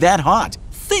anything that hot.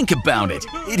 Think about it.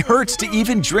 It hurts to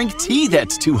even drink tea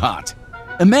that's too hot.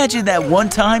 Imagine that one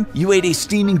time you ate a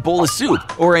steaming bowl of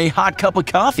soup or a hot cup of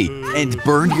coffee and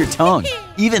burned your tongue.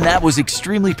 Even that was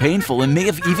extremely painful and may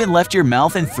have even left your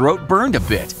mouth and throat burned a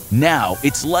bit. Now,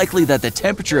 it's likely that the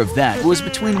temperature of that was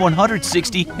between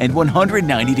 160 and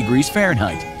 190 degrees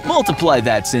Fahrenheit. Multiply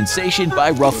that sensation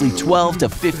by roughly 12 to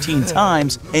 15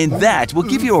 times, and that will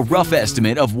give you a rough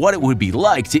estimate of what it would be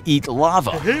like to eat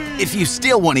lava. If you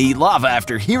still want to eat lava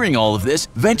after hearing all of this,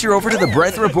 venture over to the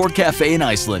Breath Report Cafe in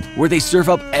Iceland, where they serve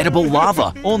up edible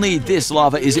lava. Only this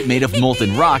lava isn't made of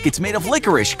molten rock, it's made of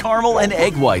licorice, caramel, and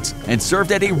egg whites, and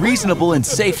served at a reasonable and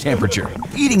safe temperature.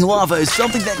 Eating lava is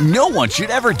something that no one should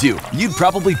ever do. You'd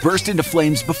probably burst into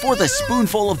flames before the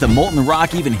spoonful of the molten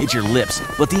rock even hit your lips,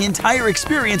 but the entire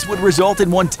experience would result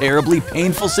in one terribly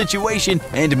painful situation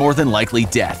and more than likely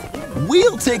death.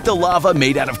 We'll take the lava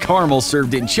made out of caramel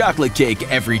served in chocolate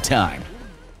cake every time.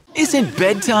 Isn't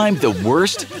bedtime the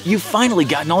worst? You've finally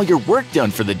gotten all your work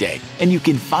done for the day, and you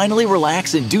can finally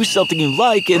relax and do something you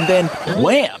like, and then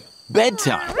wham!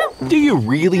 Bedtime. Do you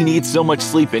really need so much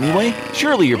sleep anyway?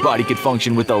 Surely your body could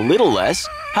function with a little less.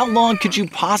 How long could you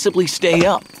possibly stay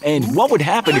up? And what would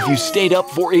happen if you stayed up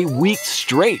for a week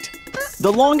straight?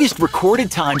 The longest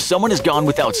recorded time someone has gone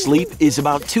without sleep is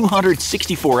about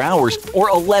 264 hours or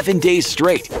 11 days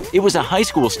straight. It was a high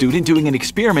school student doing an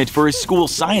experiment for his school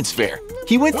science fair.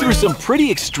 He went through some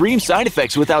pretty extreme side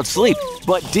effects without sleep,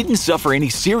 but didn't suffer any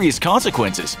serious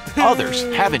consequences. Others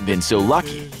haven't been so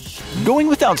lucky. Going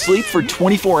without sleep for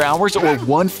 24 hours or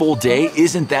one full day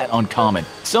isn't that uncommon.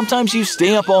 Sometimes you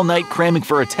stay up all night cramming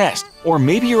for a test, or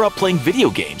maybe you're up playing video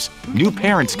games. New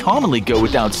parents commonly go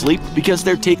without sleep because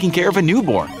they're taking care of a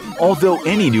newborn, although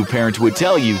any new parent would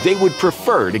tell you they would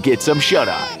prefer to get some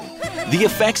shut-eye. The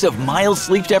effects of mild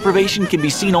sleep deprivation can be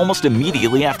seen almost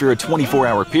immediately after a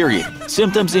 24-hour period.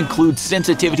 Symptoms include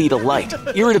sensitivity to light,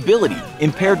 irritability,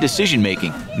 impaired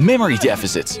decision-making, memory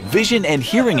deficits, vision and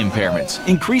hearing impairments,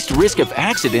 increased risk of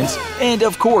accidents, and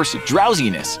of course,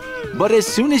 drowsiness. But as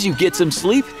soon as you get some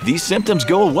sleep, these symptoms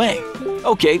go away.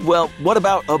 Okay, well, what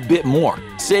about a bit more?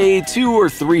 Say 2 or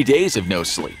 3 days of no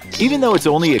sleep. Even though it's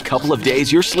only a couple of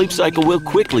days, your sleep cycle will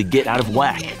quickly get out of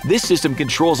whack. This system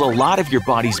controls a lot of your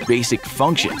body's basic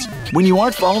functions. When you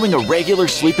aren't following a regular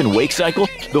sleep and wake cycle,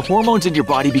 the hormones in your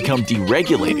body become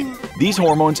deregulated. These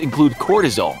hormones include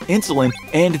cortisol, insulin,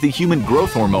 and the human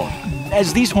growth hormone.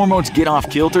 As these hormones get off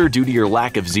kilter due to your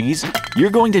lack of Z's, you're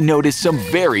going to notice some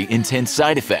very intense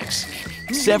side effects.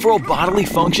 Several bodily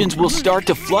functions will start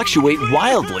to fluctuate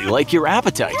wildly, like your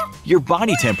appetite, your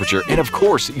body temperature, and of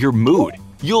course, your mood.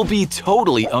 You'll be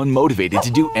totally unmotivated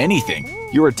to do anything.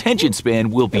 Your attention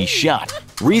span will be shot.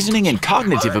 Reasoning and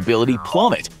cognitive ability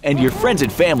plummet, and your friends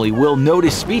and family will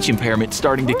notice speech impairment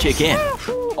starting to kick in.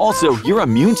 Also, your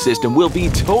immune system will be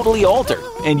totally altered,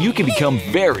 and you can become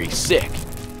very sick.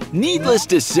 Needless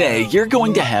to say, you're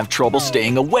going to have trouble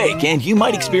staying awake, and you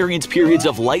might experience periods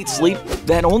of light sleep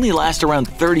that only last around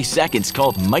 30 seconds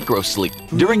called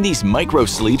microsleep. During these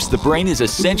microsleeps, the brain is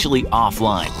essentially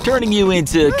offline, turning you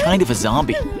into kind of a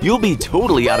zombie. You'll be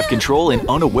totally out of control and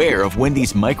unaware of when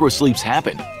these microsleeps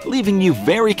happen, leaving you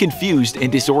very confused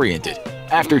and disoriented.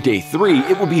 After day 3,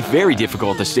 it will be very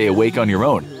difficult to stay awake on your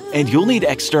own, and you'll need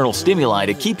external stimuli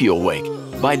to keep you awake.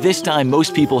 By this time,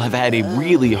 most people have had a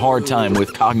really hard time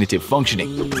with cognitive functioning.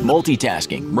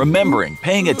 Multitasking, remembering,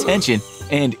 paying attention,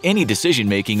 and any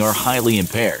decision-making are highly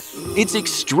impaired. It's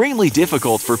extremely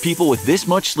difficult for people with this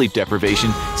much sleep deprivation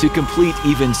to complete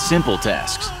even simple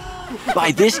tasks.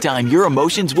 By this time, your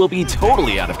emotions will be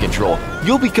totally out of control.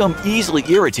 You'll become easily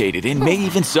irritated and may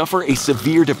even suffer a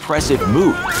severe depressive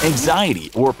mood,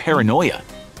 anxiety, or paranoia.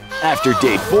 After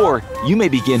day 4, you may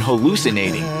begin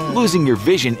hallucinating, losing your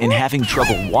vision and having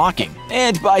trouble walking.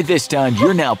 And by this time,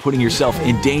 you're now putting yourself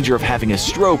in danger of having a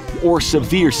stroke or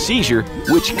severe seizure,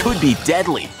 which could be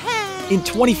deadly. In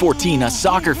 2014, a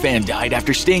soccer fan died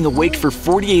after staying awake for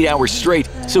 48 hours straight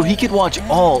so he could watch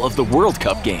all of the World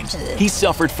Cup games. He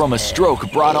suffered from a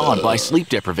stroke brought on by sleep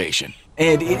deprivation.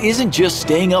 And it isn't just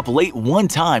staying up late one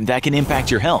time that can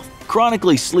impact your health.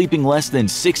 Chronically sleeping less than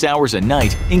 6 hours a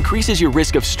night increases your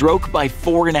risk of stroke by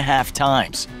 4.5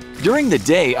 times. During the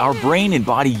day, our brain and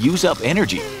body use up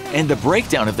energy, and the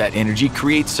breakdown of that energy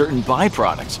creates certain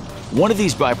byproducts. One of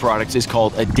these byproducts is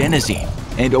called adenosine,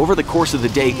 and over the course of the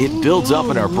day, it builds up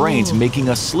in our brains, making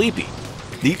us sleepy.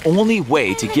 The only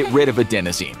way to get rid of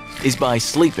adenosine is by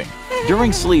sleeping.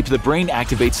 During sleep, the brain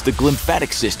activates the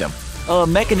glymphatic system, a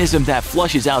mechanism that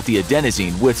flushes out the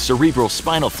adenosine with cerebral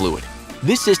spinal fluid.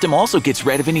 This system also gets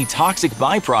rid of any toxic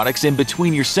byproducts in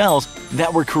between your cells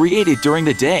that were created during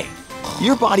the day.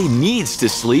 Your body needs to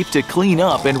sleep to clean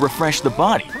up and refresh the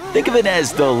body. Think of it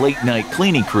as the late-night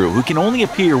cleaning crew who can only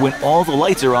appear when all the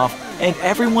lights are off and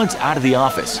everyone's out of the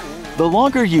office. The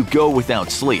longer you go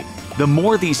without sleep, the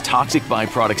more these toxic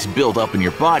byproducts build up in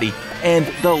your body and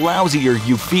the lousier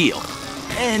you feel.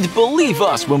 And believe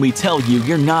us when we tell you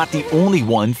you're not the only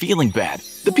one feeling bad.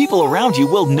 The people around you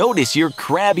will notice your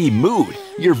crabby mood,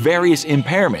 your various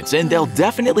impairments, and they'll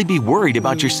definitely be worried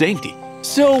about your safety.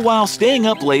 So while staying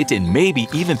up late and maybe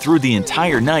even through the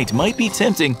entire night might be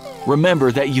tempting,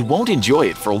 remember that you won't enjoy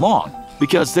it for long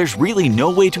because there's really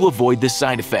no way to avoid the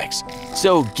side effects.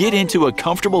 So get into a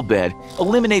comfortable bed,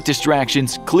 eliminate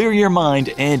distractions, clear your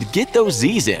mind, and get those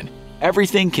Z's in.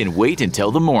 Everything can wait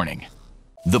until the morning.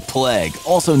 The plague,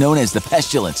 also known as the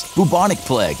pestilence, bubonic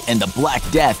plague, and the Black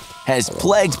Death, has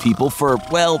plagued people for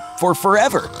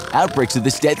forever. Outbreaks of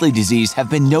this deadly disease have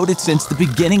been noted since the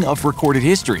beginning of recorded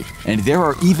history, and there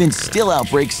are even still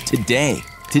outbreaks today.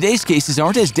 Today's cases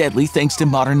aren't as deadly thanks to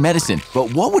modern medicine,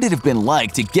 but what would it have been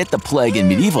like to get the plague in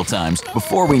medieval times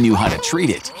before we knew how to treat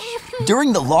it?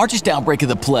 During the largest outbreak of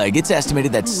the plague, it's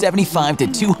estimated that 75 to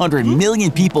 200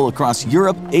 million people across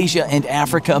Europe, Asia, and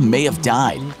Africa may have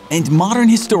died. And modern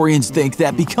historians think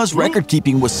that because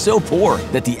record-keeping was so poor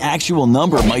that the actual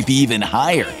number might be even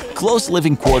higher. Close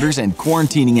living quarters and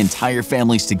quarantining entire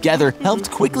families together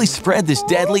helped quickly spread this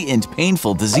deadly and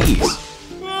painful disease.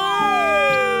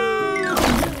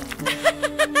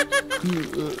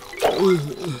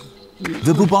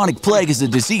 The bubonic plague is a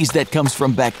disease that comes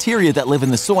from bacteria that live in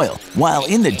the soil. While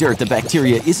in the dirt, the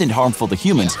bacteria isn't harmful to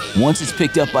humans. Once it's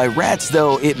picked up by rats,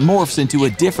 though, it morphs into a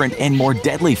different and more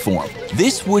deadly form.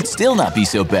 This would still not be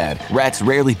so bad. Rats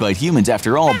rarely bite humans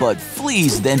after all, but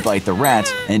fleas then bite the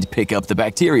rats and pick up the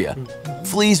bacteria.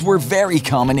 Fleas were very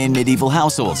common in medieval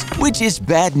households, which is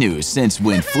bad news since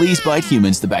when fleas bite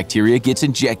humans, the bacteria gets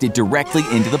injected directly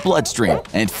into the bloodstream,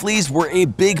 and fleas were a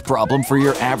big problem for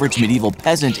your average medieval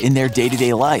peasant in their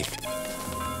day-to-day life.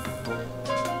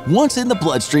 Once in the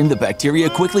bloodstream, the bacteria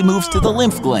quickly moves to the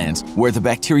lymph glands, where the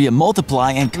bacteria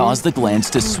multiply and cause the glands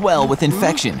to swell with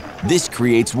infection. This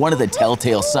creates one of the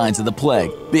telltale signs of the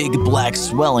plague, big black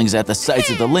swellings at the sites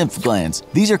of the lymph glands.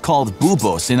 These are called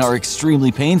buboes and are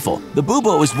extremely painful. The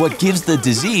bubo is what gives the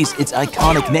disease its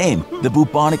iconic name, the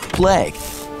bubonic plague.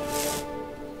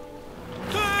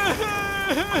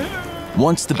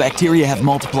 Once the bacteria have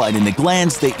multiplied in the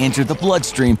glands, they enter the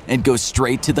bloodstream and go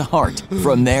straight to the heart.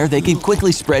 From there, they can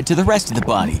quickly spread to the rest of the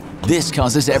body. This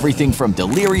causes everything from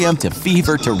delirium to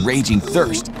fever to raging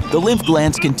thirst. The lymph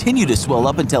glands continue to swell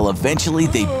up until eventually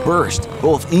they burst,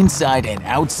 both inside and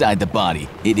outside the body.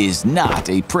 It is not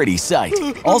a pretty sight.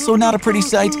 Also not a pretty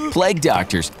sight, plague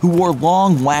doctors who wore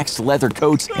long waxed leather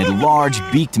coats and large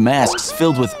beaked masks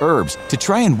filled with herbs to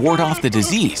try and ward off the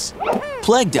disease.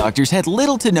 Plague doctors had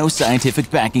little to no scientific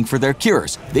backing for their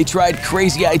cures. They tried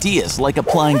crazy ideas like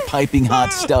applying piping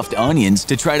hot stuffed onions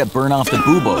to try to burn off the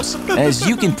buboes. As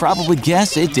you can probably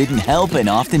guess, it didn't help and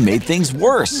often made things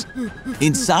worse.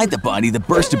 Inside the body, the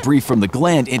burst debris from the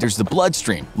gland enters the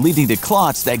bloodstream, leading to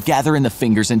clots that gather in the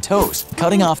fingers and toes,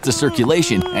 cutting off the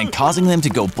circulation and causing them to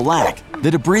go black. The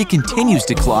debris continues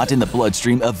to clot in the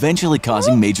bloodstream, eventually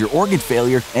causing major organ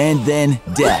failure and then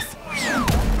death.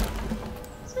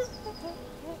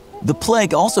 The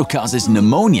plague also causes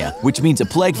pneumonia, which means a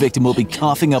plague victim will be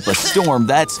coughing up a storm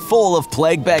that's full of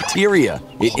plague bacteria.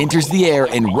 It enters the air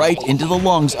and right into the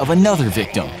lungs of another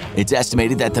victim. It's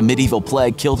estimated that the medieval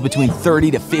plague killed between 30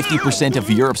 to 50% of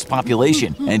Europe's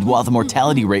population, and while the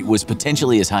mortality rate was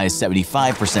potentially as high as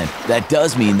 75%, that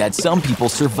does mean that some people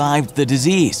survived the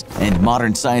disease. And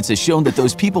modern science has shown that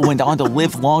those people went on to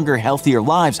live longer, healthier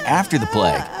lives after the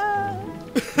plague.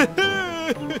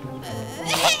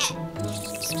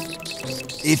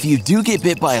 If you do get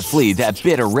bit by a flea that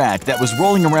bit a rat that was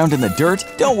rolling around in the dirt,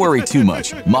 don't worry too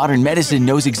much. Modern medicine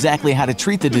knows exactly how to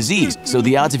treat the disease, so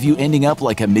the odds of you ending up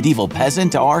like a medieval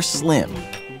peasant are slim.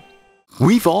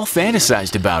 We've all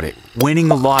fantasized about it, winning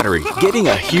the lottery, getting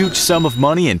a huge sum of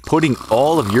money and putting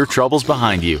all of your troubles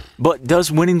behind you. But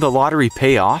does winning the lottery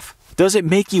pay off? Does it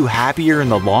make you happier in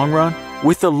the long run?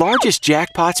 With the largest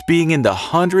jackpots being in the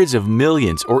hundreds of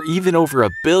millions or even over $1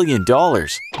 billion,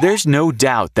 there's no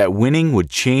doubt that winning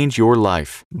would change your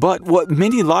life. But what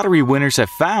many lottery winners have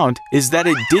found is that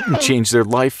it didn't change their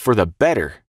life for the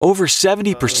better. Over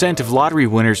 70% of lottery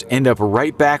winners end up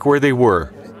right back where they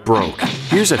were, broke.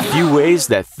 Here's a few ways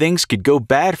that things could go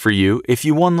bad for you if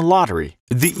you won the lottery.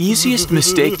 The easiest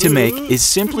mistake to make is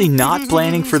simply not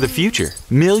planning for the future.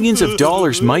 Millions of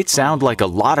dollars might sound like a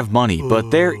lot of money,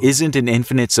 but there isn't an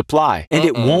infinite supply, and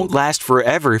it won't last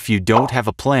forever if you don't have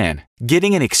a plan.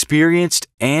 Getting an experienced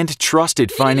and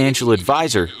trusted financial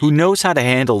advisor who knows how to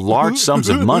handle large sums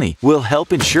of money will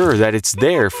help ensure that it's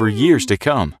there for years to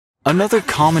come. Another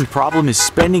common problem is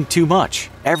spending too much.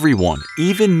 Everyone,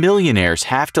 even millionaires,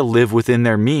 have to live within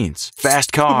their means.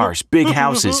 Fast cars, big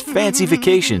houses, fancy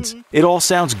vacations. It all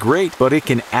sounds great, but it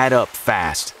can add up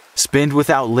fast. Spend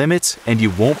without limits, and you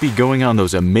won't be going on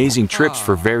those amazing trips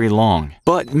for very long.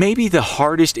 But maybe the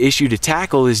hardest issue to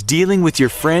tackle is dealing with your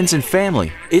friends and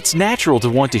family. It's natural to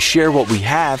want to share what we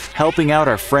have, helping out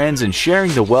our friends and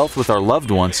sharing the wealth with our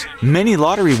loved ones. Many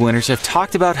lottery winners have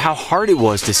talked about how hard it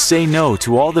was to say no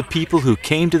to all the people who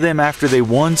came to them after they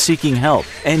won seeking help.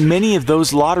 And many of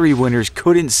those lottery winners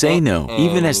couldn't say no,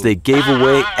 even as they gave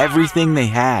away everything they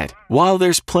had. While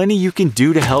there's plenty you can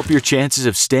do to help your chances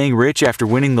of staying rich after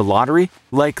winning the lottery,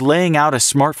 like laying out a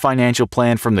smart financial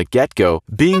plan from the get-go,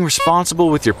 being responsible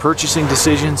with your purchasing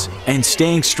decisions, and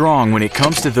staying strong when it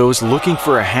comes to those looking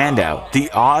for a handout, the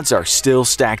odds are still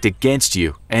stacked against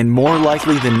you, and more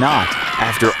likely than not,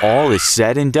 after all is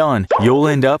said and done, you'll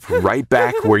end up right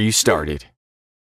back where you started.